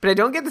needed, but I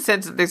don't get the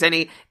sense that there's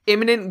any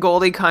imminent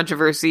goalie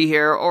controversy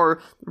here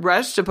or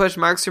rush to push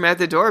Markstrom out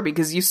the door,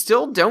 because you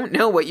still don't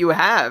know what you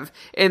have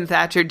in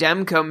Thatcher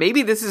Demko.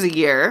 Maybe this is a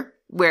year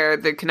where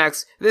the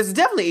Canucks, this is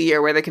definitely a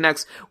year where the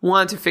Canucks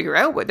want to figure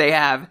out what they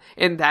have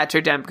in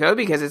Thatcher Demko,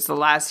 because it's the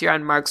last year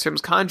on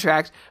Markstrom's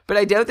contract, but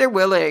I doubt they're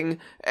willing,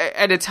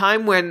 at a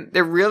time when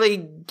they're really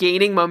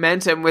gaining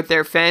momentum with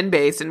their fan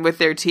base and with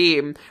their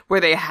team, where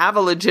they have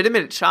a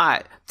legitimate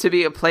shot to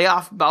be a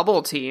playoff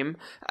bubble team,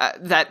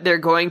 that they're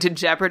going to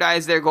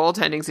jeopardize their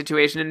goaltending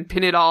situation and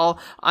pin it all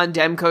on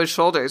Demko's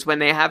shoulders when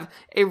they have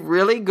a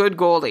really good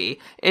goalie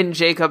in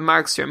Jacob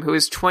Markstrom, who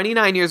is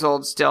 29 years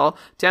old still.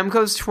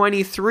 Demko's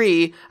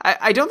 23.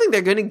 I don't think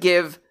they're going to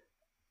give,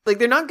 like,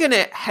 they're not going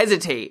to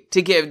hesitate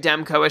to give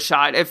Demko a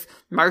shot if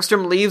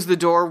Markstrom leaves the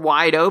door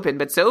wide open.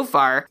 But so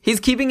far, he's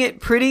keeping it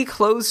pretty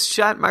close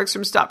shut.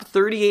 Markstrom stopped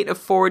 38 of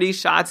 40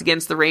 shots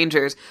against the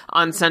Rangers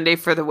on Sunday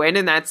for the win.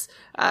 And that's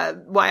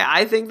why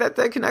I think that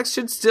the Canucks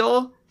should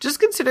still just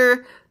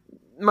consider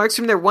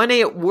Markstrom their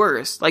 1A at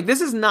worst. Like,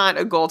 this is not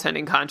a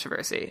goaltending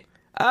controversy.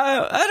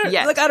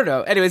 I don't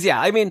know. Anyways, yeah,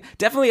 I mean,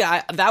 definitely,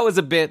 that was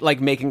a bit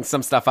like making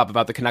some stuff up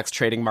about the Canucks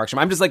trading Markstrom.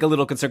 I'm just like a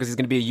little concerned because he's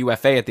going to be a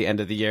UFA at the end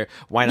of the year.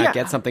 Why not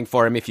get something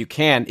for him if you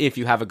can, if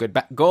you have a good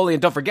goalie?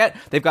 And don't forget,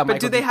 they've got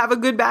But do they have a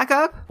good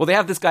backup? Well, they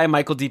have this guy,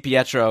 Michael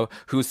DiPietro,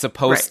 who's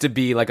supposed to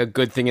be like a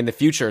good thing in the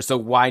future. So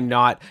why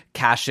not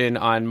cash in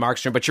on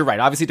Markstrom? But you're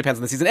right. Obviously, it depends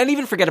on the season. And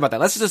even forget about that.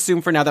 Let's just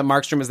assume for now that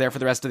Markstrom is there for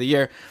the rest of the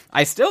year.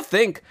 I still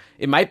think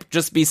it might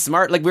just be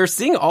smart. Like, we're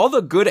seeing all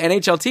the good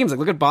NHL teams. Like,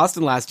 look at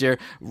Boston last year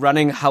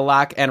running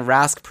Halak and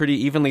Rask pretty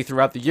evenly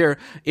throughout the year.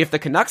 If the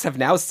Canucks have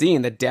now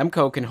seen that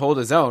Demko can hold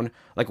his own,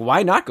 like,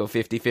 why not go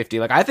 50-50?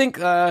 Like, I think,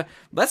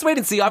 let's wait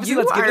and see.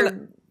 Obviously, let's give it...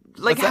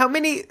 Like,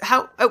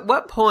 at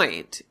what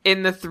point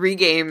in the 3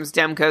 games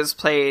Demko's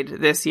played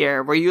this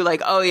year were you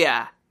like, oh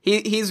yeah,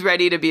 he's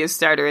ready to be a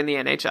starter in the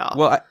NHL?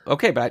 Well,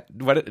 okay, but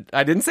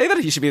I didn't say that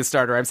he should be a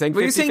starter. I'm saying 50-50.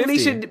 Well, you're saying they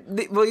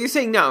should. Well, you're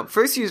saying no.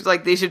 First, you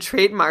like they should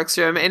trade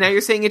Markstrom, and now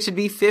you're saying it should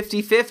be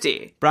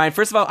 50-50. Brian,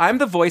 first of all, I'm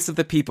the voice of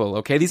the people.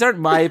 Okay, these aren't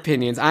my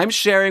opinions. I'm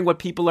sharing what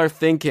people are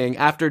thinking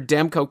after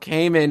Demko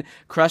came in,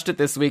 crushed it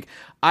this week.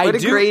 What a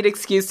great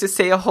excuse to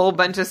say a whole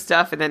bunch of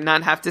stuff and then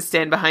not have to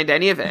stand behind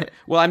any of it.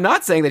 Well, I'm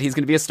not saying that he's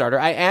going to be a starter.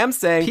 I am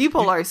saying...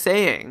 People are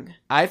saying.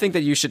 I think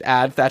that you should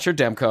add Thatcher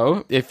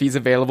Demko if he's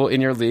available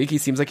in your league. He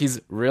seems like he's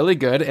really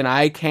good, and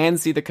I can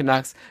see the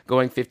Canucks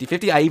going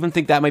 50-50. I even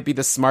think that might be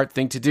the smart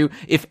thing to do,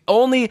 if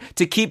only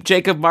to keep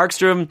Jacob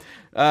Markstrom...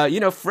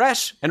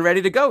 fresh and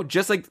ready to go,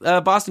 just like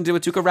Boston did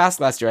with Tuukka Rask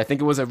last year. I think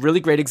it was a really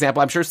great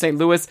example. I'm sure St.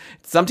 Louis,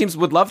 some teams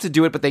would love to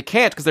do it, but they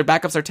can't because their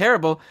backups are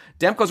terrible.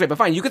 Demko's great, but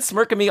fine. You could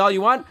smirk at me all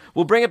you want.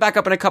 We'll bring it back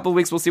up in a couple of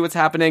weeks. We'll see what's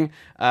happening.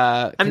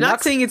 I'm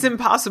not saying it's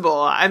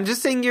impossible. I'm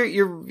just saying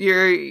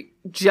you're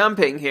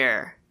jumping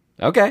here.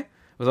 Okay.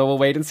 So we'll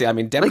wait and see. I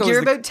mean, Demko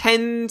you're about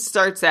 10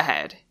 starts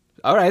ahead.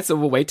 All right, so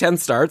we'll wait 10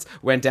 starts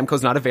when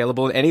Demko's not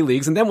available in any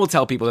leagues, and then we'll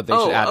tell people that they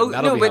should add him.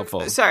 That'll be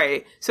helpful.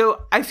 Sorry.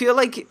 So I feel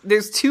like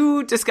there's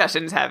 2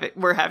 discussions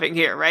we're having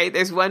here, right?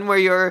 There's one where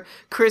you're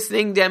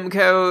christening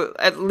Demko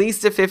at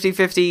least a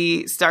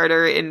 50-50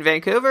 starter in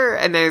Vancouver,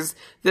 and there's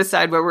this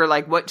side where we're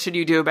like, what should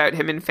you do about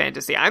him in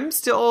fantasy? I'm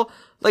still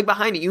like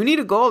behind it. You need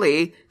a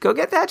goalie. Go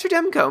get Thatcher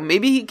Demko.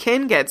 Maybe he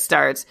can get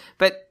starts,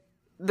 but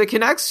the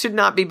Canucks should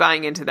not be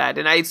buying into that,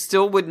 and I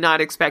still would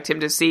not expect him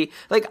to see...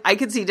 Like, I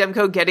could see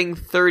Demko getting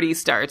 30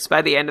 starts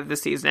by the end of the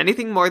season.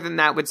 Anything more than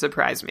that would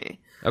surprise me.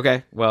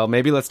 Okay, well,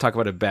 maybe let's talk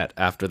about a bet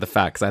after the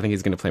fact, because I think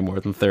he's going to play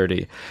more than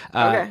 30.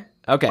 Okay.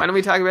 Why don't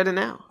we talk about it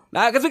now?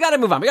 Because we got to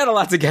move on. We got a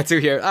lot to get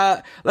to here.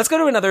 Let's go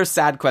to another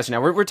sad question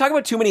now. We're talking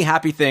about too many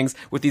happy things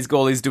with these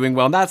goalies doing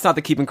well, and that's not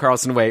the Keeping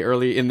Karlsson way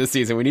early in the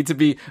season. We need to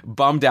be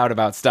bummed out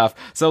about stuff.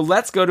 So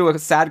let's go to a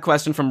sad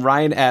question from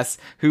Ryan S.,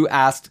 who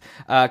asked,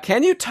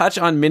 can you touch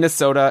on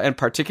Minnesota and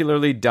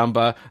particularly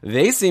Dumba?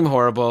 They seem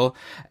horrible,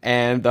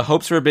 and the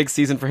hopes for a big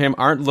season for him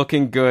aren't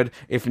looking good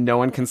if no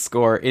one can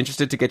score.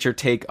 Interested to get your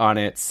take on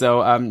it.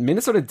 So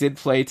Minnesota did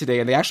play today,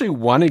 and they actually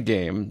won a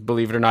game,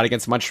 believe it or not,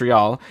 against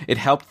Montreal. It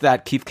helped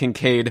that Keith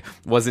Kincaid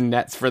Kincaid was in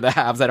nets for the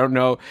Habs. I don't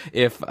know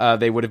if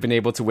they would have been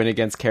able to win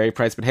against Carey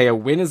Price, but hey, a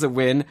win is a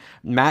win.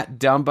 Matt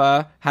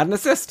Dumba had an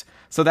assist.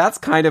 So that's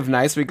kind of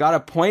nice. We got a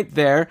point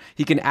there.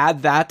 He can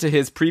add that to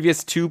his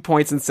previous 2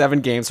 points in 7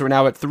 games. So we're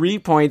now at 3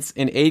 points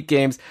in 8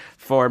 games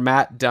for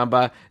Matt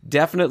Dumba.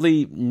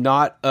 Definitely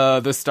not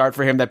the start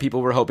for him that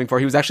people were hoping for.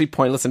 He was actually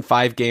pointless in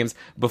 5 games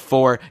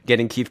before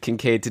getting Keith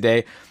Kincaid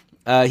today.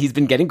 He's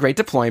been getting great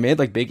deployment,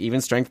 like big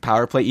even strength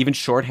power play, even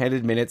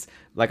shorthanded minutes.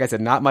 Like I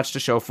said, not much to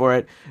show for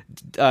it.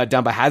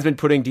 Dumba has been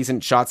putting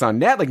decent shots on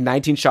net, like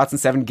 19 shots in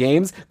 7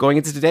 games. Going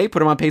into today,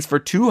 put him on pace for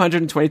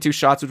 222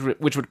 shots,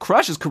 which would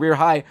crush his career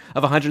high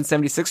of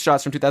 176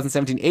 shots from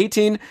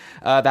 2017-18.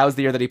 That was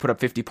the year that he put up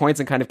 50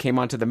 points and kind of came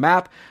onto the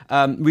map.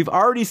 We've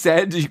already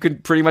said you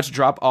could pretty much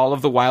drop all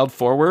of the Wild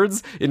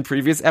forwards in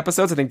previous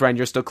episodes. I think, Brian,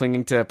 you're still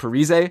clinging to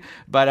Parise.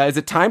 But is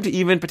it time to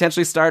even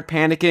potentially start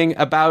panicking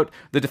about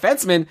the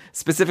defenseman,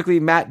 specifically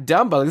Matt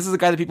Dumba? This is a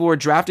guy that people were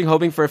drafting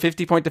hoping for a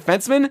 50-point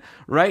defenseman.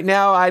 Right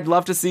now, I'd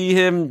love to see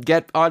him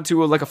get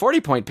onto a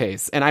 40-point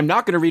pace. And I'm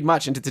not going to read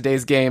much into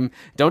today's game.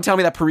 Don't tell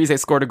me that Parise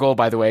scored a goal,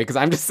 by the way, because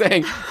I'm just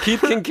saying Keith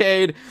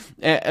Kincaid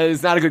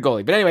is not a good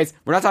goalie. But anyways,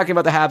 we're not talking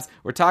about the Habs.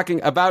 We're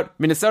talking about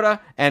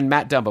Minnesota and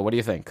Matt Dumba. What do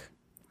you think?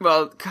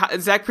 Well,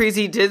 Zach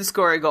Parise did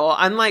score a goal,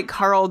 unlike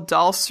Carl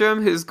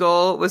Dahlstrom, whose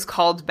goal was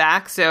called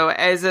back. So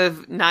as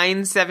of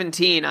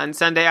 9:17 on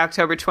Sunday,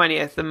 October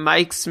 20th, the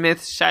Mike Smith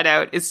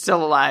shutout is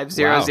still alive,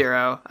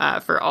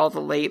 0-0, for all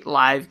the late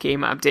live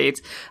game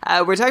updates.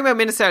 We're talking about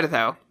Minnesota,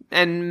 though,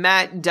 and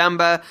Matt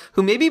Dumba,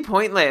 who may be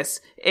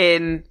pointless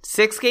in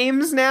 6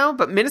 games now,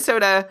 but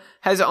Minnesota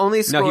has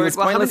only scored... No, he was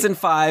pointless in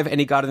 5, and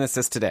he got an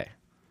assist today.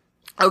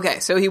 Okay,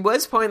 so he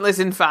was pointless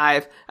in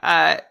 5.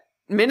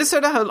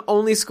 Minnesota had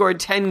only scored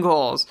 10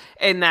 goals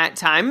in that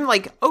time.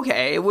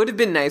 Okay, it would have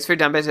been nice for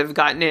Dumba to have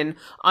gotten in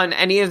on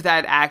any of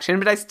that action,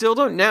 but I still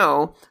don't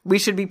know we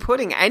should be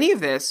putting any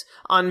of this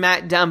on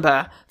Matt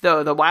Dumba,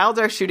 though. The Wild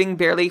are shooting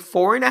barely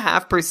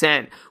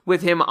 4.5%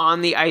 with him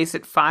on the ice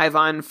at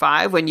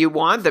 5-on-5 when you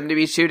want them to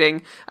be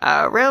shooting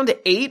around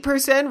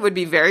 8% would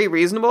be very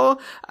reasonable.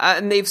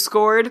 And they've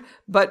scored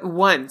but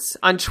once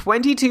on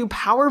 22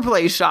 power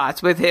play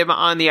shots with him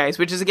on the ice,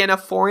 which is again a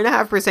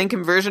 4.5%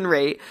 conversion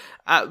rate,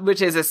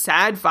 which is a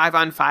sad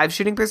 5-on-5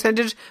 shooting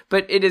percentage,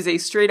 but it is a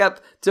straight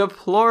up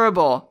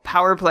deplorable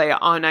power play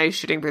on ice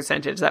shooting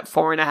percentage, that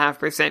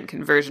 4.5%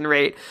 conversion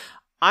rate.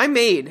 I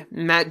made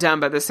Matt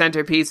Dumba the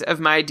centerpiece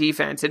of my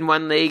defense in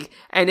one league,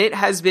 and it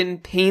has been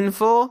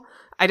painful.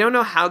 I don't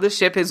know how the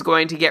ship is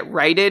going to get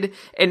righted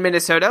in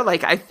Minnesota.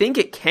 I think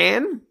it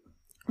can,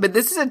 but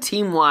this is a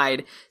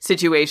team-wide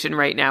situation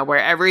right now where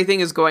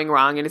everything is going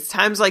wrong, and it's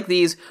times like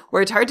these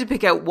where it's hard to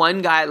pick out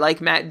one guy like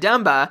Matt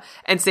Dumba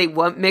and say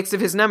what mix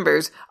of his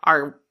numbers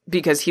are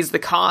because he's the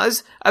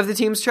cause of the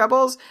team's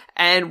troubles,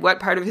 and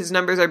what part of his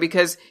numbers are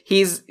because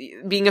he's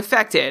being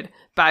affected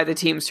by the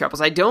team's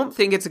troubles. I don't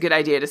think it's a good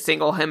idea to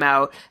single him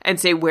out and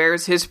say,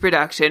 where's his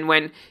production,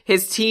 when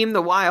his team,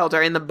 the Wild,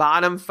 are in the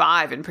bottom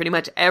 5 in pretty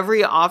much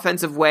every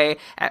offensive way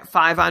at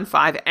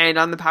 5-on-5 and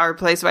on the power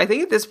play. So I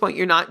think at this point,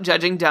 you're not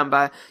judging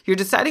Dumba. You're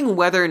deciding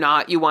whether or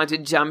not you want to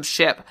jump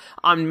ship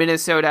on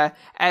Minnesota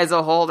as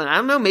a whole. And I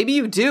don't know, maybe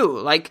you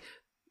do.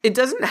 It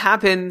doesn't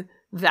happen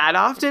that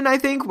often, I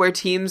think, where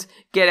teams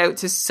get out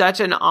to such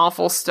an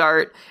awful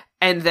start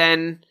and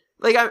then...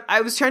 I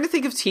was trying to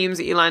think of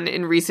teams, Elon,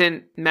 in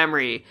recent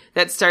memory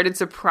that started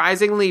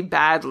surprisingly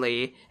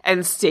badly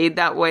and stayed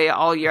that way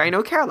all year. I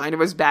know Carolina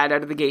was bad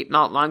out of the gate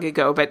not long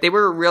ago, but they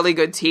were a really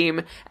good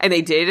team and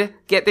they did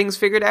get things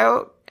figured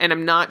out. And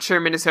I'm not sure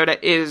Minnesota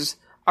is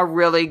a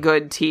really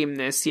good team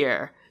this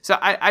year. So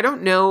I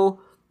don't know.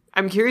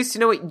 I'm curious to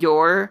know what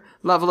your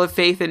level of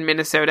faith in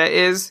Minnesota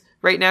is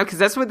right now, because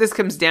that's what this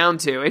comes down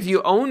to. If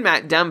you own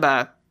Matt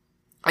Dumba,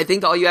 I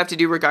think all you have to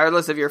do,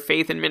 regardless of your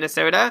faith in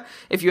Minnesota,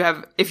 if you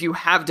have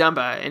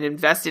Dumba and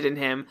invested in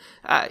him,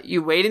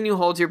 you wait and you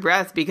hold your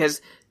breath,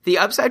 because the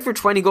upside for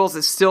 20 goals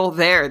is still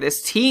there.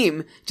 This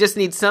team just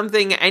needs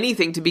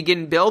anything to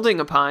begin building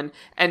upon,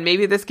 and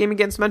maybe this game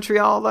against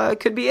Montreal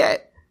could be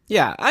it.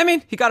 Yeah, I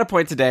mean, he got a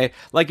point today.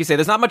 Like you say,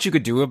 there's not much you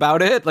could do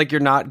about it.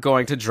 You're not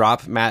going to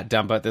drop Matt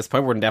Dumba at this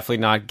point. We're definitely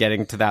not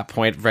getting to that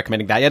point,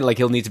 recommending that yet.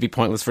 He'll need to be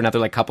pointless for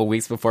another, couple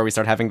weeks before we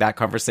start having that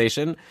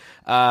conversation.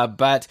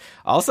 But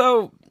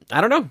also... I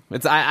don't know.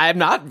 I'm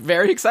not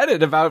very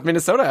excited about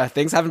Minnesota.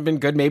 Things haven't been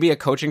good. Maybe a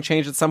coaching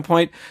change at some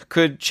point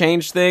could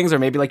change things, or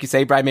maybe, like you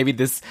say, Brian, maybe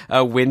this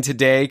win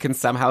today can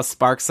somehow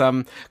spark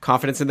some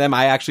confidence in them.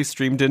 I actually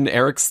streamed in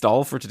Eric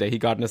Stahl for today. He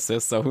got an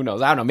assist, so who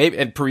knows? I don't know. Maybe,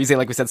 and Parise,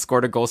 like we said,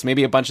 scored a goal. So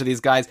maybe a bunch of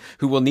these guys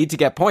who will need to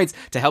get points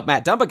to help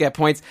Matt Dumba get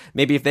points,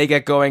 maybe if they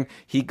get going,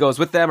 he goes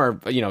with them, or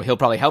he'll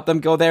probably help them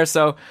go there.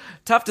 So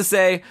tough to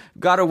say.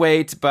 Gotta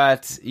wait.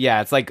 But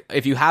yeah, it's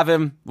if you have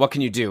him, what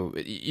can you do?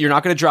 You're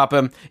not going to drop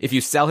him. If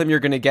you sell him, you're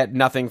going to get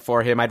nothing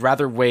for him. I'd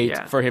rather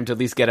wait for him to at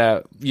least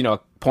get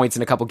points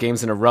in a couple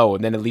games in a row,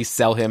 and then at least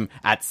sell him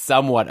at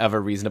somewhat of a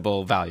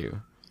reasonable value.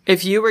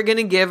 If you were going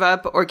to give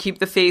up or keep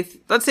the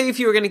faith, let's say if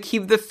you were going to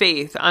keep the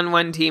faith on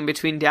one team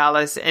between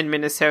Dallas and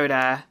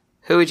Minnesota,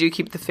 Who would you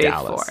keep the faith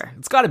Dallas. for?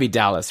 It's got to be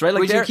Dallas, right?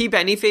 Like, Would you keep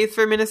any faith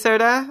for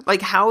Minnesota?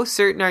 Like, how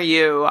certain are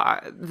you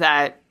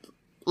that,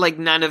 like,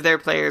 none of their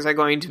players are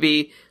going to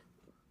be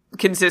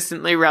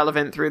consistently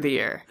relevant through the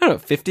year? I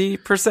don't know,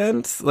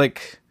 50%?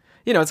 Like,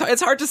 you know,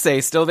 it's hard to say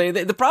still.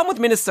 The problem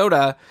with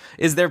Minnesota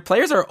is their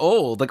players are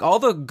old. Like, all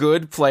the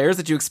good players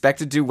that you expect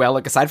to do well,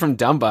 like, aside from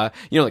Dumba,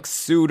 you know, like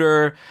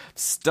Suter,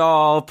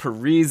 Stahl,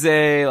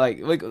 Parise,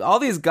 like all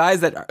these guys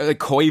that are, like,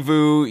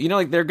 Koivu, you know,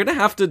 like, they're gonna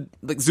have to,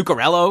 like,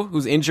 Zuccarello,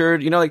 who's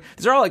injured, you know, like,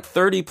 these are all, like,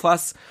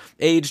 30-plus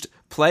aged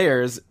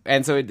players,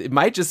 and so it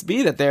might just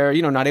be that they're,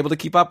 you know, not able to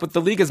keep up with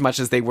the league as much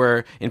as they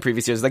were in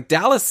previous years. Like,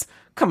 Dallas,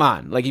 come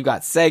on, like, you've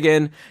got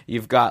Sagan,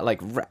 you've got well,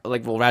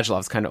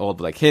 Radulov's kind of old,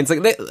 but like Hintz,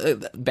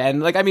 like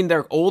Ben, like, I mean,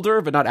 they're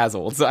older but not as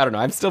old, so I don't know.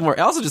 I'm still more,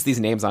 also just these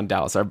names on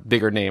Dallas are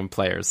bigger name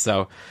players,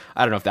 so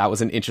I don't know if that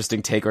was an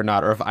interesting take or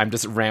not, or if I'm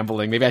just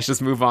rambling. Maybe I should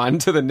just move on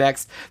to the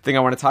next thing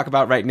I want to talk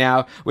about right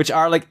now, which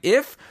are, like,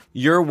 if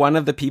you're one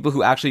of the people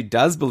who actually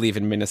does believe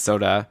in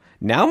Minnesota,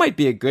 now might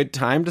be a good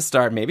time to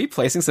start maybe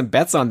placing some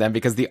bets on them,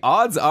 because the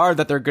odds are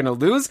that they're going to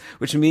lose,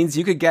 which means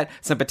you could get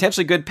some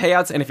potentially good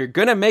payouts. And if you're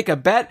going to make a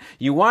bet,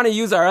 you want to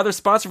use our other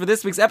sponsor for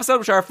this week's episode,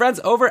 which are our friends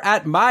over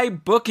at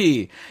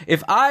MyBookie.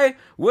 If I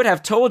would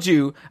have told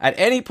you at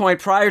any point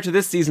prior to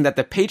this season that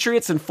the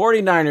Patriots and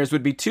 49ers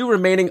would be two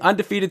remaining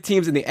undefeated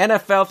teams in the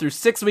NFL through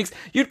 6 weeks,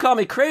 you'd call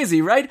me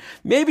crazy, right?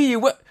 Maybe you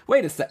would.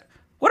 Wait a sec.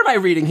 What am I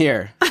reading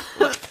here?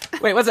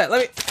 Wait, what's that?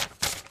 Let me...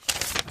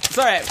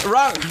 Sorry,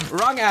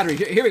 wrong ad read.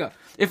 Here we go.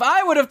 If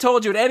I would have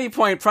told you at any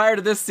point prior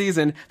to this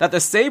season that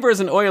the Sabres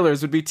and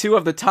Oilers would be two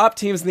of the top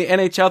teams in the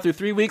NHL through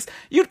 3 weeks,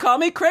 you'd call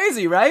me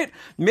crazy, right?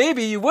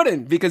 Maybe you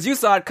wouldn't, because you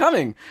saw it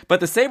coming.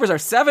 But the Sabres are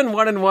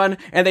 7-1-1,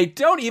 and they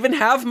don't even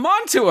have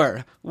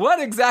Montour. What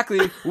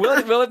exactly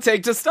will it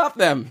take to stop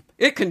them?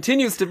 It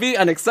continues to be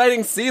an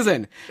exciting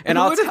season. And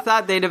I would have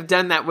thought they'd have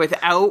done that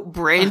without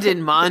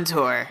Brandon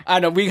Montour. I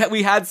know,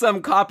 we had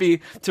some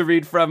copy to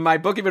read from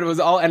MyBookie, but it was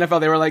all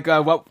NFL. They were like,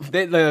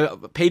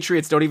 the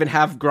Patriots don't even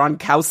have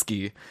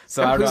Gronkowski.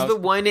 So I don't who's know. the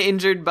one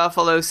injured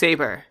Buffalo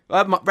Sabre?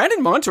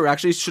 Brandon Montour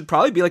actually should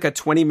probably be like a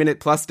 20-minute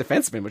plus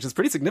defenseman, which is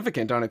pretty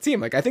significant on a team.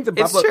 Like, I think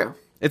It's true.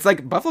 It's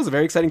like Buffalo's a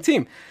very exciting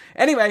team.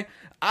 Anyway,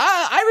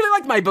 I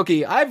really like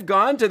MyBookie. I've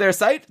gone to their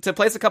site to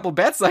place a couple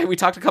bets. Like we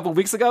talked a couple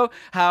weeks ago,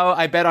 how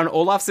I bet on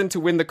Olofsson to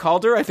win the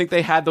Calder. I think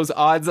they had those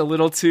odds a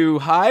little too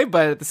high,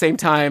 but at the same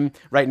time,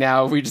 right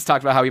now, we just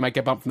talked about how he might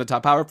get bumped from the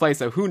top power play.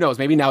 So who knows?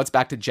 Maybe now it's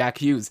back to Jack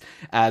Hughes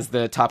as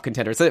the top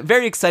contender. It's a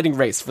very exciting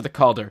race for the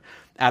Calder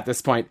at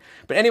this point.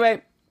 But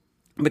anyway,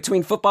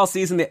 between football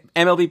season, the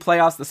MLB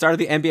playoffs, the start of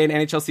the NBA and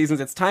NHL seasons,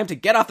 it's time to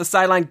get off the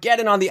sideline, get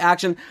in on the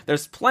action.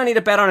 There's plenty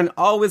to bet on and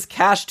always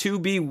cash to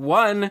be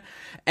won.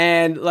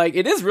 And, like,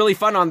 it is really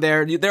fun on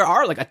there. There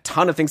are, like, a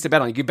ton of things to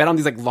bet on. You can bet on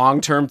these, like,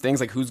 long-term things,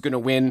 like who's going to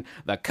win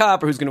the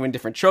cup or who's going to win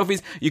different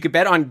trophies. You could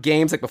bet on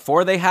games, like,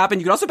 before they happen.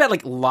 You could also bet,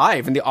 like,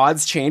 live, and the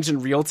odds change in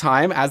real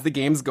time as the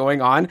game's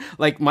going on.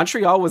 Like,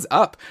 Montreal was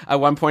up at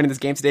one point in this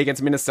game today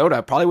against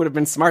Minnesota. Probably would have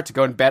been smart to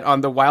go and bet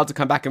on the Wild to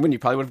come back and win. You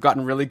probably would have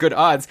gotten really good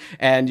odds,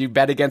 and you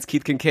bet against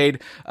Keith Kincaid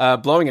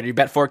blowing it, or you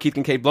bet for Keith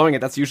Kincaid blowing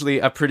it. That's usually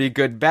a pretty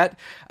good bet.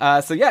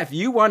 So yeah, if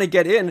you want to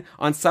get in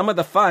on some of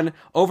the fun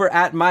over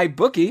at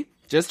MyBookie,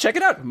 just check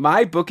it out,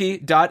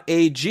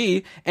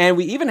 mybookie.ag. And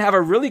we even have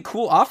a really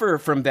cool offer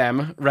from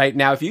them right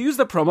now. If you use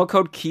the promo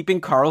code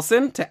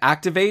KeepingCarlson to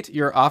activate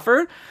your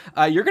offer,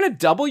 you're going to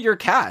double your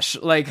cash.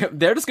 Like,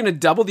 they're just going to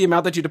double the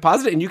amount that you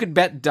deposited, and you could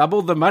bet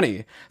double the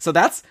money. So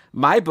that's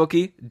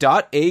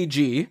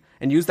mybookie.ag,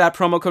 and use that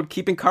promo code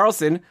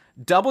KeepingCarlson.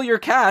 Double your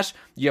cash.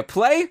 You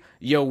play,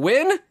 you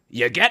win,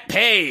 you get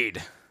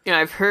paid. You know,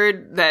 I've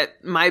heard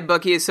that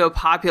MyBookie is so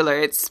popular,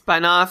 it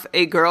spun off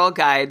a Girl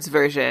Guides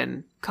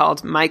version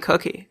called My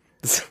Cookie.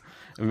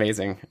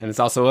 Amazing. And it's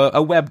also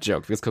a web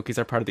joke, because cookies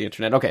are part of the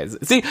internet. Okay,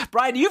 see,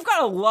 Brian, you've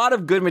got a lot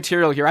of good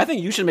material here. I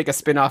think you should make a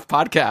spin-off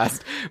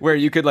podcast where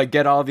you could, like,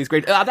 get all of these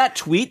great... that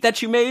tweet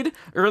that you made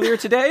earlier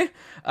today...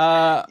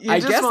 I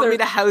just want me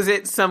to house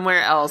it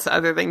somewhere else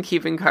other than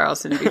Keeping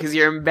Carlson because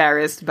you're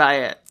embarrassed by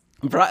it.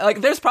 Like,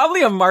 there's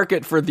probably a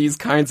market for these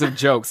kinds of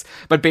jokes,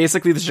 but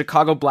basically the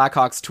Chicago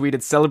Blackhawks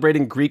tweeted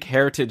celebrating Greek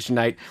Heritage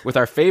Night with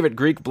our favorite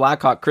Greek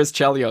Blackhawk, Chris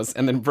Chelios,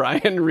 and then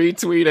Brian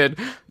retweeted,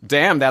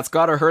 damn, that's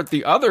gotta hurt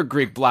the other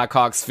Greek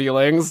Blackhawks'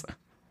 feelings.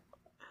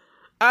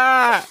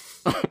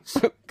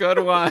 Good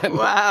one.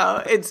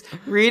 Wow, it's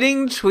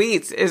reading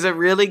tweets is a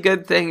really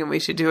good thing, and we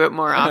should do it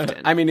more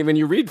often. I mean, when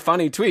you read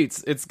funny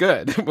tweets, it's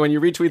good. When you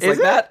read tweets like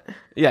that,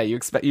 yeah, you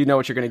know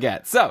what you're going to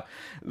get. So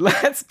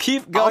let's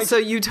keep going. Also,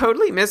 you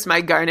totally missed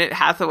my Garnet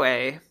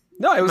Hathaway.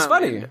 No, it was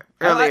funny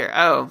earlier.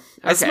 Okay.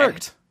 I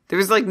smirked. There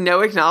was, like,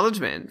 no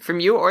acknowledgement from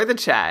you or the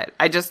chat.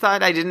 I just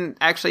thought I didn't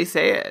actually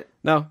say it.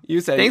 No,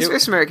 you said it. Thanks for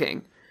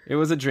smirking. It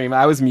was a dream.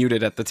 I was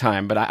muted at the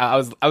time, but I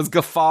was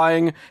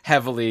guffawing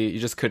heavily. You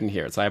just couldn't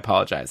hear it, so I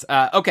apologize.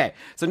 Okay,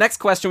 so next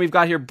question we've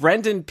got here.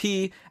 Brendan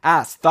P.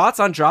 asks, thoughts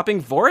on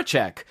dropping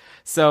Voracek?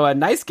 So a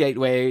nice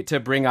gateway to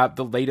bring up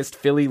the latest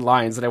Philly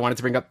lines that I wanted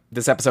to bring up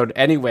this episode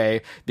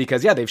anyway,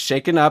 because, yeah, they've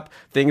shaken up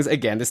things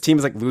again. This team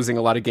is like losing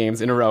a lot of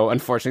games in a row,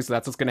 unfortunately, so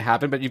that's what's going to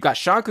happen. But you've got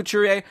Sean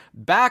Couturier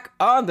back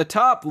on the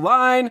top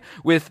line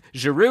with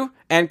Giroux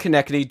and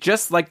Konechny,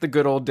 just like the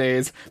good old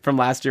days from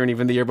last year and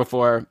even the year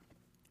before.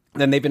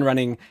 Then they've been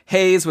running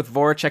Hayes with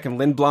Voracek and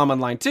Lindblom on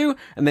line 2,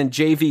 and then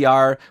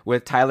JVR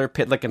with Tyler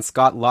Pitlick and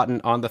Scott Laughton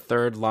on the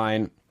third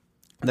line.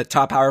 The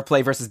top power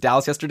play versus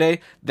Dallas yesterday,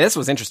 this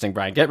was interesting,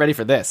 Brian. Get ready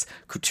for this.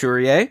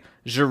 Couturier,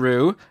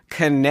 Giroux,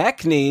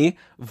 Konechny,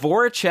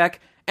 Voracek,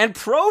 and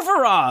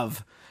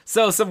Provorov.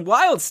 So some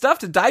wild stuff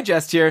to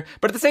digest here,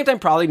 but at the same time,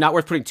 probably not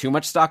worth putting too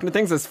much stock into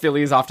things, as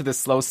Philly is off to this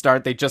slow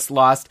start. They just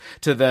lost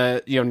to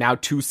the, now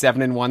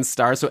 2-7-1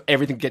 Stars, so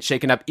everything gets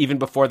shaken up even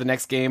before the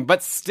next game.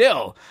 But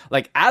still,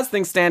 as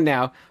things stand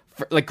now,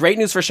 great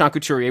news for Sean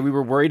Couturier. We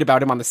were worried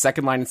about him on the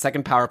second line and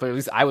second power play. At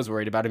least I was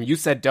worried about him. You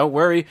said don't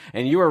worry,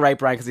 and you were right,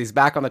 Brian, because he's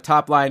back on the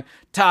top line.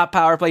 Top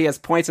power play. He has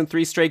points in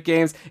 3 straight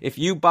games. If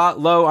you bought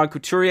low on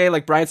Couturier,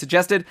 like Brian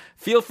suggested,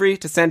 feel free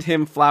to send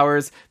him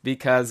flowers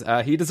because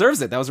he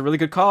deserves it. That was a really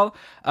good call.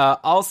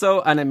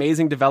 Also, an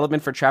amazing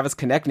development for Travis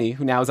Konechny,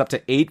 who now is up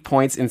to 8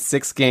 points in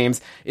 6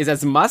 games, is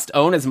as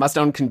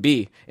must-own can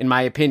be, in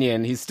my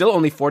opinion. He's still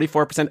only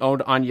 44%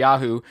 owned on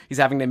Yahoo. He's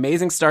having an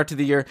amazing start to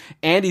the year,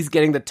 and he's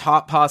getting the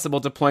top possible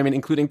deployment,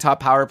 including top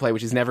power play,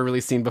 which he's never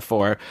really seen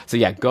before. So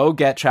yeah, go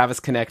get Travis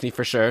Konechny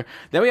for sure.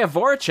 Then we have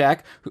Voracek,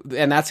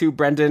 and that's who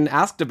Brendan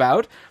asked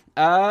about.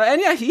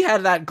 And yeah, he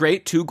had that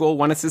great 2-goal,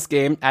 1-assist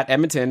game at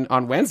Edmonton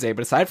on Wednesday.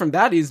 But aside from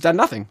that, he's done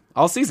nothing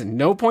all season.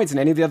 No points in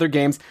any of the other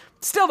games.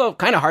 Still, though,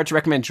 kind of hard to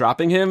recommend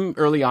dropping him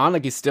early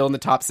on. He's still in the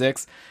top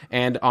 6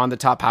 and on the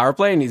top power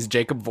play, and he's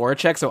Jacob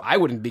Voracek, so I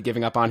wouldn't be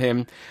giving up on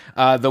him.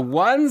 The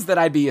ones that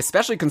I'd be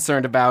especially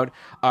concerned about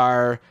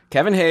are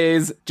Kevin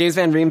Hayes, James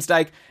Van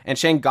Riemsdyk, and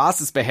Shane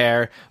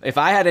Gostisbehere. If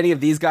I had any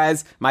of these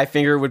guys, my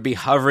finger would be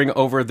hovering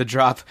over the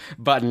drop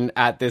button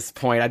at this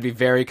point. I'd be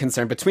very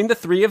concerned. Between the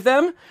 3 of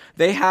them,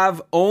 they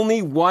have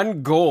only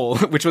 1 goal,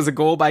 which was a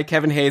goal by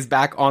Kevin Hayes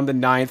back on the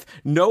 9th.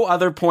 No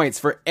other points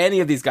for any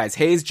of these guys.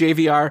 Hayes,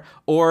 JVR,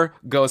 or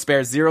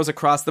Gostisbehere. Zeros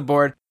across the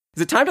board.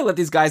 Is it time to let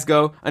these guys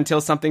go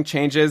until something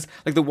changes?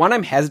 The one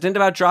I'm hesitant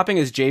about dropping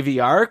is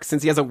JVR,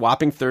 since he has a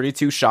whopping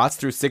 32 shots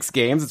through 6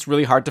 games. It's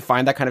really hard to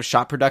find that kind of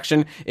shot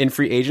production in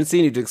free agency.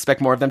 You need to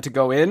expect more of them to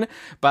go in.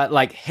 But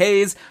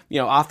Hayes,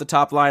 off the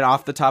top line,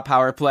 off the top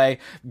power play.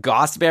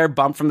 Gostisbehere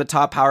bumped from the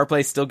top power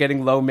play, still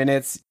getting low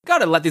minutes.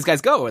 Gotta let these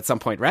guys go at some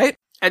point, right?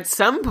 At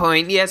some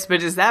point, yes,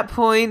 but is that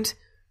point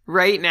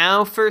right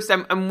now? First,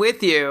 I'm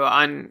with you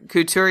on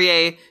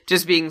Couturier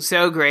just being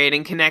so great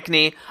and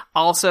Konechny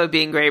also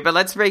being great, but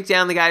let's break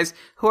down the guys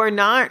who are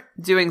not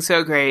doing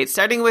so great.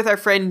 Starting with our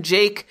friend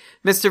Jake,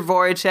 Mr.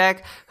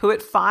 Voracek, who at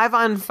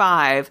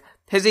 5-on-5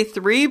 has a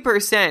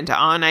 3%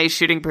 on-ice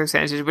shooting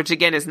percentage, which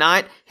again is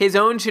not his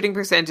own shooting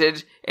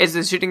percentage, it's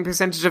the shooting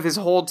percentage of his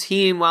whole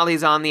team while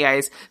he's on the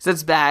ice, so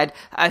that's bad.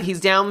 He's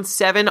down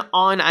 7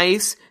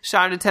 on-ice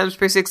shot attempts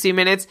per 60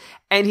 minutes,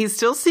 and he's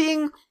still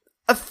seeing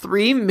a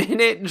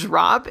 3-minute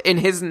drop in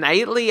his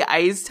nightly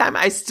ice time.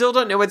 I still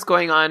don't know what's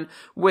going on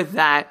with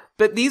that,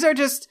 but these are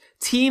just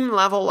team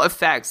level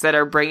effects that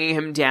are bringing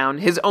him down.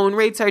 His own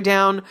rates are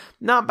down,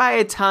 not by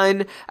a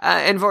ton,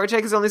 and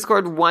Voracek has only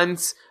scored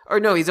once,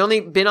 he's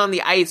only been on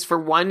the ice for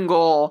 1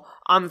 goal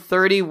on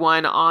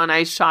 31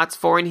 on-ice shots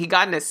for, and he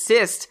got an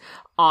assist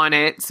on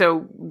it,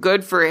 so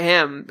good for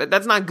him, but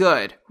that's not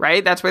good,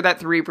 right? That's where that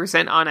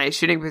 3% on-ice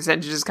shooting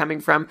percentage is coming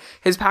from.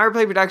 His power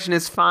play production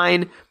is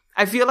fine.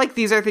 I feel like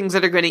these are things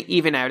that are going to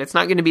even out. It's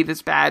not going to be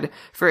this bad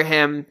for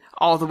him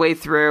all the way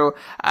through.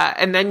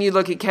 And then you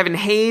look at Kevin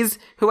Hayes,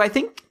 who I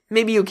think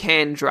maybe you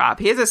can drop.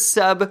 He has a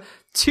sub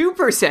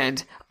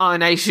 2%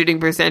 on-ice shooting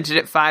percentage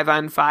at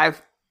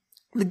 5-on-5.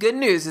 The good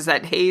news is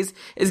that Hayes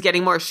is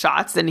getting more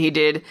shots than he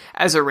did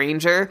as a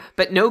Ranger,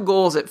 but no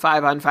goals at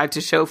 5-on-5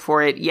 to show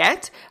for it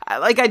yet.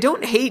 I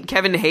don't hate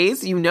Kevin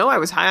Hayes. I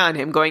was high on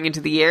him going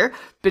into the year,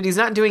 but he's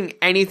not doing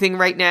anything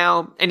right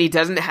now, and he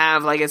doesn't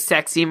have a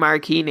sexy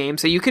marquee name,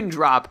 so you can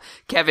drop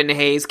Kevin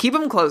Hayes. Keep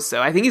him close,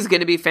 though. I think he's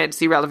going to be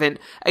fantasy relevant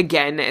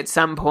again at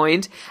some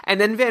point. And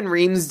then Van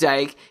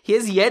Riemsdyk, he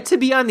has yet to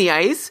be on the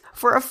ice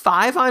for a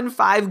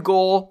 5-on-5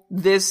 goal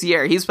this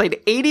year. He's played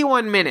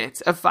 81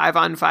 minutes of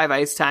 5-on-5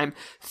 ice time.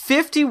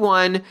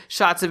 51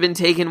 shots have been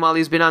taken while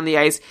he's been on the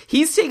ice.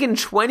 He's taken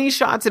 20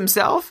 shots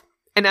himself,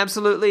 and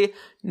absolutely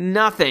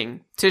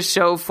nothing to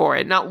show for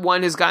it. Not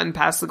one has gotten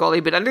past the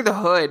goalie, but under the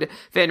hood,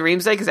 Van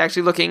Riemsdyk is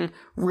actually looking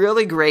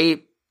really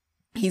great.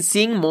 He's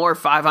seeing more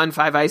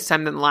 5-on-5 ice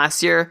time than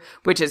last year,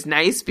 which is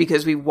nice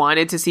because we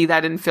wanted to see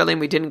that in Philly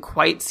and we didn't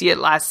quite see it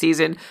last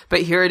season,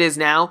 but here it is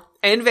now.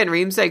 And Van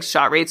Riemsdyk's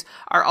shot rates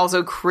are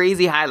also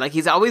crazy high. Like,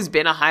 he's always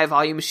been a high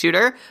volume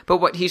shooter, but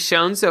what he's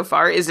shown so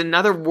far is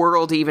another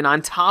world even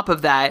on top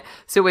of that.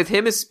 So with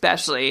him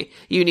especially,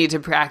 you need to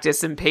practice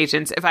some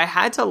patience. If I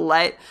had to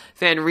let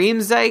Van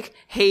Riemsdyk,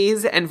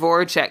 Hayes, and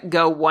Voracek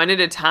go one at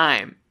a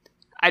time,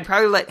 I'd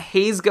probably let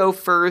Hayes go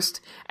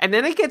first, and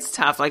then it gets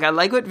tough. Like, I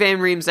like what Van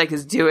Riemsdyk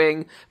is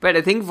doing, but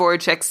I think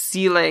Voracek's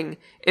ceiling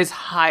is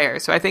higher.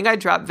 So I think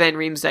I'd drop Van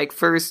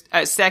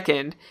Riemsdyk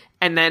second,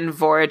 and then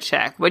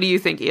Voracek. What do you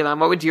think, Elon?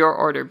 What would your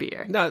order be?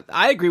 No,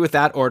 I agree with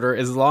that order,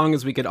 as long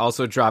as we could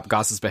also drop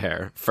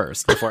Gostisbehere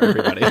first before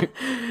everybody.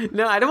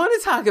 No, I don't want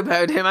to talk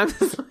about him.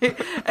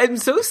 I'm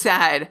so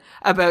sad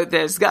about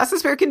this.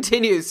 Gostisbehere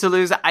continues to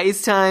lose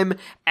ice time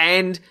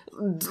and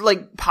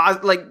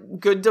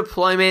good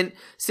deployment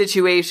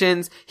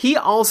situations. He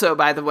also,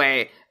 by the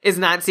way, is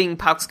not seeing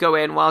pucks go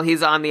in while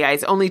he's on the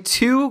ice. Only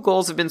 2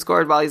 goals have been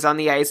scored while he's on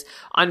the ice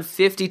on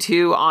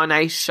 52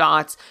 on-ice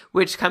shots,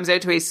 which comes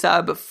out to a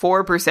sub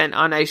 4%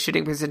 on-ice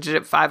shooting percentage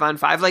at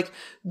 5-on-5. Like,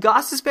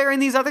 Gostisbehere and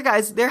these other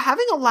guys, they're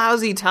having a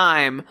lousy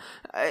time.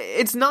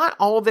 It's not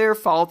all their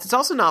fault. It's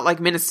also not like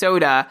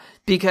Minnesota,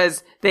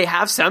 because they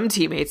have some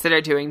teammates that are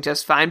doing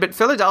just fine, but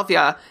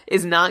Philadelphia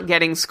is not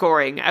getting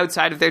scoring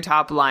outside of their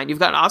top line. You've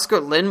got Oscar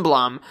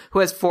Lindblom, who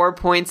has 4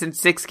 points in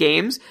 6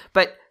 games,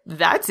 but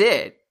that's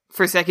it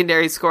for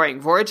secondary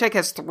scoring. Voracek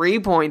has 3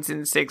 points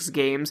in 6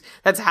 games.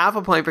 That's half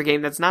a point per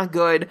game. That's not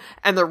good.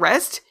 And the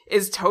rest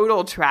is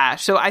total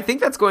trash. So I think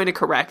that's going to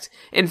correct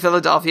in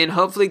Philadelphia, and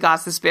hopefully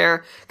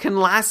Gostisbehere can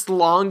last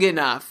long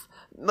enough,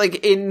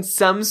 like in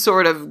some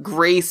sort of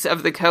grace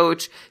of the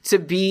coach, to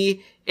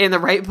be in the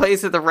right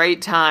place at the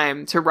right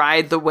time to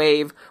ride the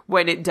wave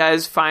when it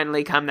does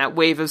finally come, that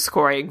wave of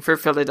scoring for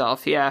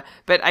Philadelphia.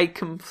 But I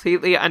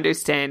completely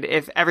understand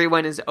if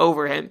everyone is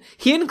over him.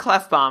 He and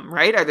Klefbom,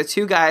 right, are the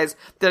 2 guys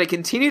that I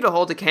continue to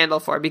hold a candle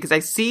for, because I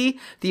see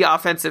the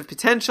offensive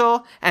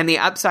potential and the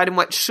upside and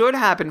what should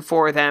happen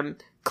for them.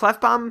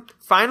 Klefbom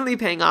finally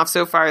paying off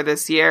so far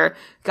this year.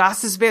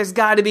 Gostisbehere's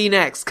got to be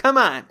next. Come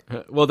on.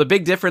 Well, the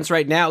big difference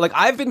right now, like,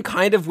 I've been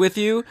kind of with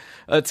you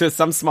to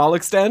some small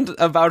extent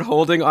about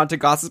holding onto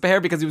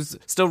Gostisbehere because he was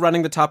still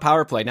running the top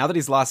power play. Now that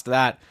he's lost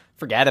that,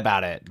 forget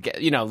about it.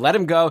 Let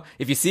him go.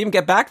 If you see him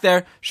get back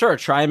there, sure,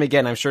 try him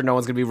again. I'm sure no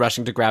one's going to be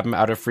rushing to grab him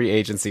out of free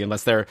agency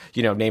unless they're,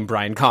 named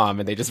Brian Comm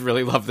and they just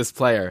really love this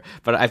player.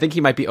 But I think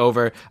he might be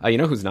over.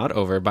 Who's not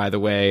over, by the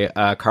way?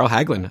 Carl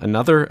Hagelin.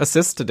 Another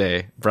assist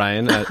today,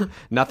 Brian.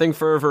 Nothing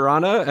for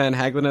Verona, and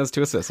Hagelin has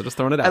 2 assists. So just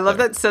throwing it out I love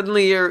there. that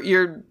suddenly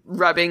you're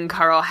rubbing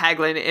Carl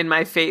Hagelin in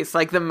my face.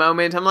 Like, the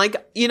moment I'm like,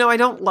 I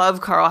don't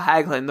love Carl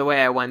Hagelin the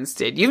way I once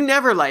did. You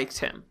never liked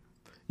him.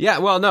 Yeah,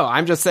 well, no,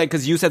 I'm just saying,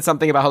 because you said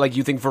something about how, like,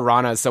 you think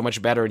Verona is so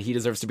much better and he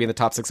deserves to be in the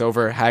top 6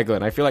 over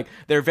Hagelin. I feel like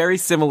they're very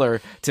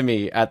similar to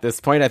me at this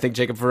point. I think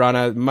Jacob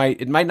Verona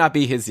might not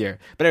be his year.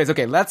 But anyways,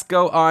 okay, let's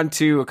go on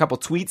to a couple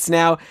tweets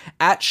now.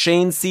 At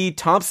Shane C.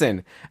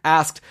 Thompson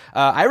asked,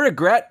 I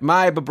regret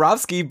my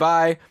Bobrovsky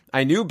buy.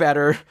 I knew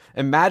better.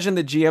 Imagine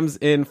the GMs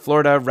in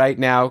Florida right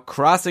now,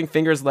 crossing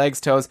fingers, legs,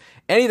 toes,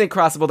 anything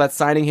crossable that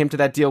signing him to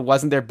that deal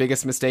wasn't their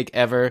biggest mistake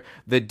ever.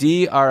 The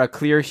D are a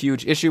clear,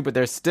 huge issue, but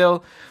there's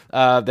still,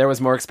 there was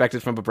more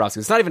expected from Bobrovsky.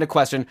 It's not even a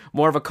question,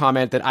 more of a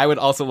comment that I would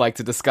also like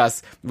to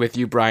discuss with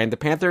you, Brian. The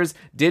Panthers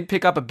did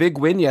pick up a big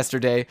win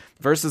yesterday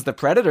versus the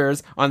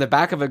Predators on the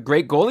back of a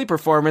great goalie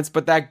performance,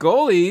 but that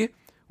goalie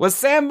was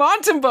Sam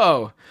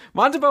Montembeault.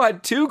 Montembeault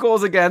had 2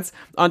 goals against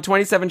on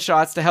 27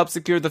 shots to help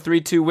secure the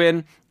 3-2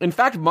 win. In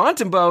fact,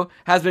 Montembeault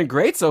has been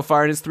great so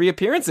far in his 3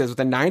 appearances with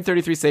a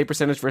 .933 save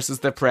percentage versus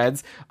the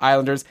Preds,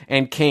 Islanders,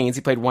 and Canes.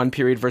 He played 1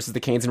 period versus the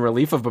Canes in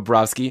relief of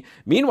Bobrovsky.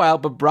 Meanwhile,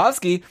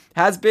 Bobrovsky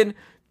has been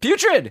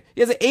putrid.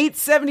 He has an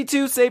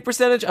 .872 save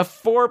percentage, a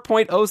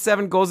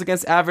 4.07 goals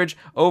against average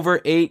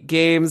over 8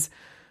 games.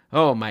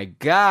 Oh my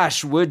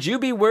gosh, would you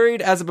be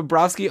worried as a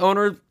Bobrovsky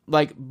owner,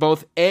 like,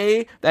 both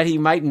A, that he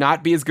might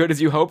not be as good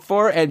as you hope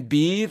for, and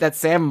B, that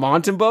Sam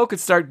Montembeault could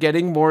start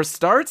getting more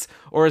starts,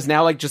 or is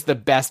now, like, just the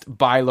best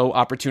buy low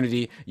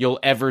opportunity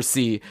you'll ever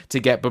see to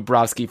get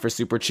Bobrovsky for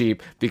super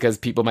cheap because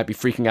people might be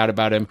freaking out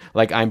about him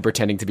like I'm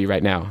pretending to be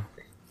right now?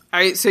 All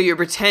right, so you're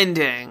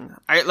pretending.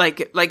 All right,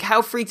 like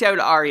how freaked out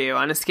are you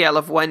on a scale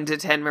of 1 to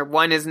 10, where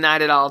 1 is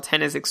not at all,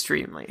 10 is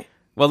extremely?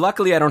 Well,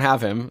 luckily I don't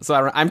have him,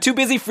 so I'm too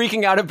busy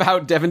freaking out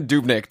about Devin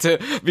Dubnyk to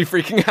be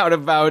freaking out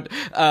about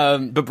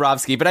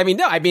Bobrovsky. But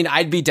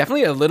I'd be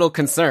definitely a little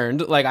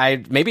concerned.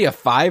 Like, maybe a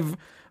 5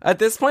 at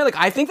this point. Like,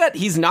 I think that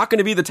he's not going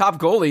to be the top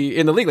goalie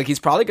in the league. Like, he's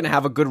probably going to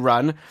have a good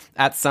run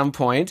at some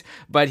point,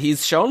 but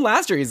he's shown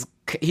last year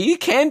he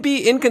can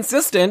be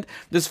inconsistent.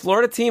 This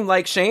Florida team,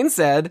 like Shane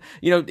said,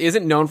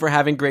 isn't known for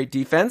having great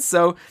defense.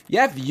 So,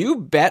 yeah, if you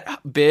bet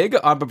big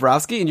on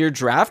Bobrovsky in your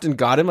draft and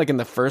got him, like, in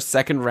the first,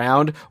 second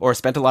round, or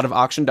spent a lot of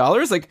auction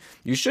dollars, like,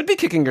 you should be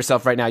kicking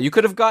yourself right now. You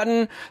could have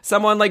gotten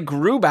someone like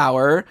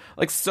Grubauer,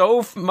 like,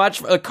 so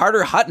much, like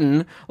Carter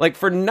Hutton, like,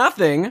 for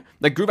nothing.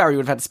 Like, Grubauer, you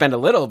would have had to spend a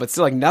little, but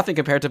still, like, nothing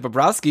compared to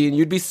Bobrovsky, and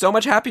you'd be so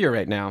much happier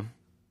right now.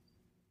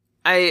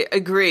 I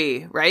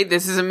agree, right?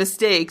 This is a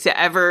mistake to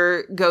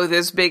ever go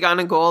this big on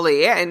a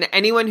goalie. And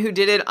anyone who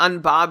did it on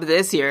Bob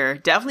this year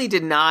definitely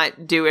did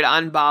not do it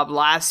on Bob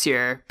last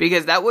year,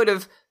 because that would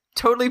have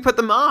totally put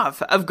them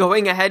off of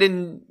going ahead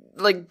and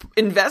like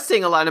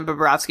investing a lot in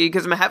Bobrovsky,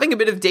 because I'm having a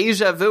bit of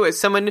deja vu as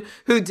someone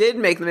who did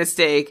make the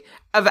mistake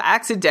of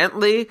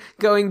accidentally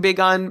going big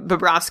on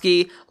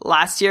Bobrovsky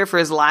last year for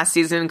his last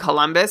season in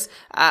Columbus.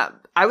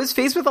 I was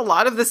faced with a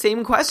lot of the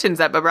same questions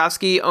that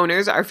Bobrovsky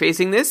owners are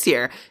facing this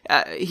year.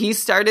 He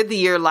started the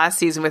year last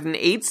season with an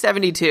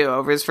 .872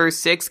 over his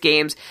first 6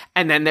 games,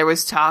 and then there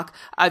was talk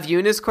of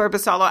Joonas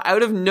Korpisalo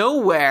out of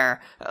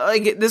nowhere.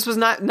 Like, this was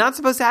not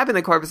supposed to happen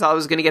that Korpisalo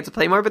was going to get to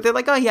play more, but they're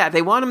like, oh yeah,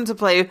 they want him to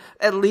play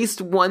at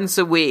least once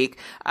a week.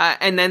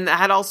 And then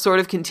that all sort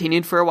of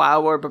continued for a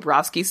while, where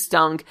Bobrovsky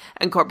stunk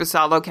and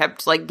Korpisalo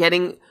kept like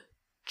getting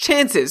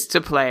chances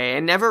to play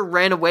and never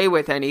ran away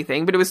with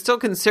anything, but it was still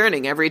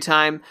concerning every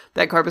time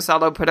that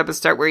Korpisalo put up a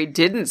start where he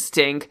didn't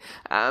stink.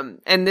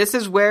 And this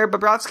is where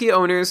Bobrovsky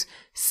owners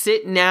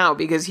sit now,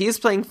 because he's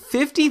playing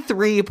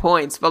 53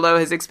 points below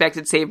his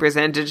expected save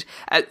percentage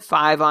at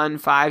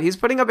 5-on-5. He's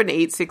putting up an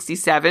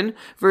 .867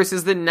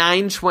 versus the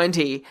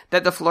 .920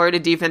 that the Florida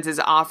defense is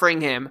offering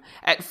him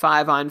at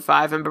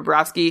 5-on-5. And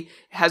Bobrovsky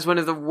has one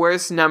of the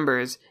worst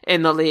numbers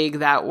in the league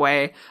that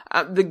way.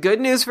 The good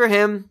news for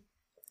him,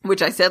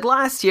 which I said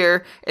last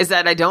year, is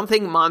that I don't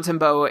think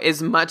Montembeault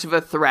is much of a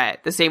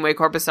threat, the same way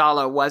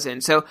Korpisalo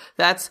wasn't. So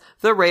that's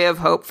the ray of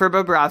hope for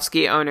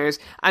Bobrovsky owners.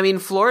 I mean,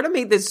 Florida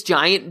made this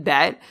giant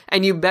bet,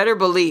 and you better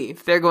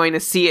believe they're going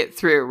to see it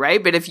through,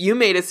 right? But if you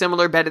made a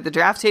similar bet at the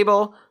draft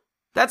table,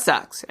 that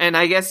sucks. And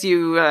I guess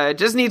you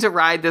just need to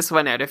ride this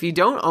one out. If you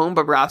don't own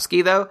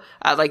Bobrovsky, though,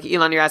 like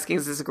Elon, you're asking,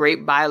 is this a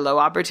great buy low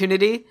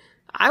opportunity?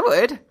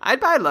 I'd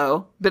buy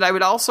low, but I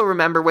would also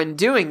remember when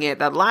doing it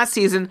that last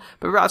season,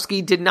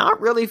 Bobrovsky did not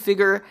really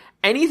figure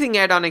anything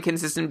out on a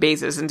consistent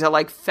basis until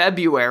like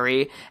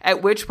February,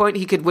 at which point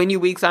he could win you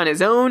weeks on his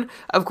own.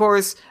 Of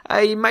course,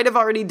 he might have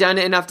already done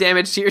enough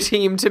damage to your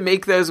team to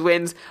make those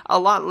wins a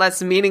lot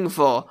less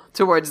meaningful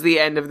towards the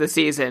end of the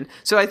season.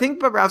 So I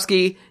think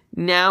Bobrovsky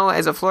now,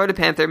 as a Florida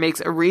Panther,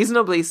 makes a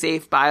reasonably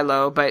safe buy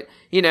low, but,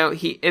 you know,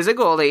 he is a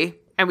goalie,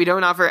 and we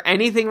don't offer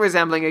anything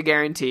resembling a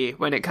guarantee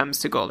when it comes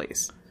to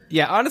goalies.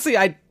 Yeah, honestly,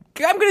 I'm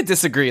going to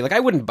disagree. Like, I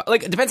wouldn't,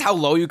 like, it depends how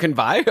low you can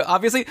buy.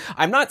 Obviously,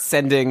 I'm not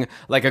sending,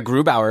 like, a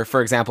Grubauer,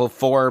 for example,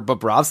 for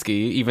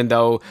Bobrovsky, even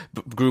though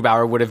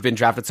Grubauer would have been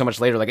drafted so much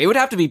later. Like, it would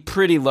have to be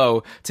pretty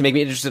low to make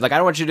me interested. Like, I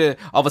don't want you to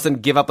all of a sudden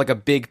give up, like, a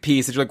big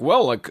piece. And you're like,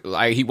 well,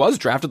 like, he was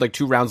drafted, like,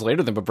 2 rounds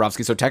later than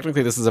Bobrovsky, so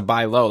technically this is a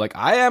buy low. Like,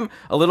 I am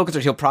a little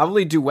concerned. He'll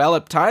probably do well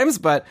at times,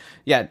 but,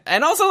 yeah.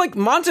 And also, like,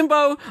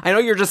 Montembeault, I know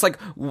you're just, like,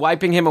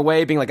 wiping him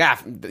away, being like,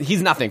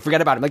 he's nothing.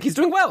 Forget about him. Like, he's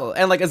doing well.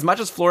 And, like, as much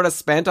as Florida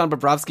spent on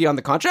Bobrovsky on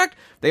the contract,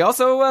 they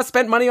also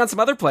spent money on some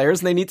other players,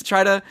 and they need to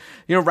try to,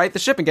 you know, right the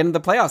ship and get into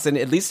the playoffs. And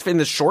at least in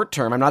the short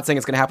term, I'm not saying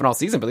it's going to happen all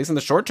season, but at least in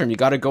the short term, you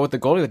got to go with the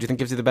goalie that you think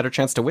gives you the better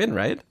chance to win,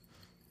 right?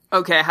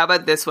 Okay, how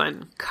about this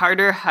one?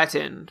 Carter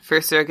Hutton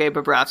for Sergei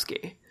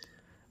Bobrovsky.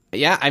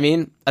 Yeah, I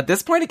mean, at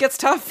this point, it gets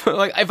tough.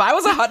 Like, if I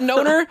was a Hutton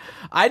owner,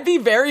 I'd be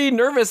very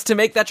nervous to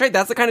make that trade.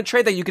 That's the kind of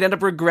trade that you could end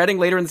up regretting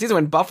later in the season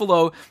when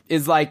Buffalo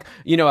is like,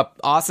 you know, an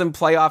awesome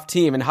playoff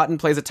team and Hutton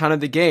plays a ton of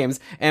the games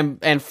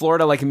and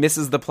Florida like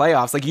misses the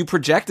playoffs. Like, you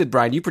projected,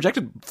 Brian,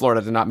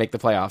 Florida to not make the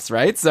playoffs,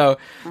 right? So,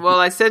 well,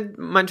 I said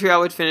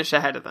Montreal would finish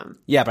ahead of them.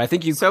 Yeah, but I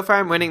think so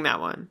far I'm winning that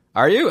one.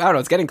 Are you? I don't know.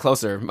 It's getting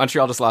closer.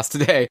 Montreal just lost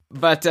today.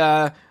 But,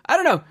 I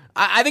don't know.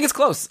 I think it's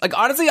close. Like,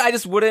 honestly, I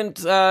just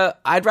wouldn't,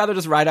 I'd rather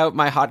just ride out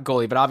my hot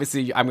goalie, but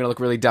obviously I'm going to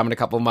look really dumb in a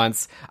couple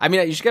months. I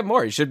mean, you should get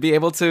more. You should be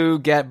able to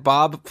get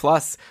Bob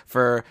plus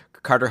for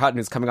Carter Hutton,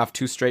 who's coming off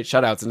 2 straight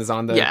shutouts and is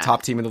on the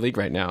top team in the league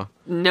right now.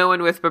 No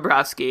one with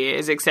Bobrovsky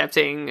is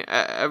accepting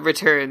a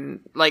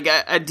return, like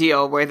a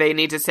deal where they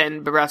need to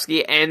send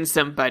Bobrovsky and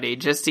somebody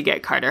just to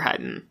get Carter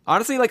Hutton.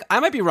 Honestly, like, I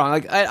might be wrong.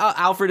 Like,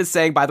 Alfred is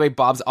saying, by the way,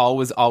 Bob's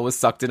always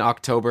sucked in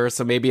October,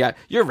 so maybe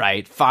you're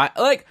right. Fine.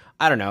 Like,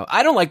 I don't know.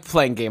 I don't like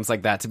playing games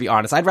like that, to be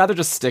honest. I'd rather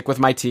just stick with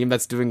my team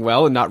that's doing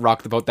well and not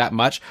rock the boat that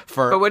much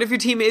But what if your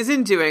team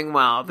isn't doing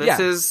well?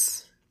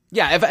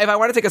 Yeah, if I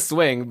want to take a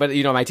swing, but,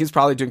 you know, my team's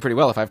probably doing pretty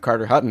well if I have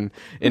Carter Hutton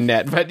in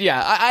net. But, yeah,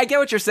 I get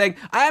what you're saying.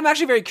 I am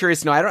actually very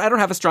curious to know. I don't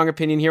have a strong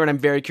opinion here, and I'm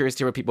very curious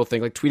to hear what people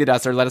think. Like, tweet at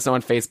us or let us know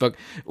on Facebook.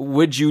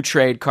 Would you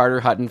trade Carter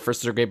Hutton for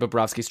Sergei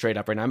Bobrovsky straight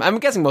up right now? I'm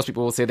guessing most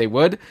people will say they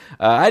would.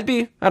 I'd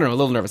be, I don't know, a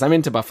little nervous. I'm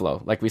into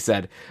Buffalo, like we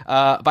said.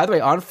 By the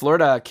way, on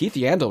Florida, Keith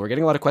Yandel, we're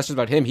getting a lot of questions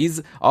about him.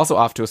 He's also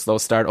off to a slow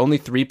start. Only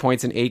 3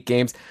 points in 8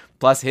 games.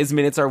 Plus, his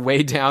minutes are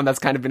way down. That's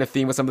kind of been a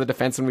theme with some of the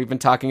defensemen we've been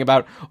talking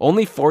about.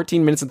 Only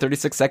 14 minutes and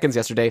 36 seconds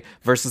yesterday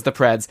versus the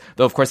Preds.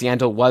 Though, of course,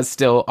 Yandel was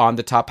still on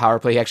the top power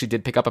play. He actually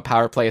did pick up a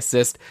power play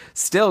assist.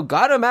 Still,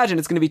 gotta imagine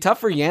it's going to be tough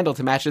for Yandel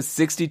to match his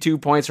 62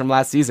 points from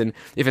last season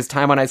if his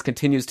time on ice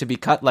continues to be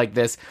cut like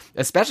this.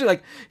 Especially,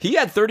 like, he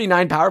had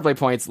 39 power play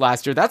points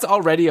last year. That's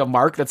already a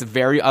mark that's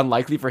very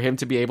unlikely for him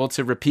to be able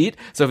to repeat.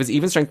 So if his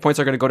even strength points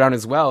are going to go down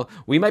as well,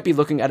 we might be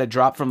looking at a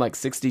drop from, like,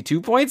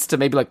 62 points to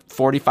maybe, like,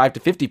 45 to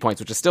 50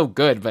 points, which is still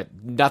good, but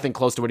nothing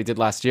close to what he did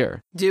last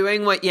year.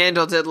 Doing what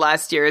Yandel did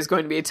last year is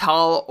going to be a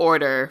tall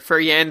order for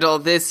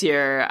Yandel this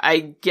year, I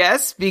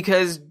guess,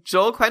 because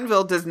Joel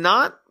Quenneville does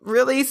not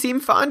really seem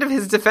fond of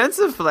his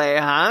defensive play,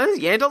 huh?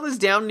 Yandel is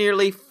down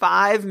nearly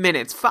 5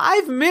 minutes.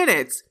 5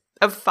 minutes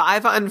of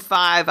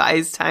 5-on-5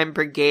 ice time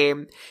per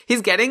game.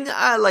 He's getting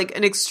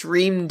an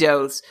extreme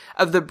dose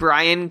of the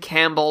Brian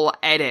Campbell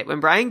edit.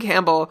 When Brian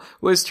Campbell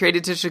was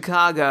traded to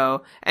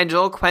Chicago and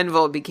Joel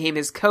Quenneville became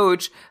his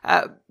coach,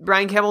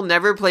 Brian Campbell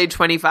never played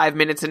 25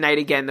 minutes a night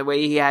again the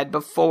way he had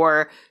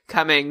before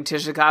coming to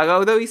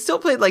Chicago, though he still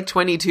played like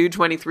 22,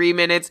 23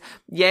 minutes.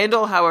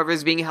 Yandel, however,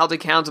 is being held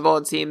accountable,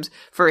 it seems,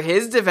 for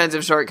his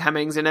defensive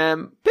shortcomings in a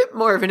bit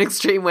more of an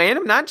extreme way, and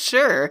I'm not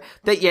sure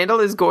that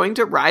Yandel is going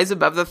to rise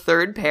above the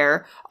third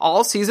pair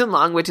all season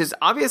long, which is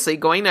obviously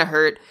going to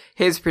hurt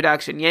his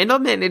production.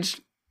 Yandel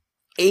managed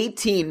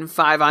 18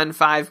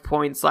 5-on-5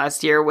 points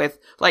last year with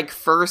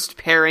first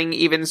pairing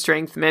even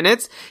strength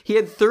minutes. He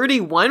had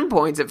 31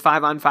 points at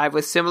 5-on-5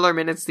 with similar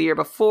minutes the year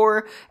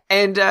before.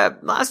 And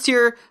last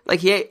year,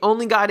 he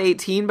only got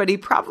 18, but he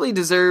probably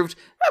deserved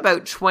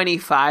about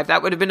 25.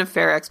 That would have been a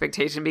fair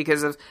expectation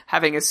because of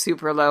having a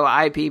super low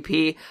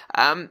IPP.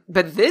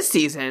 But this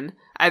season,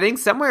 I think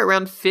somewhere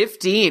around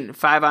 15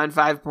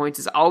 5-on-5 points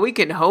is all we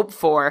can hope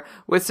for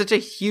with such a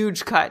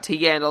huge cut to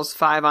Yandel's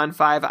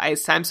 5-on-5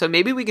 ice time. So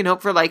maybe we can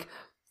hope for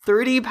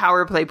 30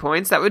 power play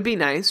points. That would be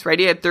nice, right?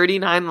 He had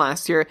 39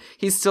 last year.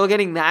 He's still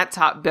getting that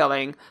top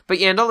billing, but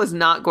Yandel is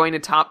not going to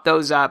top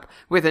those up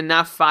with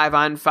enough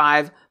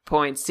 5-on-5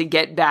 points to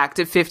get back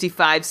to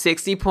 55,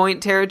 60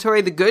 point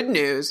territory. The good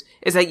news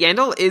is that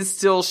Yandel is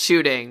still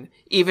shooting,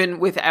 even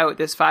without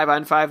this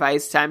 5-on-5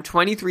 ice time,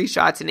 23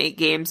 shots in 8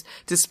 games,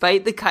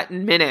 despite the cut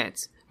in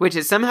minutes, which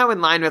is somehow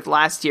in line with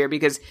last year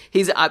because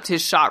he's upped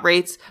his shot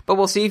rates, but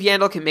we'll see if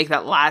Yandel can make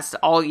that last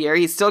all year.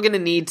 He's still going to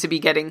need to be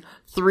getting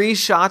 3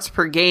 shots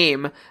per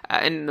game,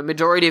 and the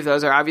majority of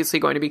those are obviously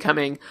going to be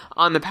coming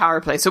on the power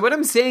play. So what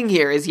I'm saying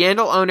here is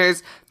Yandel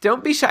owners,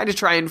 don't be shy to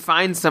try and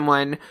find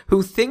someone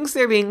who thinks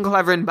they're being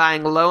clever and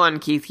buying low on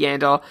Keith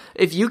Yandel.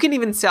 If you can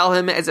even sell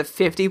him as a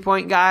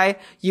 50-point guy,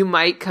 you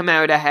might come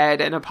out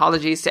ahead, and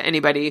apologies to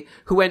anybody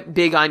who went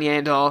big on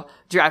Yandel,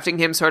 drafting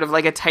him sort of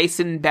like a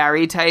Tyson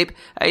Barrie type.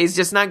 He's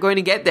just not going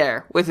to get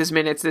there with his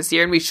minutes this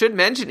year, and we should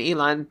mention,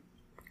 Elon,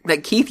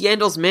 that Keith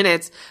Yandel's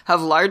minutes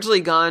have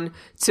largely gone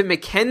to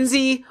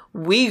Mackenzie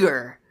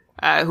Weegar,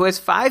 who has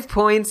 5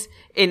 points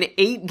in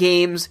 8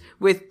 games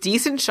with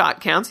decent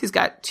shot counts. He's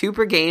got 2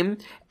 per game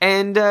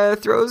and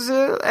throws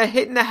a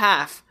hit and a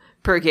half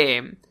per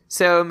game.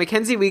 So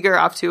Mackenzie Weegar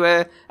off to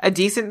a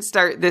decent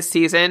start this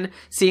season,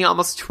 seeing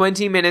almost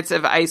 20 minutes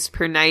of ice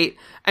per night.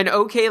 An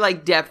okay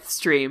depth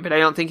stream, but I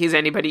don't think he's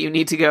anybody you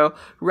need to go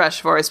rush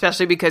for,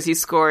 especially because he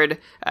scored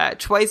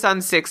twice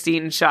on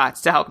 16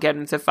 shots to help get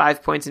him to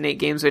 5 points in 8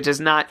 games, which is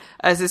not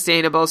a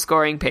sustainable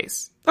scoring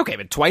pace. Okay,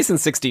 but twice in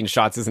 16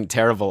 shots isn't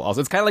terrible. Also,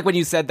 it's kind of like when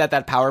you said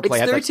that power play.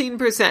 It's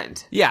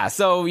 13%. Yeah,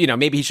 so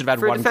maybe he should have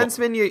had one.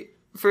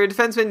 For a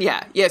defenseman,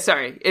 yeah,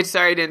 sorry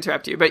to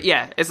interrupt you, but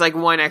yeah, it's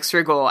 1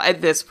 extra goal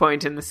at this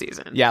point in the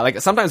season. Yeah,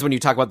 sometimes when you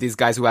talk about these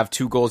guys who have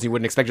 2 goals, you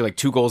wouldn't expect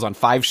 2 goals on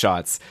 5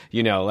 shots,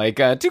 2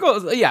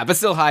 goals, yeah, but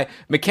still high.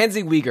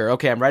 Mackenzie Weegar,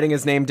 okay, I'm writing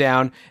his name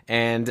down,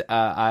 and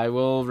I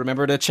will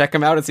remember to check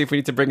him out and see if we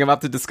need to bring him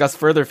up to discuss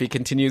further if he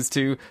continues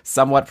to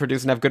somewhat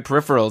produce and have good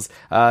peripherals.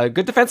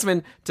 Good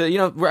defenseman to,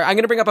 I'm going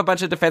to bring up a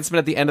bunch of defensemen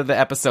at the end of the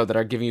episode that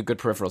are giving you good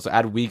peripherals, so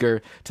add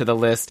Weegar to the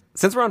list.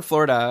 Since we're on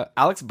Florida,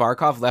 Alex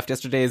Barkov left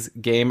yesterday's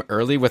game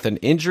early with an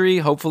injury,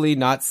 hopefully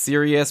not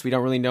serious. We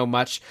don't really know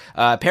much.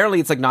 Apparently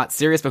it's not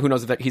serious, but who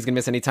knows if he's gonna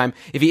miss any time.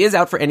 If he is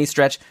out for any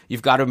stretch,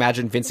 you've got to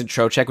imagine Vincent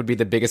Trocheck would be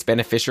the biggest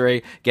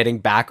beneficiary, getting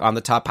back on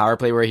the top power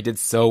play where he did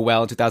so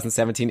well in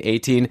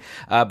 2017-18.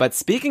 But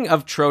speaking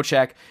of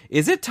Trocheck,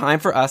 is it time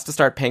for us to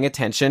start paying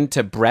attention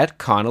to Brett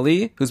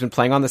Connolly, who's been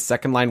playing on the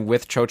second line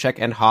with Trocheck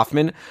and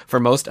Hoffman for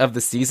most of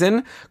the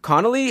season?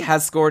 Connolly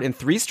has scored in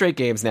 3 straight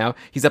games now.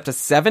 He's up to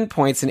 7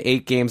 points in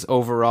 8 games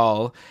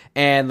overall.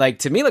 And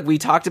to me, we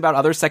talked about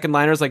other second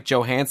liners like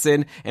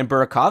Johansson and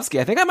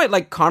Burakovsky. I think I might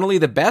like Connolly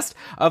the best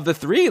of the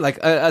 3.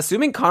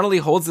 Assuming Connolly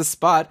holds the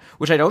spot,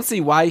 which I don't see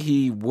why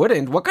he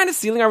wouldn't, what kind of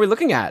ceiling are we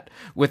looking at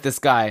with this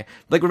guy?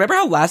 Remember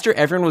how last year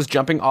everyone was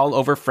jumping all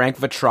over Frank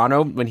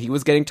Vetrano when he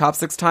was getting top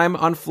 6 time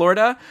on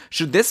Florida?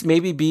 Should this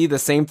maybe be the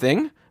same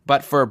thing,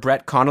 but for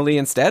Brett Connolly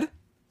instead?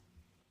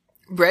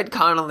 Brett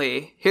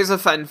Connolly, here's a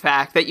fun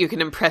fact that you can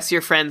impress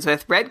your friends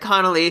with. Brett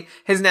Connolly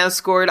has now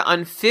scored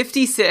on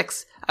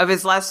 56 of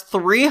his last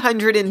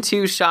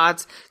 302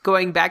 shots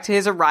going back to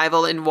his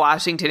arrival in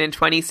Washington in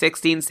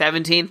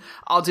 2016-17.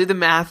 I'll do the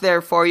math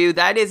there for you.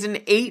 That is an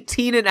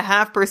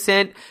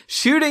 18.5%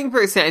 shooting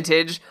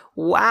percentage.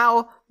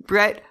 Wow,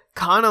 Brett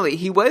Connolly.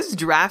 He was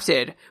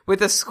drafted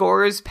with a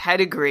scorer's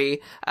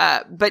pedigree,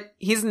 but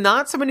he's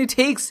not someone who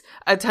takes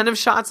a ton of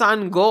shots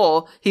on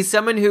goal. He's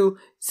someone who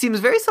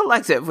seems very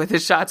selective with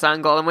his shots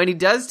on goal. And when he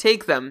does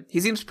take them, he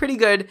seems pretty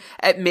good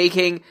at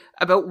making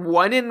about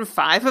 1 in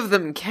 5 of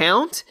them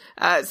count.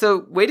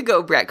 So way to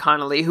go, Brett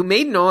Connolly, who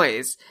made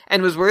noise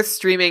and was worth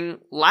streaming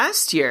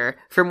last year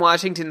from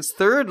Washington's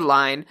third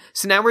line.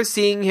 So now we're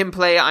seeing him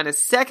play on a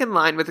second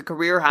line with a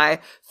career high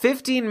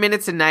 15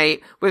 minutes a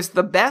night with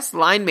the best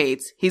line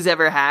mates he's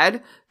ever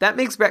had. That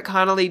makes Brett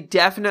Connolly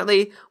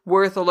definitely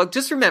worth a look.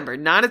 Just remember,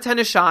 not a ton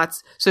of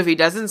shots. So if he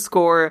doesn't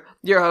score,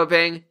 you're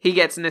hoping he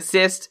gets an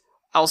assist.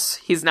 Else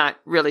he's not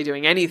really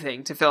doing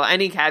anything to fill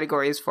any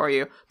categories for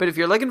you. But if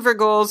you're looking for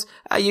goals,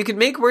 you can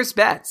make worse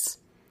bets.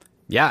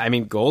 Yeah, I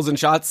mean, goals and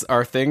shots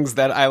are things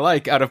that I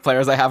like out of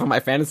players I have on my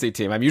fantasy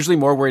team. I'm usually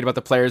more worried about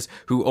the players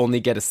who only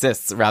get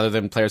assists rather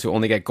than players who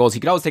only get goals. He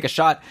could always take a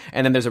shot,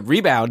 and then there's a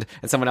rebound,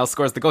 and someone else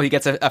scores the goal. He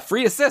gets a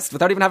free assist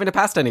without even having to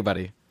pass to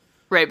anybody.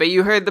 Right, but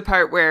you heard the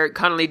part where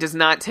Connolly does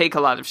not take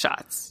a lot of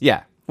shots.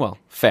 Yeah, well,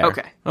 fair.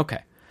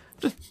 Okay.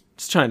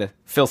 Just trying to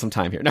fill some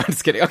time here. No, I'm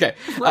just kidding. Okay.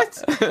 What?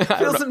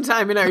 Fill some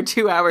time in our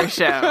 2-hour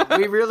show.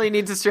 We really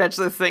need to stretch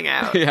this thing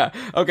out. Yeah.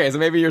 Okay, so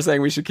maybe you're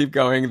saying we should keep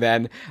going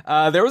then.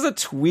 There was a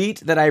tweet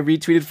that I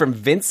retweeted from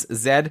Vince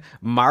Z.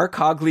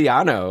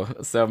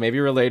 Marcogliano. So maybe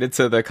related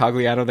to the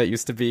Cogliano that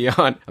used to be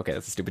on... Okay,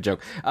 that's a stupid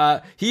joke.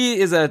 He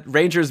is a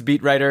Rangers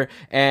beat writer,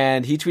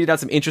 and he tweeted out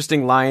some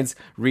interesting lines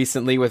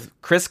recently with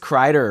Chris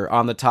Kreider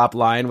on the top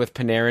line with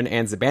Panarin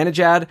and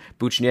Zibanejad.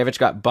 Buchnevich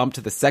got bumped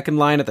to the second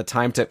line at the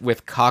time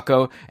with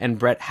Kakko and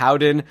Brett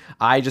Howden.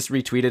 I just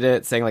retweeted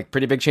it saying, like,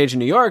 pretty big change in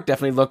New York.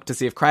 Definitely look to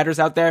see if Kreider's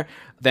out there.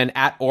 Then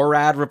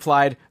 @Orad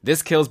replied,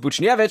 "This kills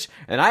Buchnevich."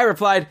 And I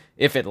replied,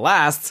 "If it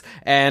lasts."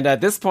 And at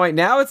this point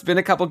now, it's been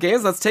a couple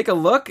games. Let's take a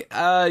look.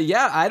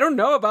 I don't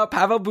know about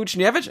Pavel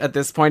Buchnevich at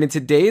this point in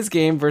today's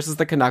game versus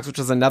the Canucks, which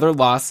was another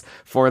loss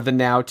for the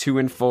now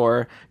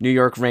 2-4 New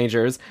York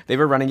Rangers. They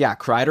were running,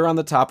 Kreider on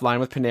the top line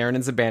with Panarin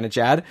and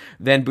Zibanejad.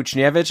 Then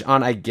Buchnevich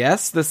on, I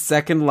guess, the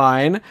second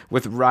line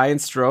with Ryan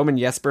Strome and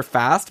Jesper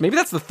Fast. Maybe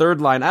that's the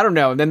third line. I don't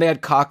know. And then they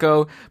had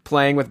Kakko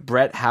playing with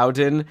Brett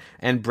Howden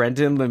and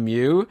Brendan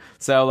Lemieux.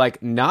 So,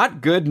 not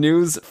good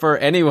news for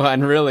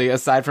anyone, really,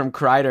 aside from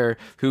Kreider,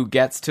 who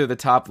gets to the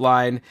top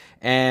line.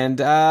 And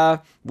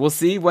we'll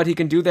see what he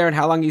can do there and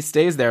how long he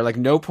stays there.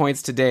 No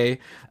points today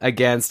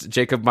against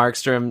Jacob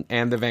Markstrom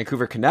and the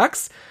Vancouver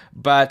Canucks.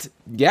 But,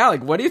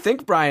 what do you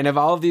think, Brian, of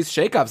all of these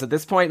shakeups? At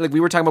this point, we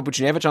were talking about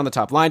Buchnevich on the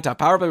top line, top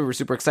power play. We were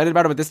super excited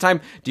about him. At this time,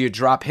 do you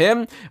drop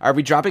him? Are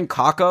we dropping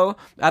Kakko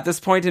at this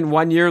point in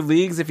one-year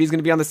leagues if he's going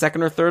to be on the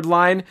second or third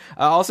line?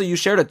 Also, you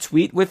shared a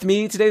tweet with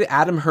me today.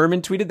 Adam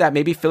Herman tweeted that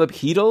maybe Philip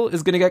Hedl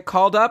is going to get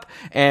called up.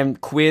 And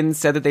Quinn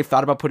said that they've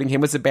thought about putting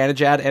him with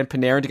Zibanejad and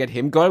Panarin to get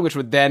him going, which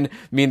would then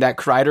mean that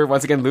Kreider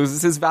once again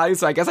loses his value.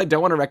 So I guess I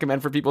don't want to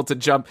recommend for people to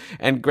jump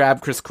and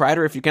grab Chris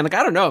Kreider if you can. I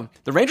don't know.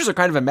 The Rangers are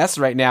kind of a mess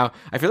right now.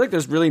 I feel like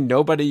there's really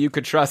nobody you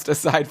could trust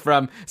aside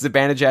from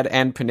Zibanejad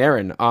and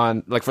Panarin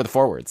on, for the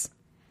forwards.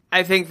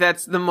 I think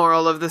that's the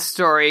moral of the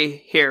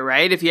story here,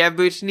 right? If you have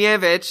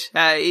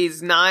Buchnevich,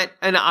 he's not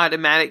an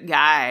automatic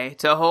guy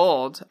to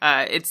hold.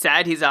 It's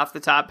sad he's off the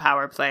top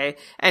power play,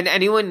 and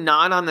anyone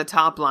not on the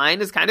top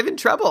line is kind of in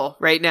trouble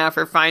right now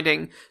for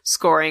finding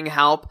scoring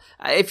help.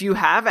 If you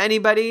have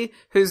anybody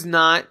who's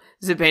not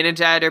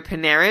Zibanejad or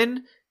Panarin,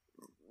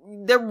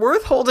 they're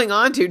worth holding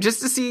on to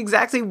just to see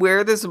exactly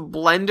where this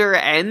blender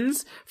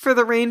ends for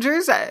the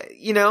Rangers. I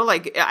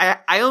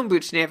own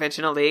Buchnevich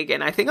in a league,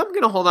 and I think I'm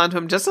going to hold on to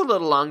him just a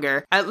little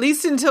longer, at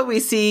least until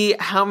we see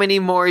how many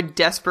more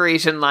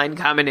desperation line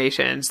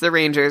combinations the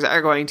Rangers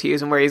are going to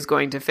use and where he's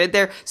going to fit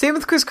there. Same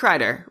with Chris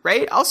Kreider,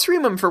 right? I'll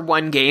stream him for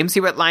one game, see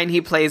what line he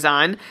plays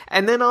on,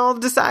 and then I'll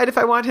decide if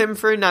I want him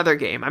for another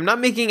game. I'm not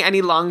making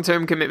any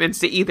long-term commitments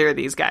to either of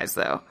these guys,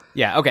 though.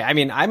 Yeah, okay. I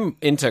mean, I'm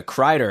into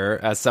Kreider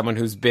as someone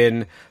who's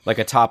been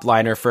a top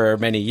liner for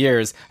many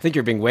years. I think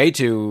you're being way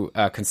too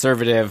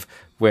conservative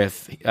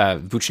with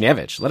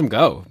Buchnevich. Let him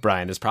go,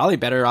 Brian. There's probably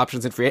better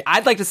options in free agent.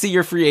 I'd like to see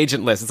your free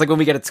agent list. It's like when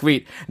we get a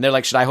tweet and they're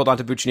like, should I hold on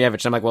to Buchnevich?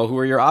 And I'm like, well, who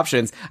are your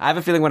options? I have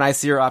a feeling when I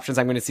see your options,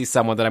 I'm going to see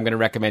someone that I'm going to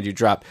recommend you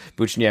drop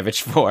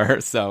Buchnevich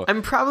for. So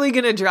I'm probably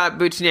going to drop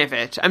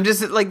Buchnevich. I'm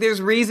just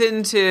there's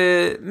reason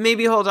to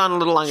maybe hold on a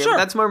little longer. Sure. But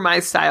that's more my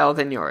style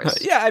than yours.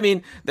 Yeah, I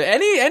mean,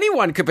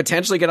 anyone could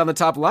potentially get on the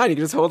top line. You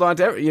can just hold on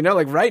to,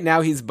 right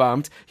now he's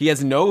bumped. He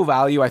has no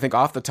value, I think,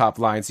 off the top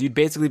line. So you'd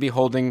basically be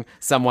holding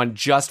someone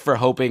just for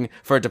hoping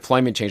for a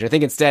deployment change. I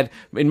think instead,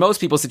 in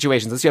most people's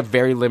situations, unless you have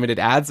very limited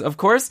ads, of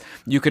course,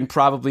 you can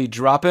probably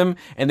drop him.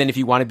 And then if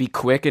you want to be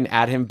quick and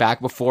add him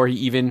back before he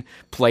even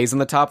plays on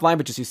the top line,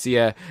 but just you see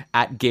a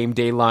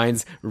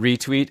 @GameDayLines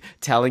retweet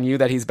telling you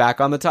that he's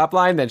back on the top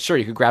line, then sure,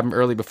 you could grab him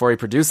early before he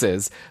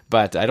produces.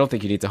 But I don't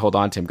think you need to hold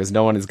on to him because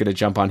no one is going to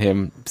jump on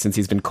him since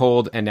he's been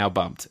cold and now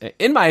bumped,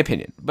 in my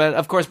opinion. But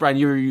of course, Brian,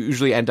 you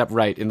usually end up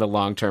right in the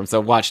long term. So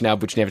watch now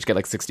Buchnevich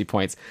get 60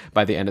 points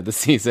by the end of the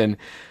season.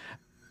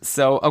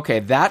 So,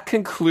 okay, that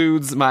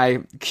concludes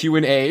my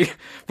Q&A,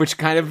 which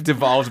kind of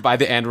devolved by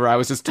the end where I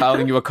was just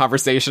telling you a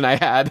conversation I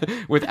had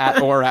with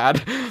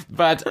 @Orad.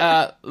 But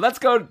let's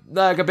go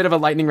like a bit of a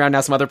lightning round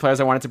now. Some other players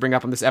I wanted to bring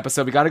up on this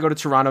episode. We got to go to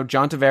Toronto.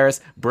 John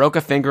Tavares broke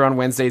a finger on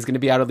Wednesday. He's going to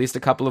be out at least a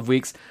couple of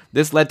weeks.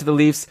 This led to the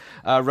Leafs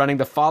running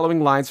the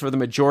following lines for the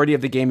majority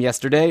of the game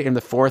yesterday in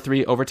the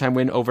 4-3 overtime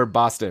win over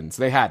Boston.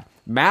 So they had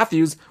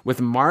Matthews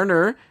with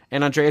Marner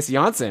and Andreas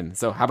Janssen.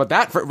 So how about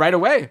that right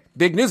away?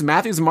 Big news.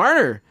 Matthews,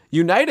 Marner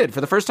united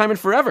for the first time in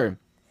forever.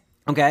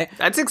 Okay.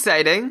 That's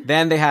exciting.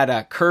 Then they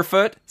had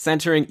Kerfoot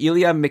centering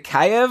Ilya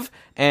Mikheyev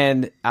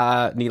and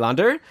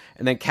Nylander,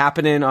 and then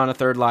Kapanen on a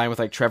third line with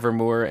like Trevor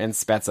Moore and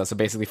Spezza. So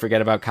basically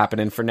forget about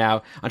Kapanen for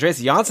now.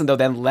 Andreas Janssen, though,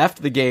 then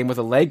left the game with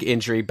a leg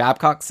injury.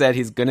 Babcock said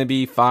he's going to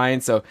be fine,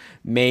 so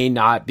may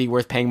not be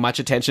worth paying much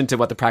attention to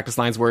what the practice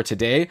lines were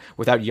today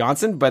without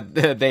Janssen, but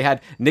they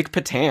had Nick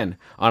Patan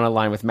on a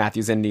line with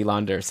Matthews and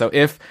Nylander. So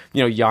if,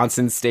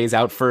 Janssen stays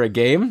out for a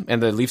game,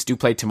 and the Leafs do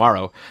play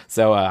tomorrow,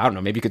 so I don't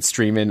know, maybe you could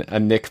stream in a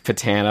Nick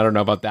Patan. I don't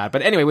know about that.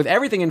 But anyway, with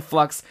everything in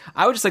flux,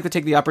 I would just like to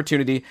take the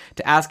opportunity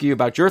to ask you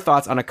about your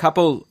thoughts on a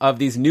couple of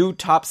these new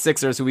top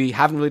sixers who we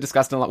haven't really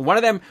discussed in a lot. One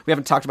of them we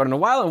haven't talked about in a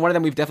while, and one of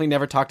them we've definitely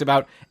never talked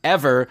about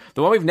ever.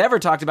 The one we've never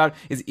talked about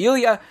is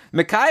Ilya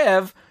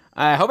Mikheyev.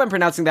 I hope I'm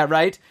pronouncing that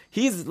right.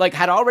 He's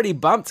had already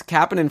bumped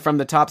Kapanen from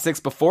the top six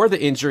before the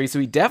injury, so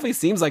he definitely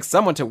seems like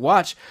someone to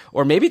watch,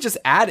 or maybe just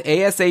add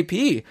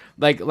ASAP.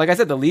 Like I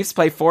said, the Leafs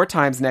play 4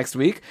 times next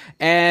week,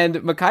 and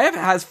Mikheyev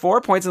has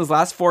 4 points in his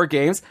last 4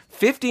 games,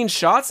 15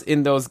 shots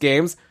in those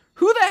games.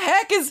 Who the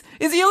heck is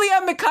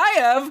Ilya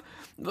Mikheyev?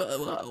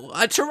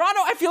 Toronto,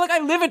 I feel like I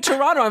live in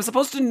Toronto. I'm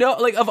supposed to know,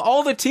 of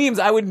all the teams,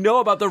 I would know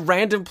about the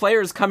random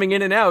players coming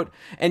in and out.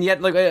 And yet,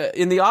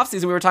 in the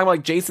offseason, we were talking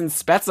about Jason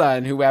Spezza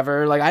and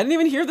whoever. I didn't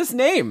even hear this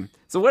name.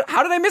 So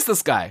how did I miss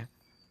this guy?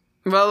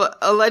 Well,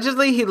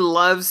 allegedly he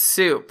loves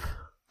soup.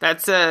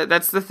 That's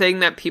the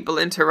thing that people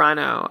in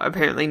Toronto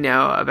apparently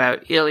know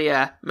about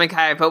Ilya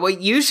Mikheyev. But what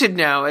you should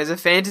know as a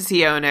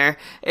fantasy owner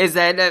is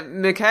that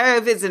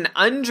Mikheyev is an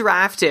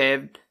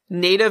undrafted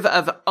native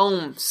of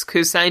Omsk,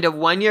 who signed a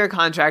 1-year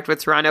contract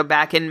with Toronto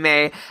back in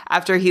May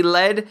after he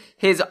led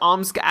his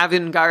Omsk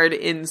Avangard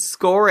in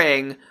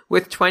scoring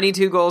with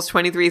 22 goals,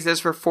 23 assists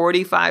for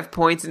 45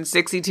 points in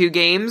 62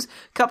 games.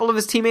 A couple of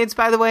his teammates,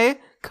 by the way,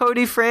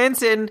 Cody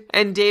Franson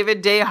and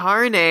David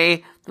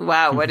Desharnais.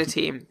 Wow, what a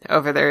team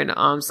over there in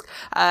Omsk.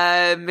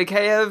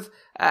 Mikheyev,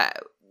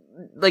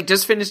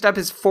 just finished up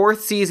his 4th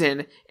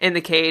season in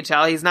the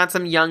KHL. He's not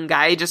some young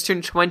guy. He just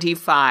turned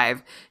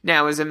 25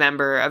 now as a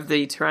member of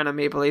the Toronto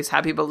Maple Leafs.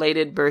 Happy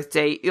belated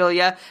birthday,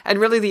 Ilya. And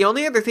really the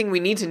only other thing we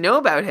need to know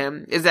about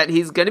him is that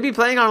he's going to be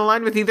playing on a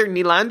line with either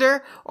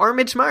Nylander or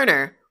Mitch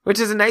Marner, which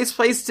is a nice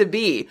place to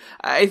be.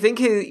 I think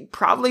he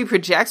probably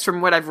projects,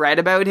 from what I've read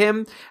about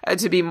him,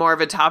 to be more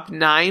of a top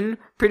 9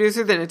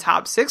 producer than a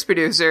top 6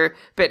 producer.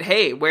 But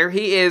hey, where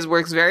he is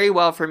works very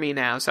well for me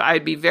now. So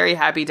I'd be very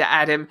happy to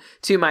add him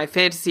to my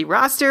fantasy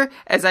roster,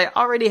 as I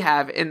already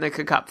have in the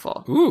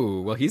Cupful.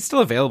 Ooh, well, he's still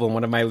available in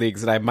one of my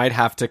leagues, and I might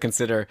have to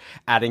consider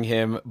adding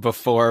him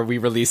before we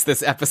release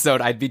this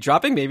episode. I'd be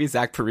dropping maybe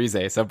Zach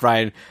Parise. So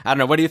Brian, I don't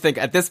know. What do you think?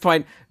 At this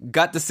point,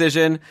 gut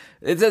decision.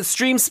 It's a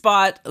stream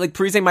spot.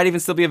 Parise might even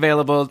still be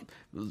available.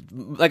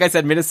 Like I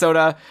said,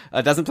 Minnesota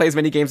doesn't play as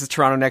many games as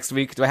Toronto next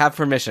week. Do I have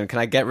permission? Can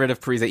I get rid of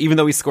Parise, even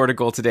though he scored a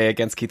goal today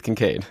against Keith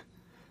Kincaid?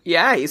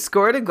 Yeah, he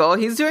scored a goal.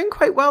 He's doing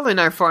quite well in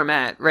our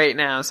format right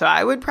now, so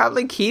I would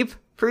probably keep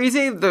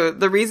Parise.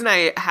 The reason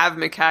I have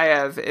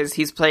Mikheyev is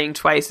he's playing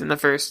twice in the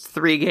first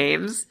 3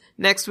 games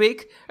next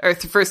week, or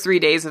the first 3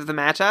 days of the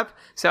matchup,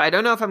 so I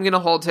don't know if I'm going to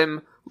hold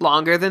him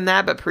longer than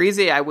that, but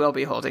Parise I will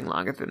be holding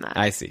longer than that.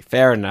 I see.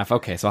 Fair enough.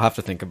 Okay, so I'll have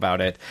to think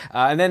about it.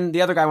 And then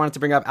the other guy I wanted to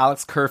bring up,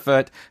 Alex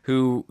Kerfoot,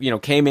 who,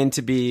 came in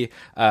to be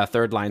a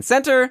third-line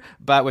center,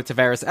 but with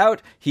Tavares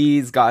out,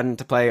 he's gotten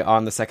to play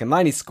on the second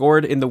line. He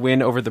scored in the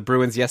win over the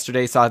Bruins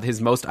yesterday, saw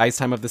his most ice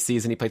time of the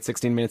season. He played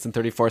 16 minutes and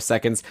 34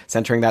 seconds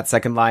centering that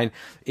second line.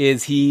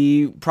 Is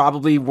he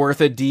probably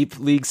worth a deep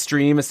league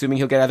stream, assuming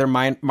he'll get either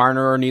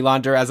Marner or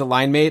Nylander as a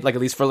line mate? At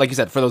least for, like you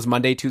said, for those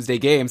Monday, Tuesday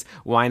games,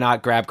 why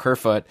not grab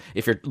Kerfoot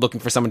if you're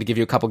looking for someone to give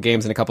you a couple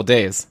games in a couple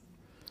days?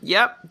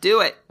 Yep,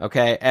 do it.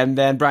 Okay, and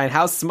then Brian,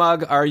 how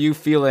smug are you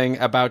feeling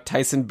about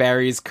Tyson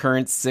Barrie's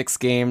current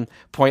 6-game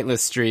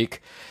pointless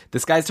streak?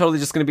 This guy's totally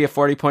just going to be a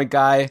 40-point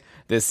guy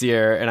this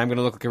year, and I'm going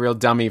to look like a real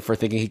dummy for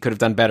thinking he could have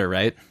done better,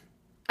 right?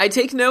 I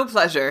take no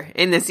pleasure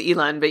in this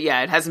Elon, but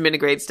yeah, it hasn't been a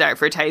great start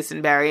for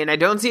Tyson Barrie, and I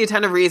don't see a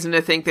ton of reason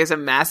to think there's a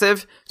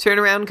massive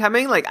turnaround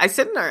coming. I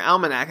said in our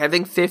almanac, I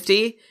think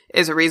 50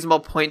 is a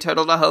reasonable point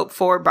total to hope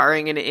for,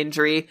 barring an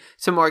injury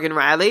to Morgan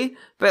Riley,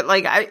 but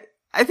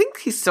I think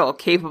he's still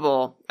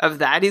capable of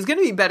that. He's going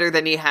to be better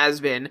than he has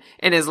been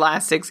in his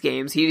last 6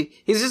 games. He's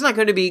just not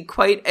going to be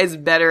quite as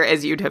better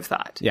as you'd have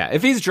thought. Yeah,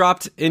 if he's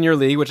dropped in your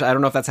league, which I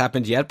don't know if that's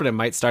happened yet, but it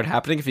might start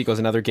happening if he goes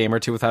another game or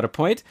 2 without a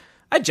point,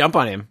 I'd jump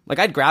on him. Like,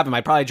 I'd grab him.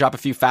 I'd probably drop a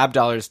few fab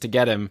dollars to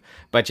get him.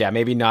 But yeah,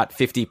 maybe not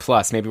 50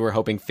 plus. Maybe we're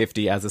hoping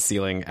 50 as a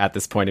ceiling at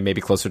this point and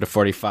maybe closer to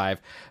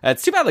 45.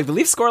 It's too bad. Like, the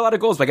Leafs score a lot of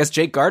goals, but I guess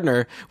Jake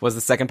Gardner was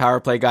the second power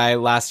play guy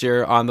last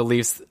year on the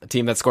Leafs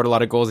team that scored a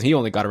lot of goals, and he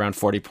only got around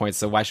 40 points.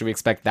 So why should we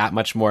expect that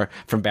much more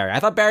from Barrie? I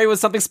thought Barrie was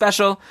something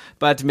special,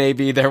 but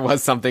maybe there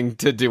was something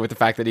to do with the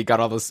fact that he got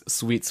all those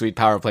sweet, sweet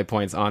power play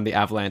points on the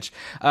Avalanche.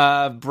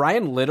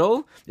 Brian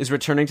Little is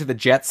returning to the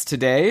Jets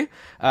today.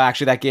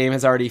 Actually, that game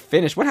has already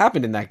finished. What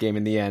happened in that game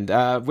in the end?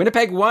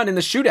 Winnipeg won in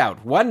the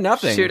shootout. 1-0.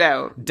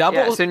 Shootout. Double.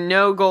 Yeah, so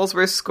no goals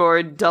were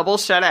scored. Double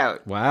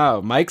shutout.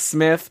 Wow. Mike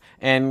Smith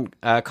and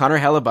Connor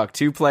Hellebuck,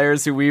 two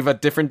players who we've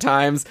at different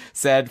times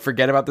said,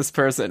 forget about this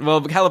person.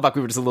 Well, Hellebuck,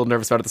 we were just a little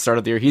nervous about at the start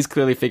of the year. He's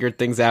clearly figured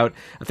things out.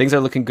 Things are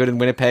looking good in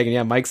Winnipeg. And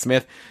yeah, Mike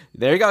Smith,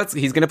 there you go.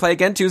 He's going to play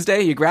again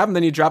Tuesday. You grab him,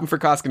 then you drop him for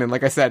Koskinen,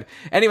 like I said.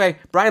 Anyway,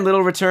 Brian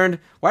Little returned.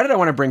 Why did I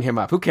want to bring him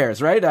up? Who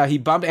cares, right? He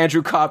bumped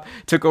Andrew Kopp,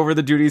 took over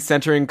the duties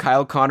centering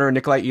Kyle Connor and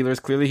Nikolai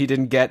Ehlers. Clearly, he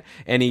didn't get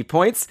any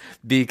points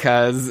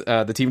because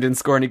the team didn't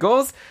score any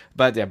goals.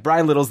 But yeah,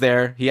 Brian Little's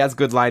there. He has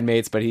good line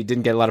mates, but he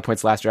didn't get a lot of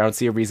points last year. I don't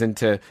see a reason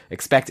to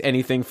expect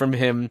anything from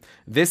him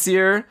this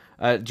year.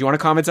 Do you want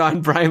to comment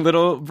on Brian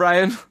Little,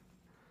 Brian?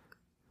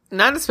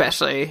 Not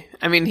especially.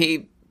 I mean,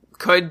 he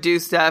could do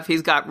stuff.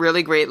 He's got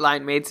really great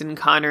line mates in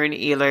Connor and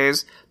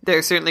Ehlers.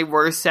 There certainly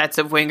were sets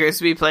of wingers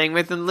to be playing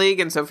with in the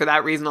league, and so for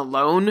that reason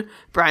alone,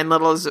 Brian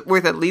Little is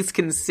worth at least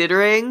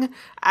considering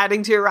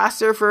adding to your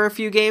roster for a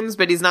few games,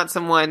 but he's not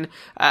someone,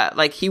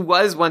 like he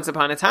was once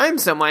upon a time,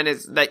 someone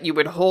that you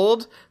would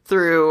hold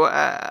through,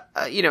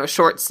 a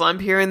short slump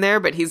here and there,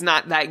 but he's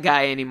not that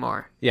guy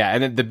anymore. Yeah,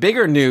 and the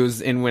bigger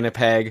news in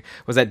Winnipeg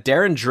was that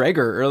Darren Dreger,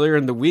 earlier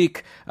in the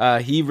week,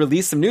 he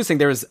released some news saying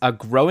there is a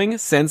growing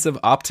sense of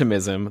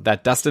optimism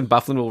that Dustin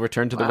Byfuglien will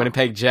return to the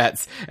Winnipeg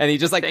Jets. And he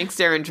just Thanks,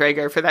 Darren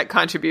Dreger, for that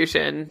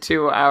contribution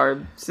to our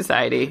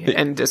society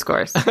and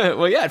discourse.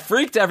 Well, yeah, it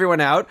freaked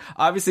everyone out.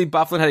 Obviously,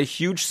 Byfuglien had a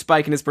huge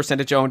spike in his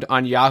percentage owned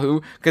on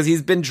Yahoo because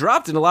he's been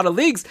dropped in a lot of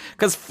leagues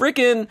because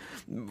freaking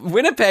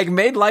Winnipeg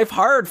made life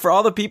hard for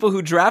all the people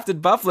who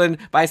drafted Byfuglien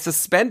by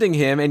suspending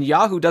him, and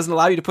Yahoo doesn't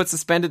allow you to put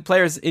suspended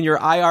players in your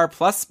IR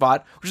plus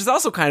spot, which is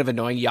also kind of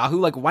annoying. Yahoo,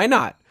 like, why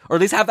not? Or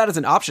at least have that as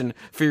an option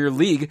for your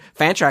league.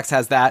 Fantrax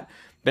has that.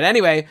 But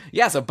anyway,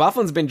 yeah, so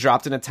Byfuglien's been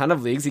dropped in a ton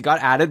of leagues. He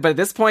got added, but at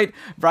this point,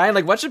 Brian,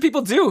 like, what should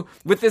people do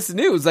with this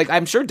news? Like,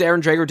 I'm sure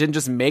Darren Dreger didn't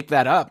just make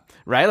that up,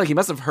 right? Like, he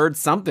must have heard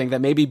something that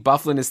maybe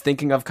Byfuglien is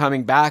thinking of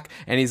coming back,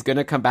 and he's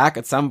gonna come back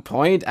at some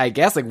point, I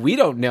guess. Like, we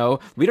don't know.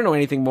 We don't know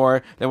anything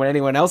more than what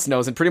anyone else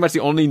knows, and pretty much the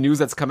only news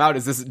that's come out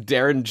is this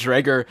Darren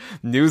Dreger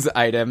news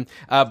item.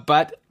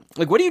 But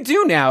like, what do you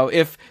do now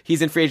if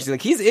he's in free agency?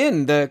 Like, he's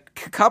in the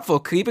Cupful,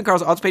 Keeping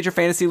Karl's Ultimate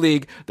Fantasy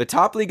League, the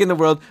top league in the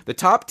world, the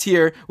top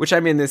tier, which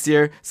I'm in this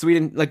year,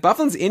 Sweden. Like,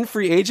 Byfuglien's in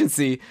free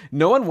agency.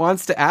 No one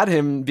wants to add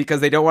him because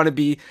they don't want to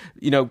be,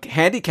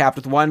 handicapped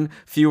with one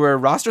fewer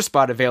roster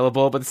spot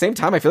available. But at the same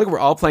time, I feel like we're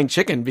all playing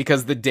chicken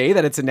because the day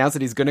that it's announced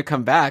that he's going to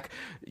come back,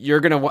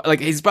 you're going to,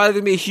 like, he's probably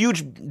going to be a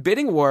huge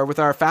bidding war with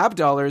our fab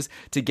dollars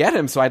to get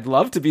him. So I'd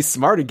love to be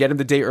smart and get him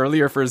the day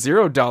earlier for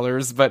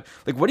 $0. But,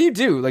 like, what do you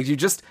do? Like, you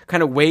just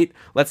kind of wait,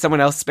 let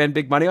someone else spend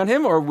big money on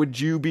him, or would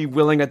you be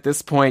willing at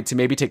this point to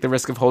maybe take the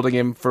risk of holding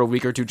him for a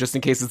week or two just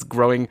in case this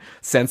growing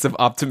sense of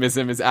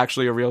optimism is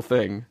actually a real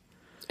thing?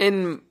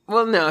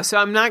 No, so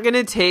I'm not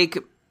going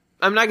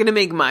to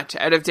make much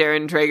out of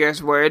Darren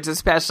Dreger's words,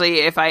 especially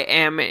if I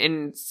am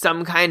in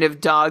some kind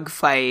of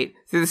dogfight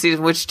through the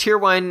season, which Tier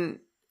 1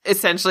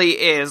 essentially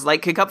is.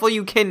 Like, a couple,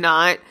 you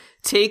cannot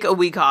take a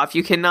week off.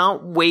 You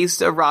cannot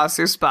waste a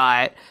roster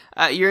spot.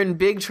 You're in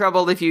big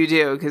trouble if you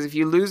do, because if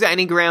you lose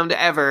any ground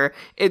ever,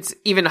 it's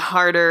even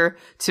harder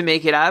to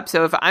make it up.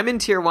 So if I'm in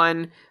Tier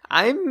 1,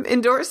 I'm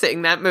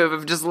endorsing that move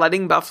of just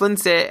letting Byfuglien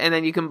sit, and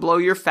then you can blow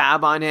your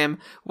fab on him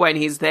when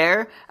he's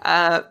there.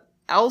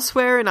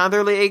 Elsewhere in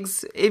other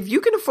leagues, if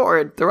you can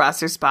afford the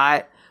roster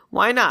spot,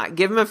 why not?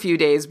 Give him a few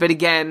days. But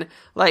again,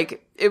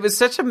 like, it was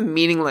such a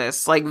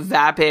meaningless, like,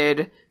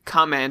 vapid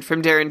comment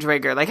from Darren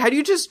Dreger. Like, how do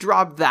you just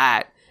drop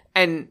that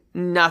and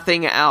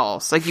nothing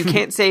else? Like, you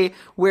can't say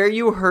where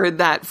you heard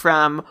that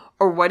from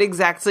or what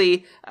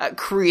exactly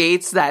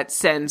creates that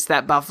sense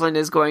that Byfuglien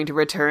is going to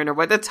return or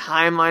what the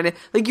timeline is.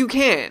 Like, you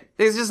can't.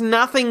 There's just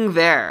nothing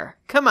there.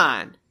 Come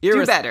on.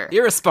 Do better.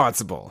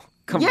 Irresponsible.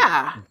 Come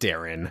on,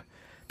 Darren.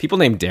 People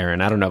named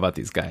Darren. I don't know about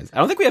these guys. I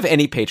don't think we have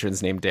any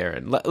patrons named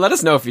Darren. Let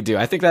us know if you do.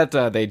 I think that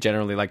they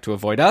generally like to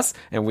avoid us,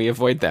 and we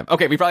avoid them.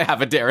 Okay, we probably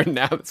have a Darren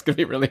now. That's going to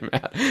be really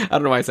mad. I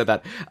don't know why I said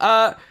that.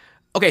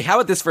 Okay, how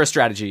about this for a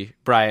strategy,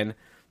 Brian?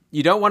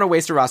 You don't want to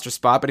waste a roster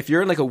spot, but if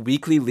you're in, like, a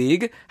weekly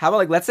league, how about,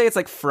 like, let's say it's,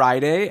 like,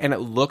 Friday, and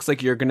it looks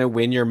like you're going to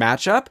win your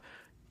matchup.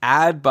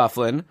 Add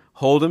Byfuglien,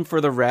 hold him for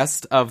the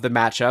rest of the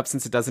matchup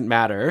since it doesn't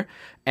matter,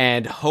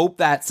 and hope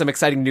that some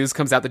exciting news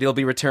comes out that he'll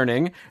be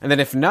returning. And then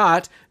if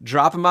not,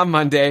 drop him on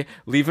Monday,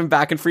 leave him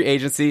back in free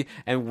agency,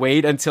 and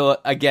wait until,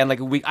 again,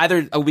 like a week,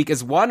 either a week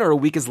is won or a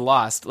week is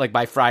lost. Like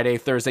by Friday,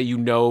 Thursday, you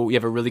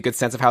have a really good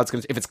sense of how it's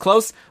going to, if it's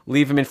close,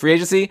 leave him in free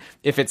agency.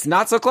 If it's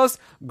not so close,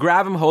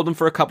 grab him, hold him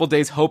for a couple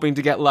days, hoping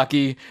to get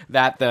lucky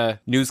that the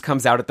news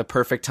comes out at the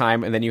perfect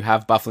time, and then you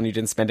have Buffalo and you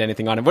didn't spend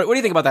anything on him. What do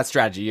you think about that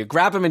strategy? You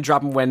grab him and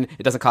drop him when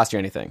it doesn't cost you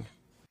anything.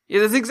 Yeah,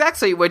 that's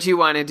exactly what you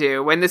want to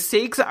do. When the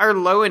stakes are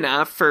low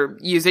enough for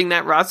using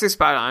that roster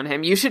spot on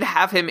him, you should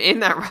have him in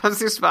that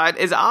roster spot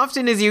as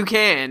often as you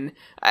can.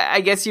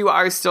 I guess you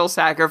are still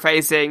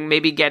sacrificing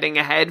maybe getting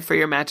ahead for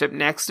your matchup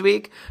next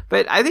week,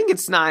 but I think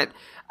it's not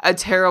a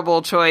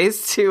terrible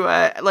choice to,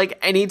 like,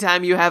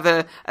 anytime you have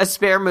a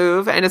spare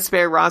move and a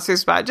spare roster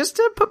spot, just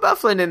to put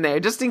Bufflin in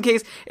there, just in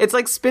case. It's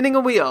like spinning a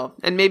wheel,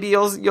 and maybe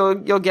you'll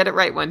get it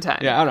right one time.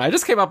 Yeah, I don't know. I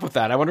just came up with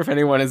that. I wonder if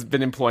anyone has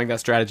been employing that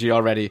strategy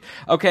already.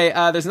 Okay,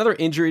 there's another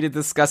injury to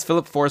discuss.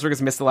 Filip Forsberg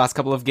has missed the last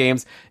couple of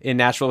games in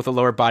Nashville with a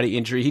lower body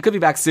injury. He could be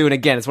back soon.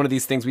 Again, it's one of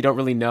these things we don't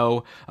really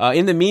know.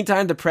 In the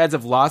meantime, the Preds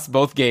have lost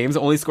both games,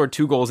 only scored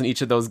 2 goals in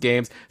each of those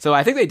games. So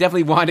I think they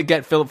definitely want to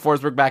get Filip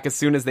Forsberg back as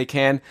soon as they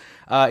can.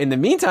 In the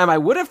meantime, I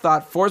would have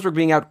thought Forsberg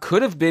being out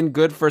could have been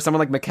good for someone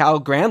like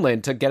Mikael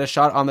Granlund to get a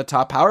shot on the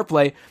top power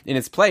play in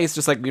his place,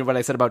 just like what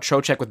I said about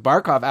Trocheck with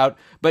Barkov out.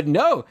 But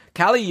no,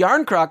 Kalle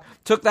Järnkrok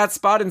took that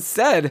spot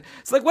instead.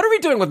 So, like, what are we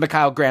doing with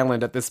Mikael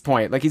Granlund at this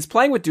point? Like, he's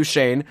playing with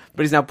Duchesne,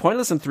 but he's now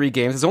pointless in 3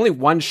 games. There's only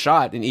 1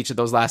 shot in each of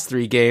those last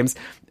 3 games.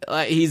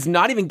 He's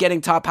not even getting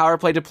top power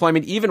play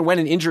deployment even when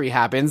an injury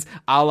happens,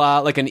 a la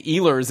like an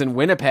Ehlers in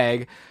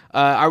Winnipeg.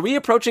 Are we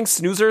approaching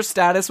snoozer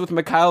status with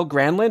Mikael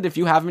Granlund? If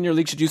you have him in your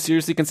league, should you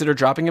seriously consider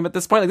dropping him at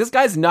this point? Like, this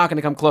guy's not going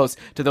to come close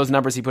to those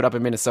numbers he put up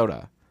in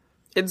Minnesota.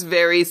 It's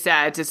very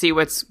sad to see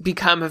what's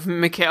become of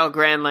Mikael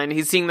Granlund.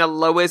 He's seeing the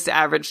lowest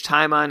average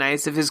time on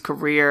ice of his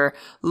career,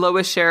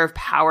 lowest share of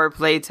power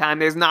play time.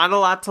 There's not a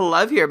lot to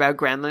love here about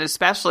Granlund,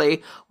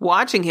 especially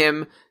watching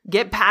him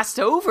get passed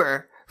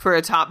over for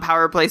a top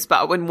power play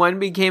spot when one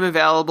became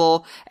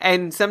available.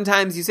 And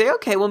sometimes you say,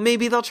 okay, well,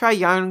 maybe they'll try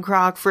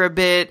Järnkrok for a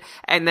bit,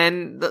 and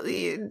then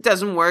it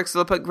doesn't work, so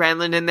they'll put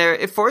Granlund in there.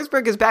 If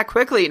Forsberg is back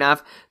quickly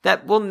enough,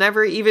 that will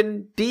never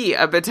even be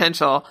a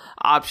potential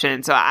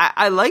option. So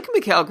I like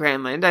Mikael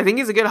Granlund. I think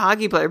he's a good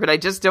hockey player, but I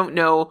just don't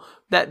know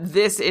that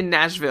this in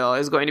Nashville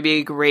is going to be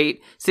a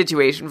great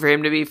situation for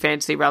him to be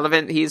fantasy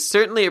relevant. He's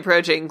certainly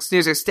approaching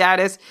snoozer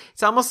status.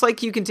 It's almost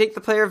like you can take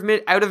the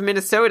player out of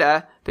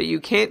Minnesota, but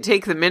you can't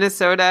take the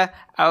Minnesota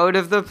out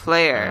of the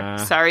player.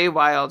 Sorry,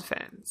 Wild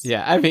fans.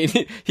 Yeah, I mean,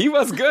 he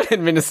was good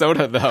in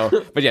Minnesota, though.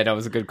 But yeah, no, it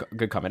was a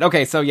good comment.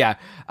 Okay, so yeah,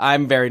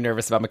 I'm very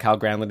nervous about Mikael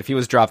Granlund. If he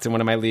was dropped in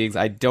one of my leagues,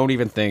 I don't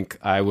even think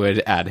I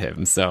would add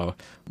him. So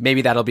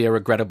maybe that'll be a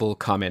regrettable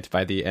comment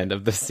by the end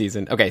of the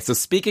season. Okay, so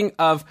speaking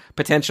of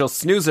potential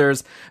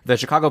snoozers, the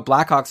Chicago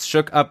Blackhawks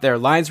shook up their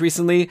lines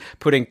recently,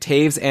 putting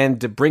Taves and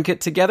DeBrincat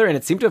together, and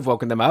it seemed to have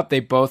woken them up. They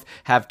both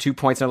have 2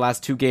 points in their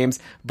last 2 games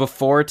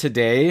before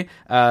today.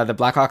 The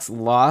Blackhawks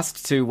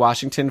lost to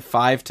Washington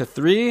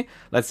 5-3.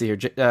 Let's see here.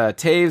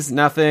 Taves,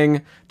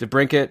 nothing.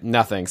 DeBrincat,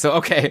 nothing. So,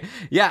 okay.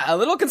 Yeah, a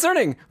little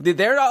concerning.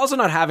 They're also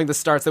not having the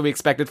starts that we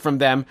expected from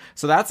them,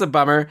 so that's a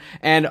bummer.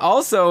 And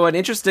also, an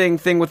interesting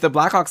thing with the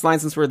Blackhawks line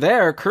since we're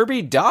there,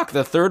 Kirby Dach,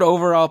 the 3rd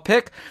overall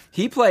pick,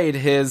 he played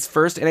his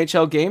first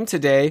NHL game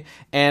today,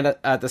 and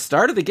at the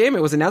start of the game,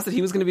 it was announced that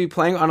he was going to be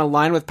playing on a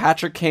line with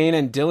Patrick Kane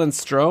and Dylan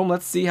Strome.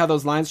 Let's see how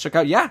those lines shook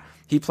out. Yeah,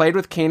 he played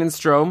with Kane and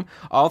Strome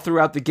all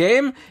throughout the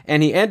game,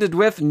 and he ended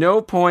with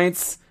no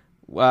points,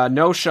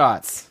 no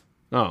shots.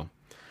 Oh.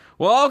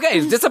 Well, okay,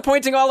 it's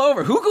disappointing all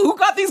over. Who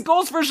got these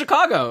goals for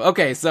Chicago?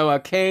 Okay, so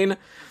Kane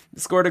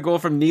scored a goal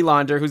from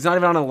Nylander, who's not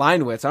even on a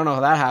line with, so I don't know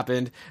how that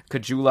happened.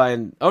 Kajula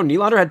and... Oh,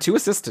 Nylander had 2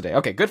 assists today.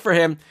 Okay, good for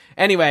him.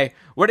 Anyway,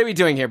 what are we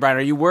doing here, Brian?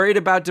 Are you worried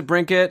about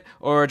DeBrincat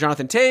or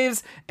Jonathan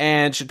Taves?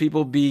 And should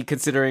people be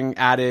considering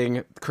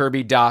adding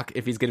Kirby Dach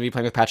if he's going to be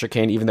playing with Patrick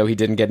Kane, even though he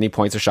didn't get any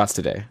points or shots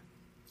today?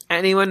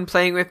 Anyone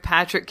playing with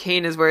Patrick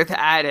Kane is worth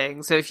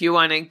adding. So if you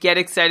want to get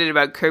excited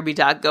about Kirby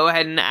Dach, go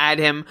ahead and add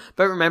him.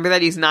 But remember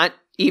that he's not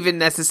even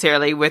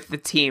necessarily with the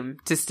team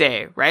to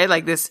stay, right?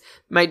 Like, this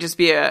might just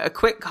be a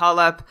quick call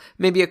up,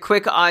 maybe a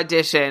quick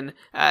audition.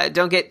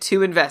 Don't get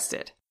too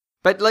invested.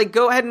 But, like,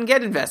 go ahead and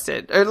get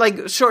invested, or,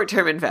 like,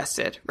 short-term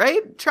invested,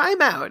 right? Try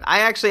him out. I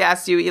actually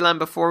asked you, Elon,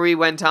 before we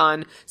went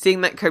on,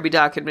 seeing that Kirby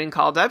Dach had been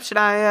called up, should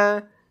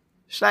I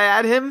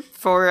add him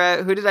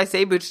for, who did I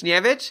say,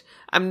 Buchnevich?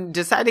 I'm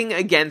deciding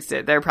against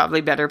it. There are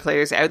probably better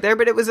players out there,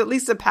 but it was at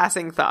least a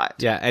passing thought.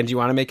 Yeah, and do you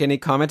want to make any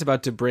comment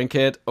about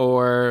DeBrincat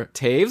or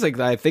Taves? Like,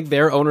 I think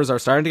their owners are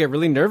starting to get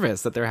really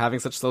nervous that they're having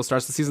such slow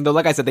starts this season. Though,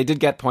 like I said, they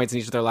did get points in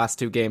each of their last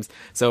 2 games,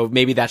 so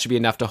maybe that should be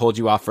enough to hold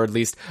you off for at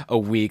least a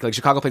week. Like,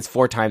 Chicago plays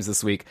 4 times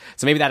this week,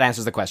 so maybe that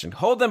answers the question.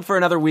 Hold them for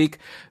another week,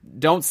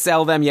 don't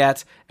sell them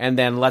yet, and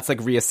then let's, like,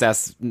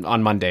 reassess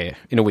on Monday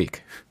in a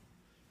week.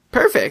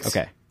 Perfect.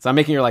 Okay. So I'm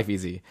making your life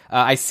easy.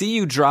 I see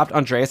you dropped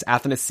Andreas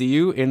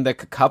Athanasiou in the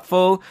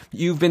cupful.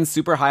 You've been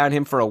super high on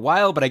him for a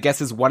while, but I guess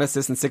his 1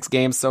 assist in 6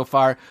 games so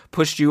far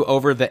pushed you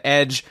over the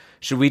edge.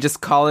 Should we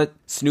just call it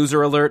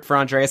snoozer alert for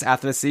Andreas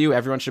Athanasiou?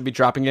 Everyone should be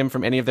dropping him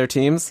from any of their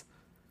teams?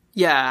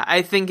 Yeah,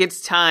 I think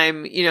it's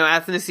time.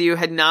 Athanasiou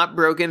had not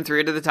broken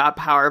through to the top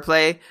power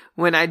play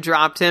when I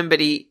dropped him, but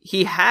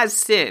he has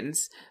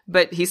since.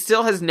 But he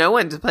still has no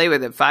one to play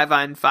with at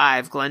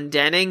 5-on-5.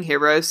 Glendening,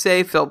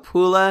 Hirose, Phil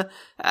Pula,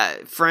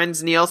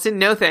 Frans Nielsen,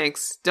 no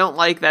thanks. Don't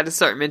like that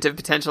assortment of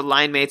potential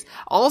line mates.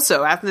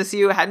 Also,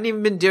 Athanasiou hadn't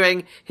even been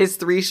doing his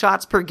 3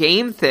 shots per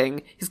game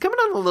thing. He's coming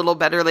on a little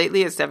better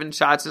lately at 7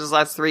 shots in his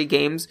last 3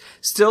 games.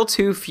 Still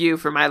too few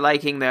for my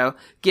liking, though,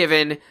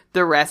 given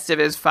the rest of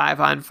his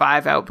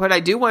 5-on-5 output. I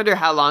do wonder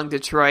how long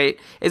Detroit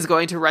is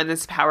going to run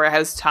this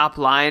powerhouse top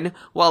line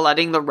while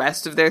letting the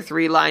rest of their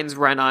 3 lines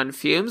run on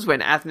fumes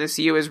when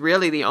Athanasiou is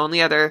really the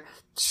only other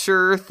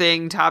sure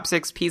thing top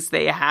 6 piece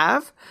they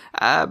have.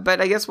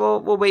 But I guess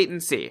we'll wait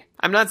and see.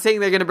 I'm not saying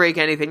they're going to break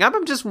anything up.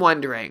 I'm just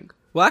wondering.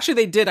 Well, actually,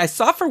 they did. I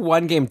saw for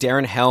one game,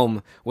 Darren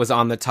Helm was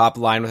on the top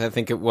line with, I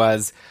think it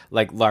was,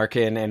 like,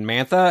 Larkin and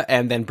Mantha,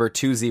 and then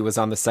Bertuzzi was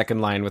on the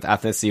second line with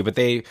Athanasiou, but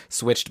they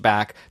switched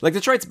back. Like,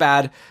 Detroit's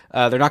bad.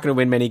 They're not going to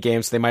win many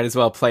games, so they might as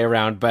well play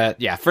around.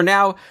 But, yeah, for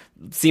now,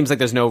 seems like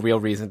there's no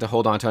real reason to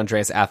hold on to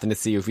Andreas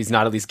Athanasiou if he's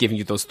not at least giving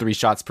you those 3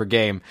 shots per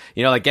game.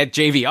 Get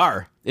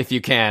JVR if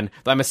you can.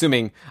 But I'm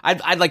assuming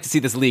I'd like to see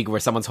this league where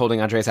someone's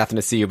holding Andreas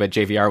Athanasiou, but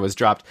JVR was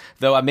dropped.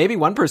 Though maybe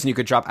one person you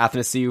could drop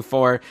Athanasiou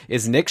for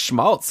is Nick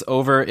Schmaltz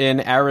over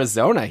in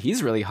Arizona.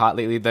 He's really hot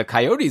lately. The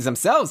Coyotes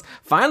themselves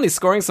finally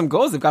scoring some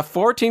goals. They've got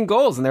 14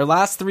 goals in their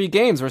last 3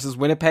 games versus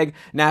Winnipeg,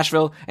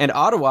 Nashville, and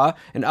Ottawa.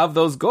 And of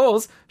those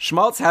goals,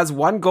 Schmaltz has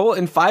 1 goal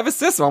and 5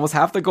 assists, so almost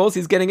half the goals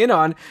he's getting in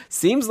on.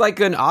 Seems like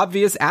an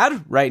obvious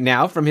ad right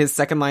now from his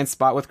second line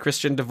spot with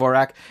Christian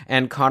Dvorak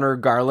and Connor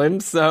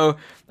Garland. So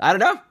I don't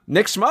know.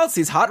 Nick Schmaltz,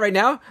 he's hot right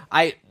now.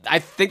 I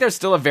think there's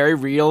still a very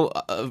real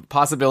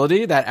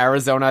possibility that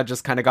Arizona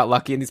just kind of got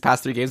lucky in these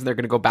past 3 games and they're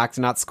going to go back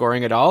to not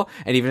scoring at all.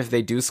 And even if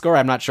they do score,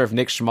 I'm not sure if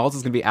Nick Schmaltz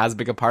is going to be as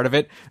big a part of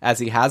it as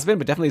he has been,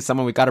 but definitely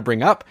someone we got to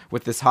bring up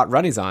with this hot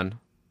run he's on.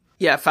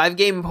 Yeah,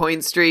 5-game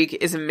point streak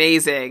is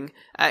amazing.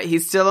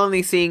 He's still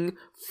only seeing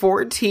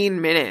 14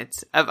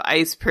 minutes of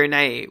ice per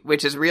night,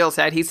 which is real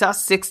sad. He saw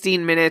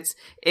 16 minutes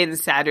in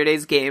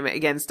Saturday's game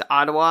against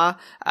Ottawa.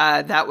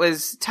 That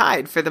was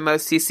tied for the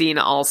most he's seen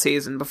all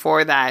season.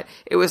 Before that,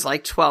 it was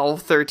like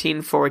 12,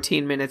 13,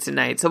 14 minutes a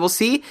night. So we'll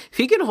see if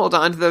he can hold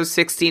on to those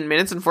 16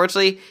 minutes.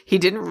 Unfortunately, he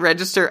didn't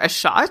register a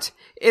shot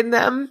in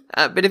them,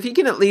 but if he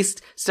can at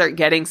least start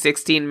getting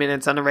 16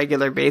 minutes on a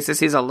regular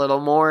basis, he's a little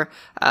more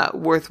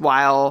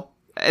worthwhile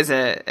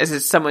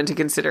as someone to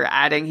consider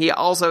adding. He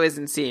also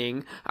isn't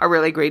seeing a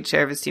really great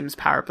share of his team's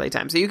power play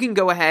time. So you can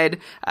go ahead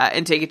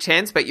and take a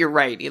chance, but you're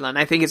right, Elon.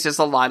 I think it's just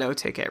a lotto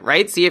ticket,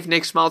 right? See if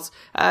Nick Schmaltz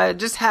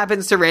just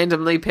happens to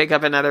randomly pick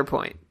up another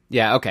point.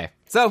 Yeah, okay.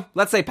 So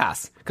let's say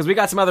pass, because we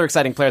got some other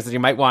exciting players that you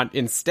might want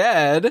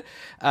instead.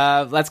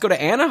 Let's go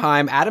to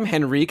Anaheim. Adam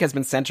Henrique has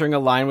been centering a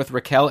line with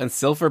Raquel and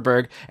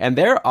Silfverberg, and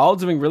they're all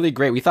doing really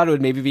great. We thought it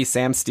would maybe be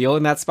Sam Steele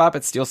in that spot,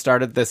 but Steele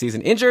started the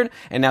season injured,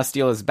 and now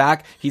Steele is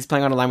back. He's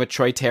playing on a line with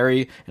Troy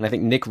Terry and I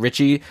think Nick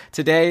Ritchie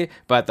today.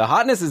 But the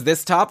hotness is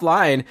this top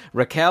line,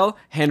 Raquel,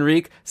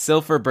 Henrique,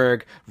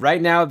 Silfverberg.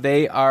 Right now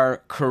they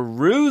are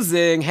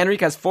cruising. Henrique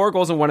has 4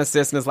 goals and 1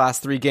 assist in his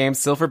last 3 games.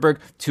 Silfverberg,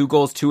 2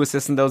 goals, 2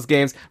 assists in those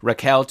games.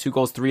 Raquel, 2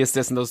 goals, 3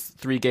 assists in those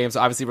 3 games.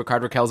 Obviously,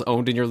 Rickard Rakell's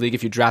owned in your league.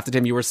 If you drafted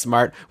him, you were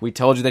smart. We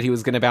told you that he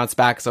was going to bounce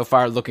back. So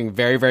far, looking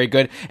very, very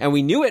good. And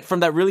we knew it from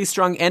that really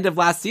strong end of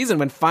last season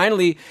when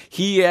finally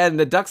he and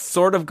the Ducks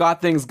sort of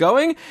got things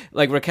going.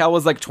 Like, Raquel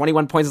was like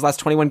 21 points his last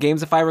 21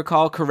 games, if I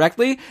recall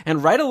correctly.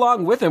 And right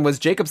along with him was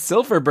Jacob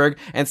Silfverberg.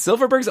 And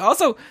Silfverberg's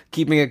also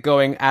keeping it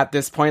going at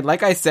this point.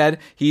 Like I said,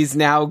 he's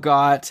now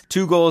got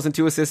 2 goals and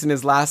 2 assists in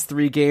his last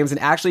 3 games.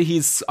 And actually,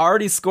 he's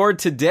already scored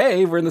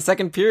today. We're in the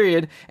second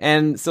period.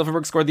 And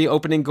Silfverberg scored the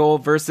opening goal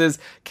versus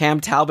Cam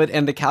Talbot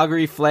and the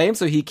Calgary Flames,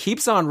 so he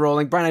keeps on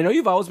rolling. Brian, I know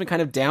you've always been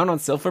kind of down on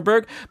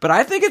Silfverberg, but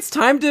I think it's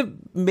time to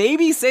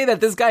maybe say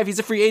that this guy, if he's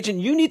a free agent,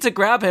 you need to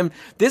grab him.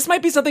 This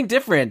might be something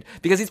different,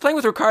 because he's playing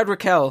with Rickard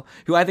Rakell,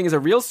 who I think is a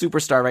real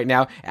superstar right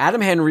now.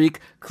 Adam Henrique,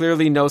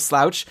 clearly no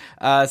slouch.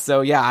 So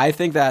yeah, I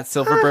think that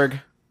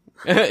Silfverberg...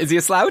 Is he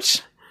a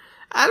slouch?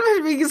 Adam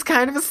Henrique is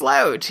kind of a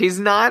slouch. He's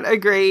not a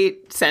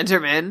great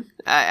centerman.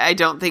 I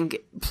don't think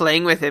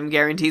playing with him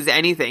guarantees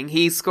anything.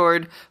 He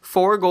scored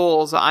 4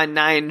 goals on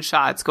 9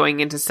 shots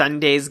going into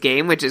Sunday's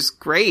game, which is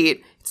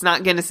great. It's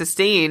not going to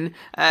sustain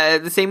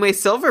the same way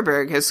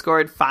Silfverberg has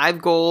scored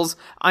 5 goals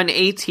on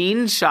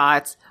 18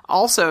 shots.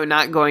 Also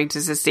not going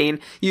to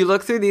sustain. You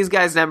look through these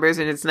guys' numbers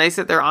and it's nice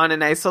that they're on a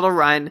nice little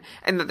run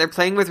and that they're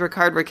playing with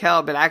Rickard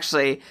Rakell, but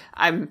actually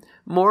I'm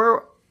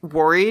more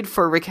worried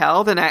for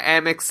Raquel than I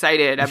am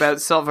excited about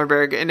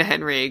Silfverberg and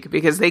Henrique,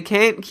 because they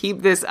can't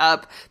keep this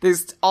up.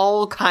 There's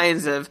all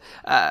kinds of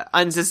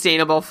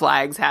unsustainable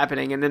flags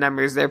happening in the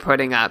numbers they're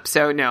putting up.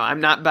 So no, I'm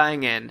not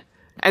buying in.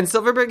 And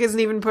Silfverberg isn't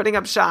even putting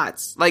up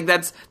shots. Like,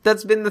 that's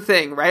been the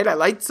thing, right? I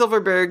liked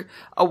Silfverberg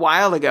a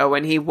while ago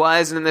when he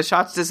was, and then the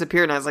shots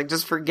disappeared, and I was like,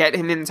 just forget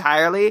him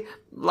entirely.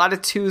 A lot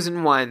of 2s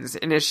and 1s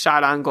in his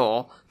shot on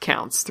goal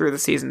counts through the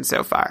season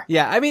so far.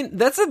 Yeah, I mean,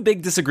 that's a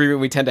big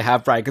disagreement we tend to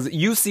have, Brian, because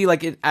you see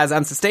like it as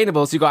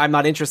unsustainable, so you go, I'm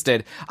not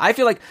interested. I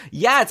feel like,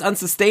 yeah, it's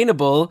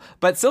unsustainable,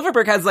 but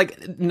Silfverberg has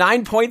like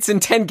 9 points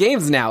in 10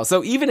 games now.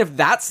 So even if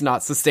that's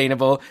not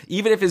sustainable,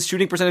 even if his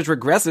shooting percentage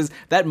regresses,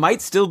 that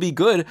might still be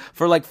good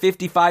for like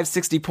 55,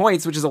 60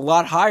 points, which is a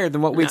lot higher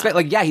than what we expect.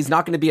 Like, yeah, he's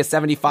not going to be a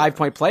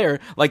 75-point player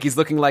like he's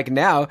looking like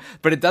now,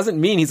 but it doesn't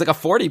mean he's like a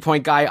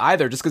 40-point guy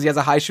either, just because he has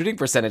a high shooting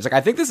percentage. Like,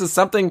 I think this is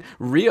something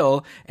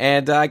real,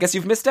 and I guess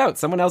you've missed out.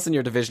 Someone else in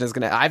your division is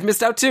I've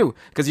missed out too,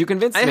 because you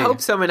convinced me. I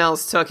hope someone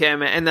else took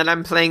him, and then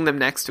I'm playing them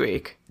next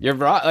week. You're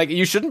right. Like,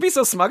 you shouldn't be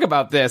so smug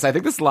about this. I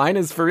think this line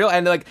is for real,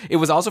 and like, it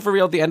was also for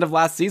real at the end of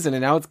last season,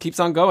 and now it keeps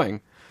on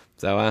going.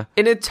 So,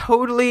 in a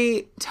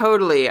totally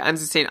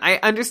unsustainable. I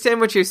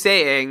understand what you're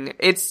saying.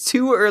 It's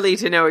too early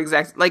to know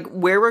exactly, like,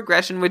 where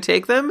regression would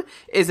take them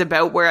is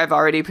about where I've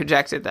already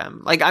projected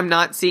them. Like, I'm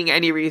not seeing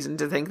any reason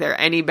to think they're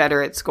any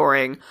better at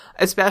scoring,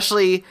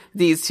 especially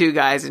these two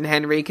guys in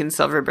Henrique and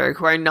Silfverberg,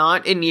 who are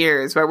not in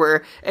years where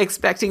we're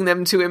expecting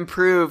them to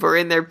improve or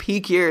in their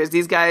peak years.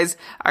 These guys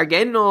are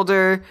getting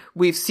older.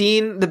 We've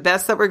seen the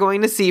best that we're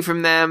going to see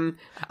from them.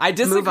 I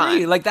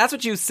disagree. Like, that's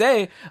what you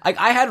say. Like,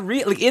 I had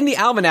like in the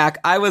almanac,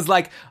 I was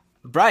like,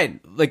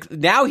 Brian, like,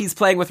 now he's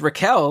playing with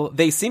Raquel.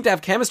 They seem to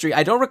have chemistry.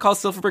 I don't recall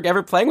Silfverberg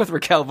ever playing with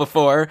Raquel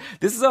before.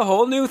 This is a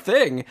whole new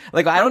thing.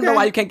 Like, I don't know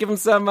why you can't give him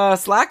some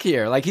slack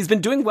here. Like, he's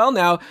been doing well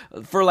now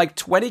for like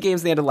 20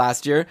 games at the end of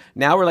last year.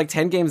 Now we're like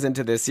 10 games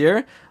into this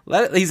year.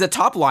 He's a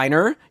top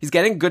liner. He's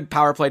getting good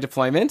power play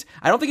deployment.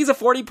 I don't think he's a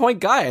 40-point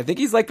guy. I think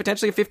he's like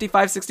potentially a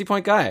 55,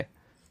 60-point guy.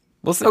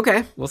 We'll see.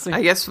 Okay. We'll see.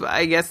 I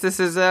guess this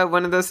is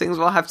one of those things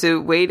we'll have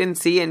to wait and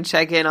see and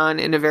check in on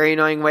in a very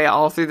annoying way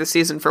all through the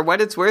season. For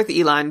what it's worth,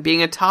 Elon,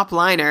 being a top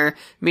liner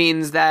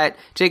means that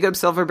Jakob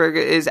Silfverberg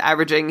is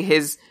averaging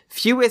his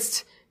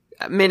fewest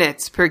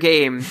minutes per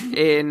game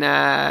in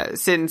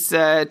since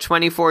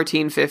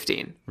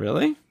 2014-15.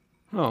 Really?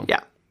 Oh.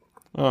 Yeah.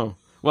 Oh.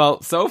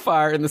 Well, so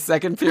far in the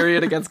second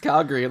period against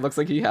Calgary, it looks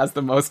like he has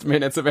the most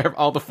minutes of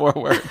all the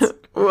forwards.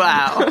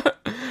 Wow.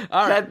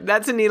 All right.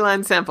 That's an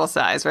Elon sample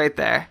size right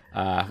there.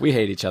 We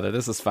hate each other.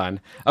 This is fun.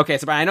 Okay,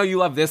 so Brian, I know you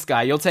love this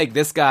guy. You'll take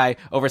this guy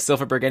over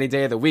Silfverberg any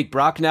day of the week.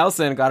 Brock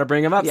Nelson, got to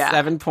bring him up. Yeah.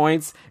 7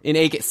 points in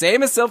 8 games.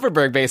 Same as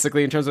Silfverberg,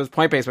 basically, in terms of his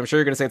point pace, but I'm sure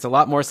you're going to say it's a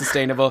lot more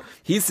sustainable.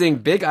 He's seeing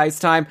big ice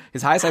time,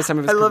 his highest ice time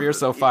of his career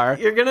so far.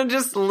 You're going to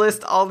just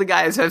list all the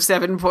guys who have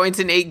 7 points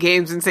in 8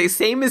 games and say,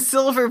 same as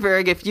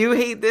Silfverberg. If you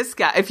hate this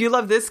guy, if you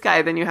love this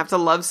guy, then you have to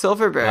love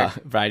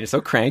Silfverberg. Brian, you're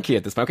so cranky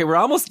at this point. Okay, we're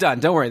almost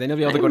done. Don't worry. Then you'll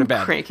be able to go to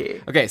bed.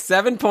 Cranky. Okay,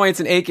 7 points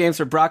in 8 games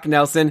for Brock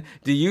Nelson.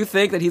 Do you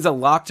think that he's a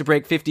lock to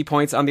break 50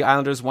 points on the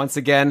Islanders once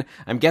again?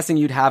 I'm guessing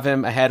you'd have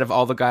him ahead of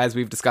all the guys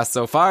we've discussed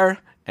so far,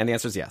 and the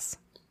answer is yes.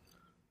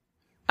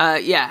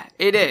 Yeah,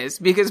 it is,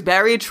 because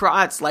Barry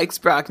Trotz likes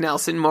Brock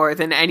Nelson more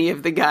than any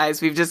of the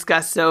guys we've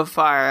discussed so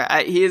far.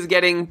 He is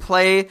getting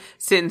play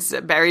since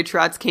Barry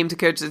Trotz came to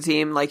coach the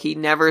team like he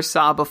never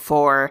saw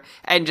before,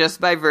 and just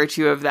by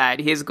virtue of that,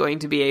 he is going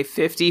to be a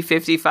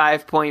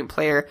 50-55 point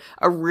player,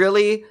 a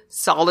really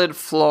solid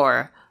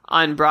floor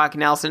on Brock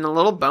Nelson. A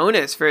little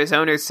bonus for his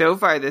owners so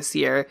far this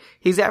year.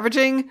 He's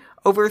averaging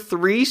over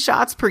 3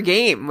 shots per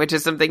game, which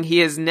is something he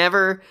has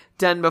never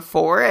done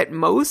before. At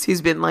most,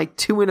 he's been like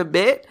 2 and a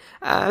bit.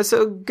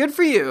 So good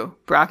for you,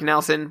 Brock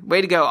Nelson.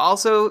 Way to go.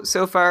 Also,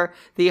 so far,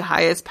 the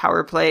highest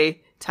power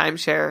play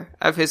timeshare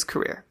of his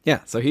career.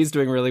 Yeah, so he's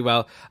doing really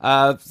well.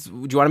 Do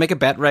you want to make a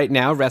bet right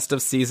now? Rest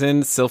of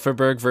season,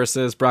 Silfverberg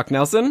versus Brock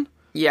Nelson?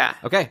 Yeah.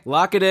 Okay,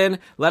 lock it in.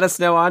 Let us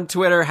know on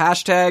Twitter,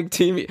 hashtag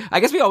team.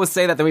 I guess we always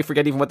say that, then we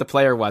forget even what the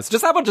player was.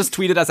 Just how about just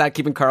tweet at us at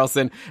Keeping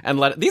Karlsson and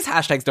these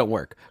hashtags don't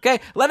work. Okay,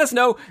 let us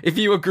know if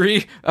you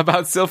agree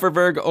about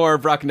Silfverberg or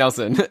Brock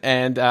Nelson.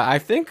 And I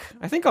think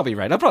I'll be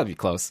right. I'll probably be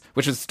close,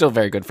 which is still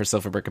very good for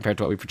Silfverberg compared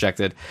to what we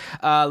projected.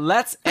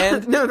 Let's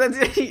end. No,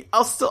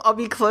 I'll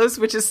be close,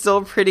 which is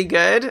still pretty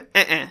good.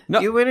 No,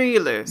 you win or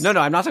you lose. No,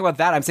 I'm not talking about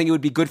that. I'm saying it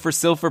would be good for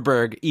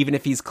Silfverberg even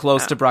if he's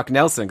close to Brock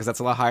Nelson, because that's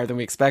a lot higher than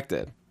we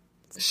expected.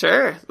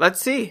 Sure. Let's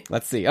see.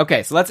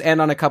 Okay, so let's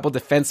end on a couple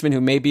defensemen who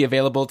may be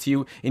available to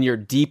you in your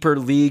deeper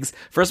leagues.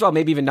 First of all,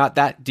 maybe even not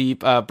that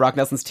deep. Brock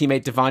Nelson's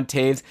teammate, Devon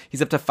Toews,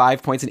 he's up to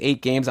 5 points in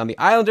 8 games on the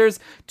Islanders.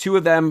 2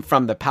 of them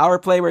from the power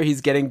play, where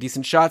he's getting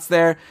decent shots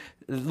there.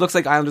 It looks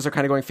like Islanders are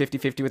kind of going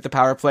 50-50 with the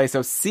power play,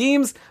 so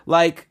seems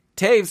like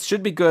Toews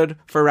should be good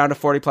for around a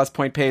 40-plus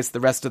point pace the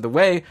rest of the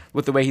way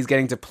with the way he's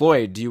getting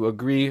deployed. Do you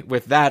agree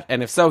with that?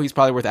 And if so, he's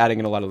probably worth adding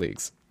in a lot of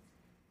leagues.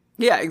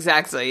 Yeah,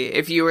 exactly.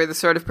 If you were the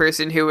sort of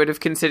person who would have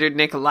considered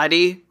Nick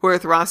Leddy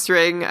worth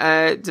rostering,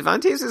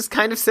 Devon Toews is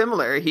kind of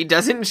similar. He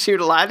doesn't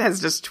shoot a lot,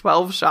 has just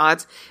 12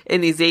 shots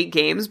in these 8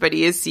 games, but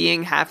he is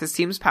seeing half his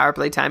team's power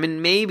play time,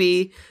 and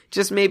maybe,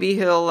 just maybe,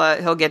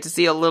 he'll get to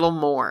see a little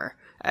more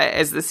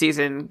as the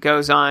season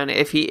goes on,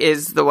 if he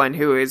is the one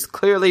who is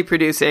clearly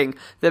producing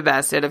the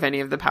best out of any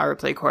of the power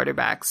play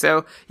quarterbacks.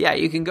 So yeah,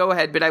 you can go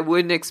ahead, but I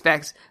wouldn't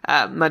expect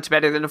much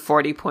better than a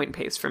 40-point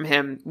pace from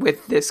him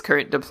with this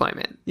current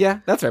deployment. Yeah,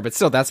 that's right. But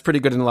still, that's pretty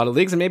good in a lot of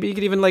leagues. And maybe you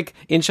could even like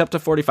inch up to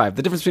 45.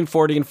 The difference between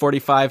 40 and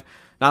 45,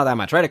 not that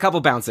much, right? A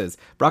couple bounces.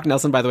 Brock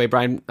Nelson, by the way,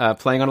 Brian,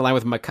 playing on a line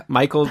with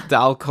Michael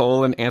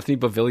Dalcole and Anthony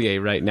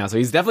Beauvillier right now. So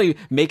he's definitely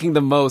making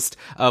the most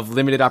of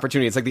limited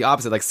opportunity. It's like the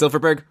opposite. Like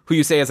Silverberg, who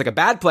you say is like a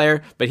bad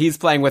player, but he's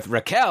playing with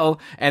Raquel.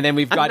 And then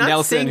we've got Nelson. I'm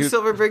not saying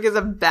Silverberg is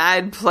a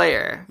bad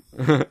player.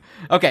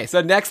 Okay,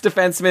 so next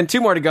defenseman,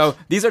 2 more to go.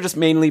 These are just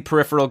mainly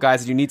peripheral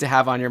guys that you need to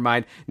have on your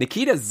mind.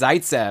 Nikita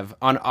Zaitsev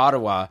on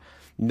Ottawa.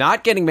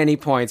 Not getting many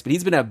points, but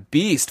he's been a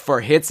beast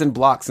for hits and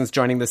blocks since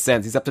joining the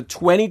Sens. He's up to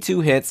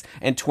 22 hits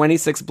and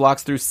 26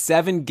 blocks through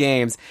 7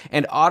 games.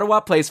 And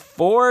Ottawa plays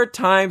 4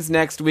 times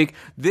next week.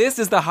 This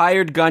is the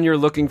hired gun you're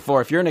looking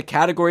for. If you're in a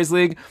categories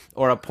league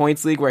or a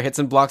points league where hits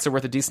and blocks are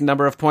worth a decent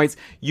number of points,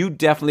 you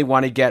definitely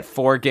want to get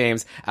 4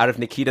 games out of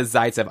Nikita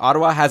Zaitsev.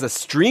 Ottawa has a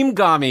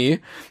Streamgami,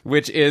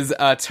 which is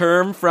a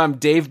term from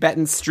Dave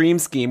Betton's Stream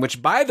Scheme,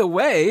 which, by the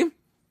way,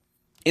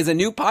 is a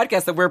new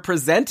podcast that we're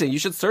presenting. You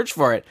should search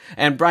for it.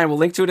 And Brian, we'll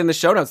link to it in the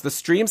show notes. The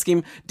Stream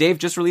Scheme, Dave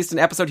just released an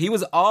episode. He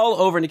was all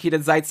over Nikita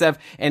Zaitsev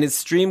and his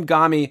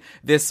Streamgami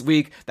this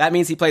week. That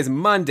means he plays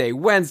Monday,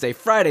 Wednesday,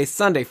 Friday,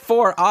 Sunday,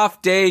 4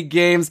 off-day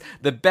games.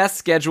 The best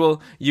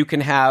schedule you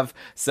can have.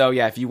 So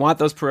yeah, if you want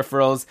those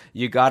peripherals,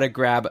 you gotta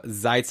grab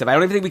Zaitsev. I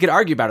don't even think we could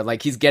argue about it.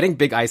 Like, he's getting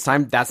big ice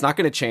time. That's not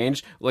gonna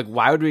change. Like,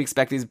 why would we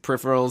expect these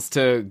peripherals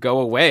to go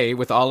away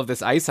with all of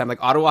this ice time?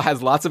 Like, Ottawa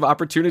has lots of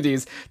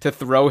opportunities to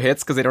throw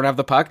hits because they don't have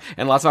the puck,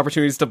 and lots of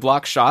opportunities to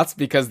block shots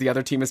because the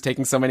other team is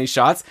taking so many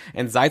shots,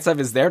 and Zaitsev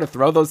is there to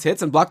throw those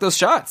hits and block those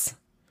shots.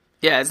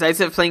 Yeah,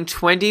 Zaitsev playing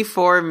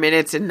 24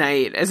 minutes a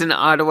night as an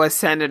Ottawa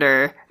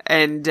Senator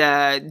and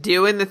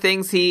doing the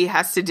things he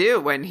has to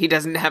do when he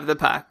doesn't have the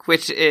puck,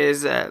 which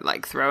is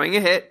like throwing a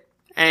hit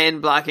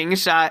and blocking a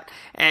shot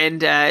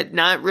and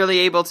not really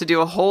able to do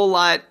a whole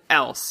lot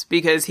else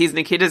because he's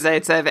Nikita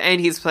Zaitsev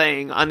and he's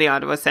playing on the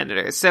Ottawa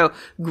Senators. So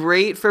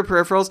great for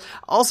peripherals.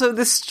 Also,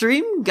 the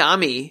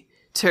Streamgami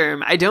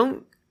term, I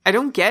don't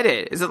get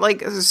it. Is it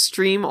like a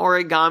stream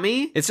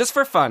origami? It's just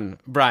for fun,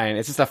 Brian.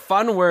 It's just a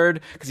fun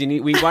word because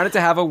we wanted to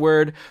have a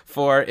word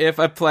for if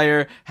a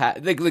player talk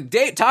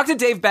to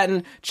Dave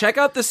Betton, check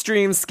out the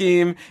Stream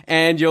Scheme,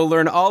 and you'll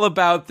learn all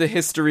about the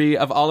history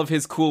of all of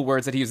his cool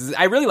words that he uses.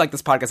 I really like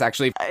this podcast,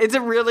 actually. It's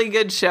a really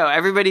good show.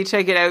 Everybody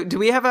check it out. Do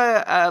we have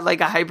a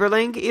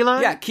hyperlink,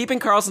 Elon? Yeah,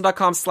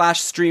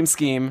 keepingkarlsson.com/Stream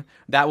Scheme.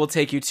 That will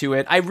take you to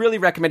it. I really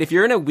recommend, if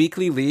you're in a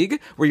weekly league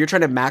where you're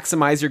trying to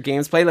maximize your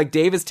games play, like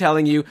Dave is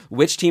telling you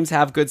which teams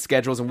have good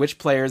schedules and which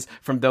players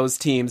from those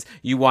teams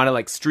you want to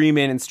like stream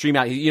in and stream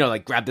out. You know,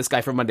 like grab this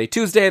guy for Monday,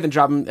 Tuesday, then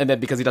drop him, and then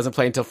because he doesn't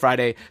play until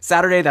Friday,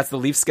 Saturday, that's the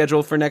Leafs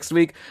schedule for next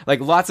week. Like,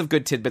 lots of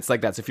good tidbits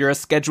like that. So if you're a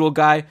schedule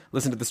guy,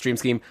 listen to the Stream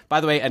Scheme.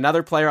 By the way,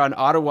 another player on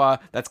Ottawa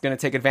that's going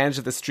to take advantage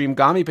of the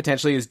Streamgami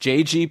potentially is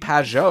JG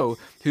Pajot,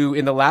 who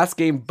in the last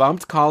game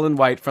bumped Colin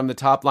White from the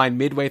top line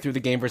midway through the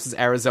game versus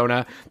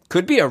Arizona.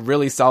 Could be a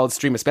really solid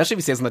stream, especially if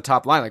he stays on the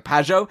top line. Like,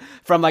 Pajot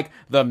from like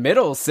the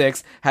middle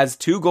 6 has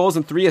 2 goals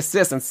and 3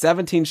 assists and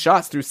 17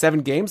 shots through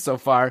 7 games so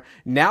far.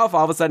 Now, if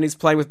all of a sudden he's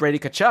playing with Brady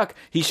Tkachuk,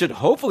 he should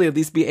hopefully at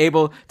least be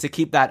able to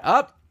keep that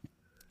up.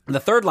 The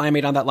third line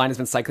mate on that line has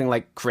been cycling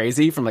like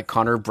crazy, from like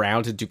Connor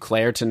Brown to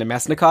Duclair to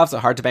Nemesnikov, so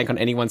hard to bank on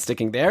anyone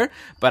sticking there.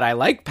 But I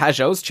like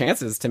Pajot's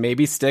chances to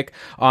maybe stick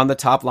on the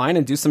top line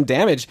and do some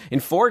damage. In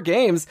 4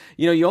 games,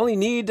 you know, you only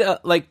need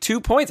like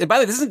 2 points. And by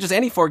the way, this isn't just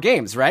any 4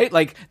 games, right?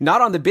 Like,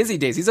 not on the busy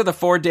days. These are the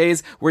 4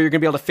 days where you're going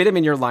to be able to fit him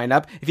in your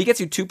lineup. If he gets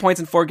you 2 points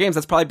in 4 games,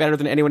 that's probably better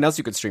than anyone else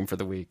you could stream for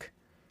the week.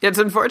 It's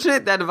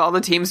unfortunate that of all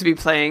the teams to be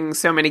playing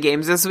so many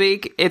games this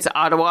week, it's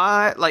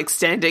Ottawa, like,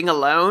 standing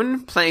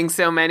alone, playing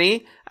so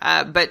many.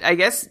 But I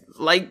guess,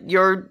 like,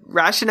 your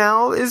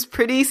rationale is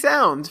pretty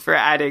sound for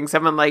adding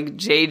someone like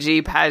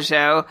JG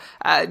Pajot.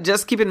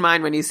 Just keep in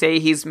mind when you say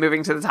he's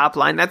moving to the top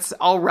line, that's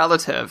all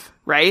relative,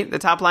 right? The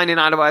top line in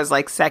Ottawa is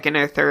like second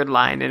or third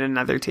line in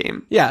another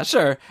team. Yeah,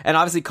 sure. And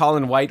obviously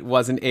Colin White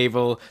wasn't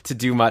able to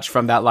do much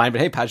from that line,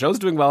 but hey, Pajot's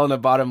doing well on the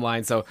bottom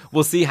line, so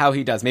we'll see how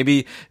he does.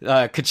 Maybe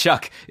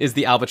Tkachuk is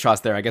the albatross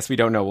there. I guess we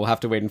don't know. We'll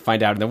have to wait and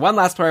find out. And then one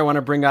last player I want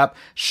to bring up,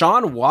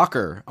 Sean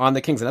Walker on the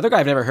Kings, another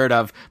guy I've never heard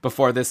of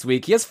before this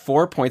week. He has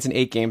 4 points in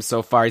 8 games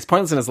so far. He's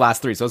pointless in his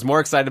last 3, so I was more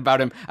excited about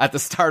him at the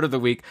start of the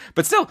week.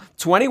 But still,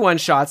 21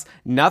 shots,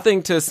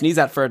 nothing to sneeze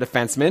at for a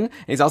defenseman. And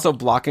he's also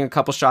blocking a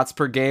couple shots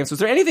per game. So is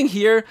there anything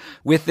here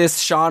with this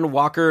Sean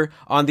Walker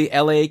on the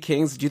LA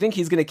Kings? Do you think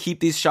he's going to keep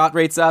these shot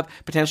rates up,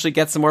 potentially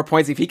get some more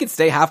points? If he could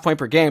stay half point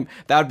per game,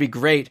 that would be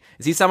great.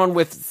 Is he someone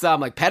with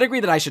some like pedigree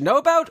that I should know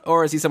about,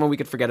 or is he someone we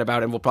could forget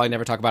about and we'll probably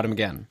never talk about him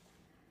again?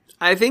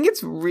 I think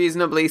it's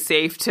reasonably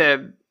safe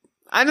to,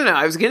 I don't know,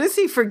 I was going to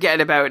say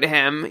forget about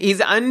him. He's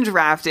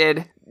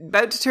undrafted.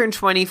 about to turn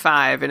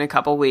 25 in a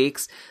couple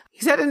weeks.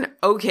 He's had an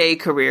okay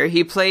career.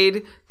 He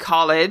played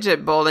college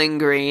at Bowling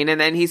Green,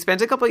 and then he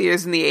spent a couple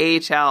years in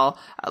the AHL.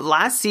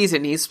 Last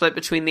season, he split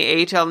between the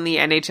AHL and the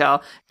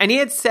NHL, and he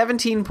had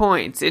 17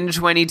 points in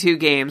 22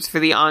 games for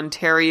the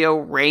Ontario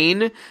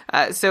Reign.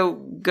 So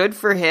good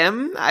for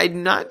him.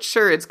 I'm not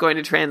sure it's going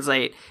to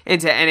translate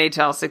into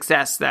NHL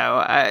success,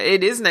 though.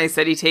 It is nice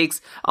that he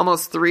takes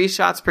almost 3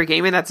 shots per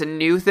game, and that's a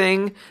new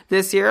thing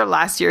this year.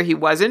 Last year, he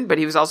wasn't, but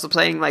he was also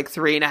playing like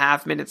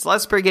 3.5 minutes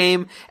less per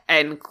game,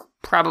 and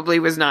probably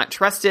was not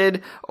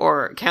trusted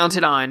or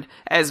counted on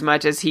as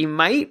much as he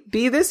might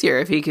be this year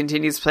if he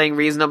continues playing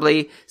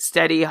reasonably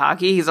steady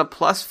hockey. He's a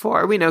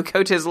 +4. We know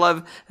coaches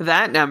love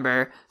that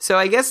number. So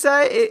I guess,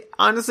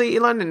 honestly,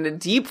 Elon, in a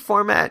deep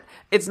format,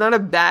 it's not a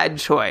bad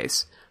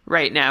choice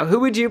right now. Who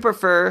would you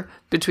prefer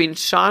between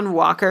Sean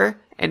Walker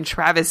and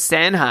Travis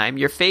Sanheim,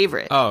 your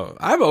favorite? Oh,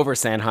 I'm over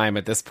Sanheim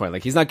at this point.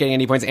 Like, he's not getting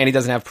any points, and he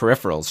doesn't have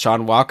peripherals.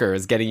 Sean Walker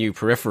is getting you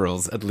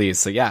peripherals, at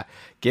least. So, yeah,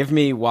 give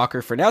me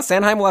Walker for now.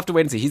 Sanheim will have to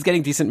wait and see. He's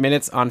getting decent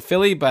minutes on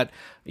Philly, but,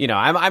 you know,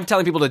 I'm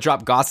telling people to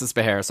drop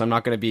Gostisbehere, so I'm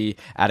not going to be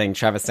adding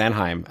Travis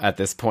Sanheim at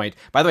this point.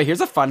 By the way, here's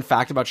a fun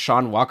fact about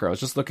Sean Walker. I was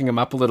just looking him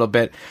up a little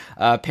bit.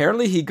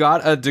 Apparently, he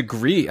got a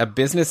degree, a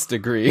business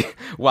degree,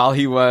 while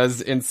he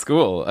was in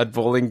school at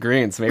Bowling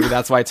Green. So maybe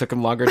that's why it took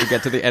him longer to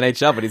get to the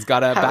NHL, but he's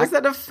got a... How is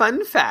that a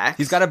fun fact?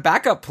 He's got a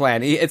backup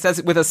plan. It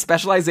says with a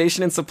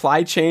specialization in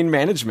supply chain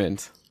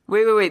management.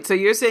 Wait. So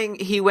you're saying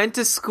he went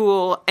to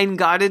school and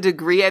got a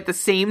degree at the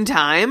same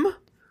time?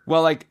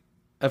 Well, like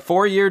a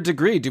 4-year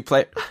degree. Is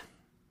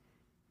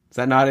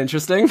that not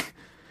interesting?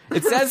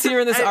 It says here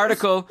in this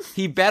article,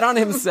 he bet on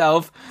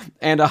himself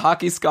and a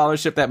hockey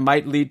scholarship that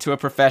might lead to a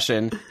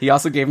profession. He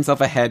also gave himself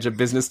a hedge, a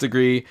business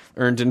degree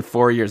earned in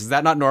 4 years. Is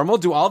that not normal?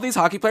 Do all these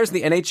hockey players in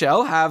the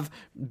NHL have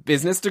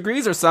business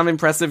degrees or some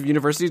impressive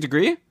university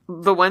degree?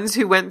 The ones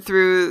who went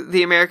through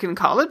the American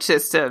college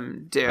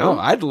system do. Oh,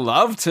 I'd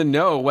love to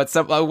know what's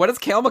up. What is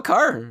Cale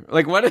Makar?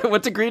 Like,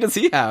 what degree does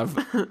he have?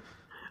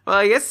 Well,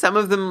 I guess some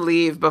of them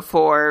leave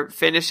before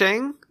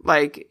finishing.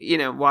 Like, you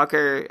know,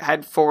 Walker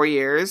had 4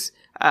 years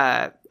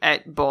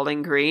at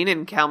Bowling Green,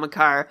 and Cale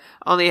Makar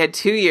only had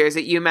 2 years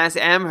at UMass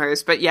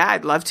Amherst. But yeah,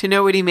 I'd love to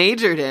know what he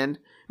majored in.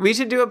 We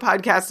should do a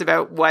podcast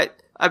about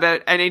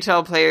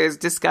NHL players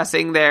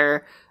discussing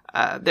their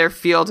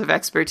field of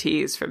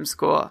expertise from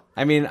school.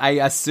 I mean,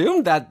 I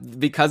assumed that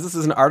because this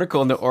is an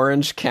article in the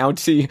Orange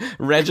County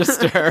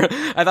Register,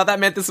 I thought that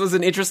meant this was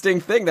an interesting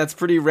thing that's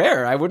pretty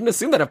rare. I wouldn't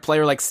assume that a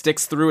player like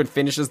sticks through and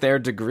finishes their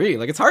degree.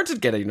 Like, it's hard to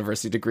get a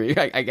university degree,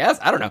 I guess.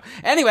 I don't know.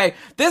 Anyway,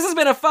 this has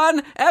been a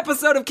fun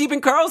episode of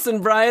Keeping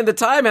Karlsson, Brian. The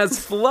time has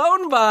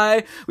flown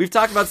by. We've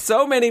talked about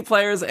so many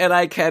players, and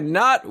I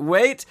cannot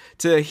wait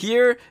to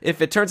hear if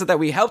it turns out that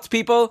we helped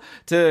people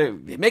to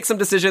make some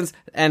decisions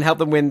and help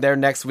them win their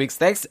next weeks.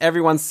 Thanks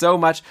everyone so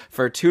much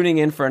for tuning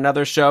in for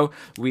another show.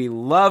 We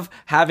love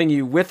having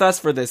you with us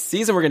for this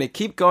season. We're going to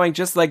keep going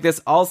just like this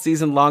all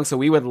season long, so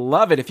we would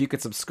love it if you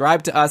could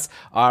subscribe to us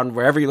on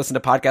wherever you listen to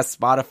podcasts,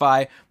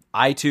 Spotify,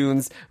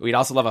 iTunes. We'd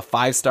also love a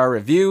 5-star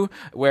review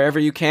wherever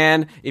you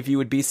can, if you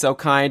would be so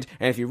kind.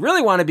 And if you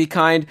really want to be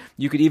kind,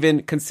 you could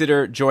even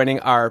consider joining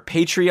our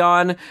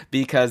Patreon,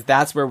 because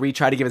that's where we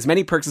try to give as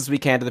many perks as we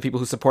can to the people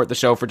who support the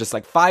show for just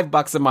like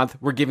 $5 a month.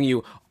 We're giving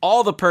you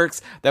all the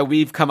perks that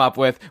we've come up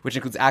with, which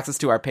includes access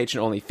to our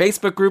patron-only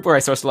Facebook group where I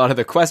sourced a lot of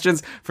the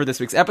questions for this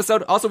week's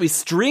episode. Also, we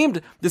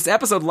streamed this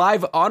episode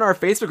live on our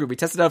Facebook group. We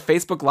tested out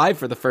Facebook Live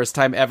for the first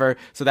time ever,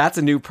 so that's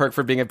a new perk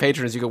for being a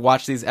patron, is you can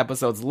watch these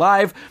episodes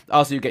live.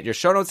 Also, you get your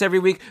show notes every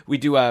week. We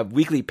do a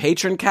weekly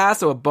patron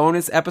cast, so a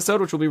bonus episode,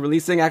 which we'll be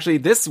releasing actually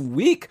this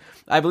week,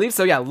 I believe.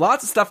 So yeah,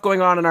 lots of stuff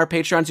going on our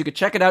Patreon, so you can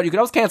check it out. You can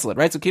always cancel it,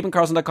 right? So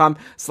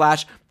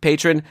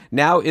keepingkarlsson.com/patron.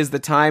 Now is the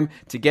time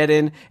to get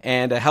in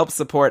and help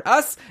support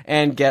us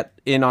and get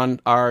in on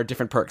our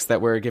different perks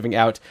that we're giving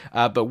out.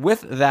 But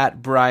with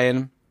that,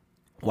 Brian,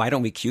 why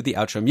don't we cue the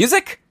outro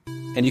music?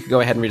 And you can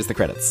go ahead and read us the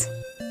credits.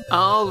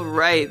 All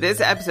right,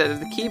 this episode of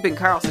the Keeping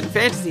Karlsson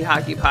Fantasy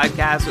Hockey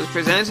Podcast was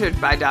presented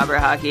by Dobber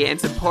Hockey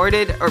and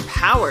supported, or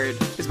powered,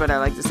 is what I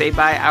like to say,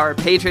 by our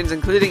patrons,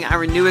 including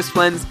our newest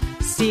ones,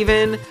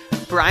 Steven,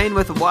 Brian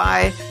with a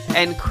Y,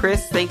 and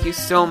Chris. Thank you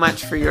so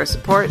much for your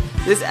support.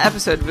 This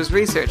episode was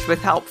researched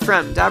with help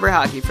from Dobber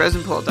Hockey,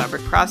 Frozen Pool, Dobber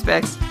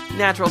Prospects,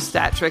 Natural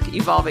Stat Trick,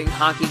 Evolving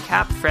Hockey,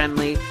 Cap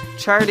Friendly,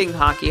 Charting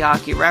Hockey,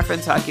 Hockey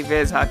Reference, Hockey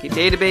Viz, Hockey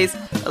Database,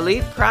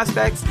 Elite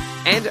Prospects,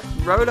 and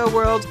Roto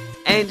World,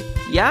 and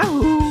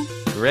Yahoo!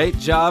 Great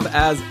job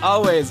as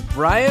always,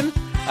 Brian.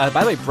 By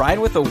the way,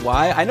 Brian with a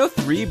Y. I know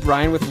 3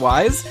 Brian with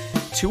Ys.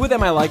 2 of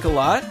them I like a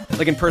lot,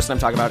 like in person I'm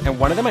talking about, and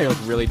 1 of them I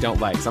really don't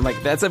like. So I'm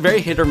like, that's a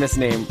very hit or miss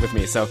name with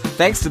me. So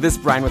thanks to this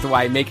Brian with a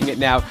Y, making it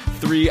now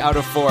 3 out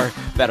of 4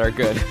 that are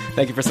good.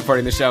 Thank you for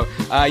supporting the show.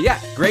 Yeah,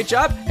 great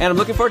job, and I'm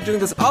looking forward to doing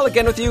this all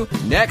again with you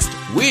next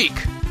week.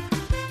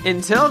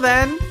 Until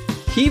then,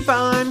 keep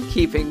on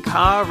keeping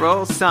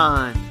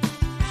Karlsson.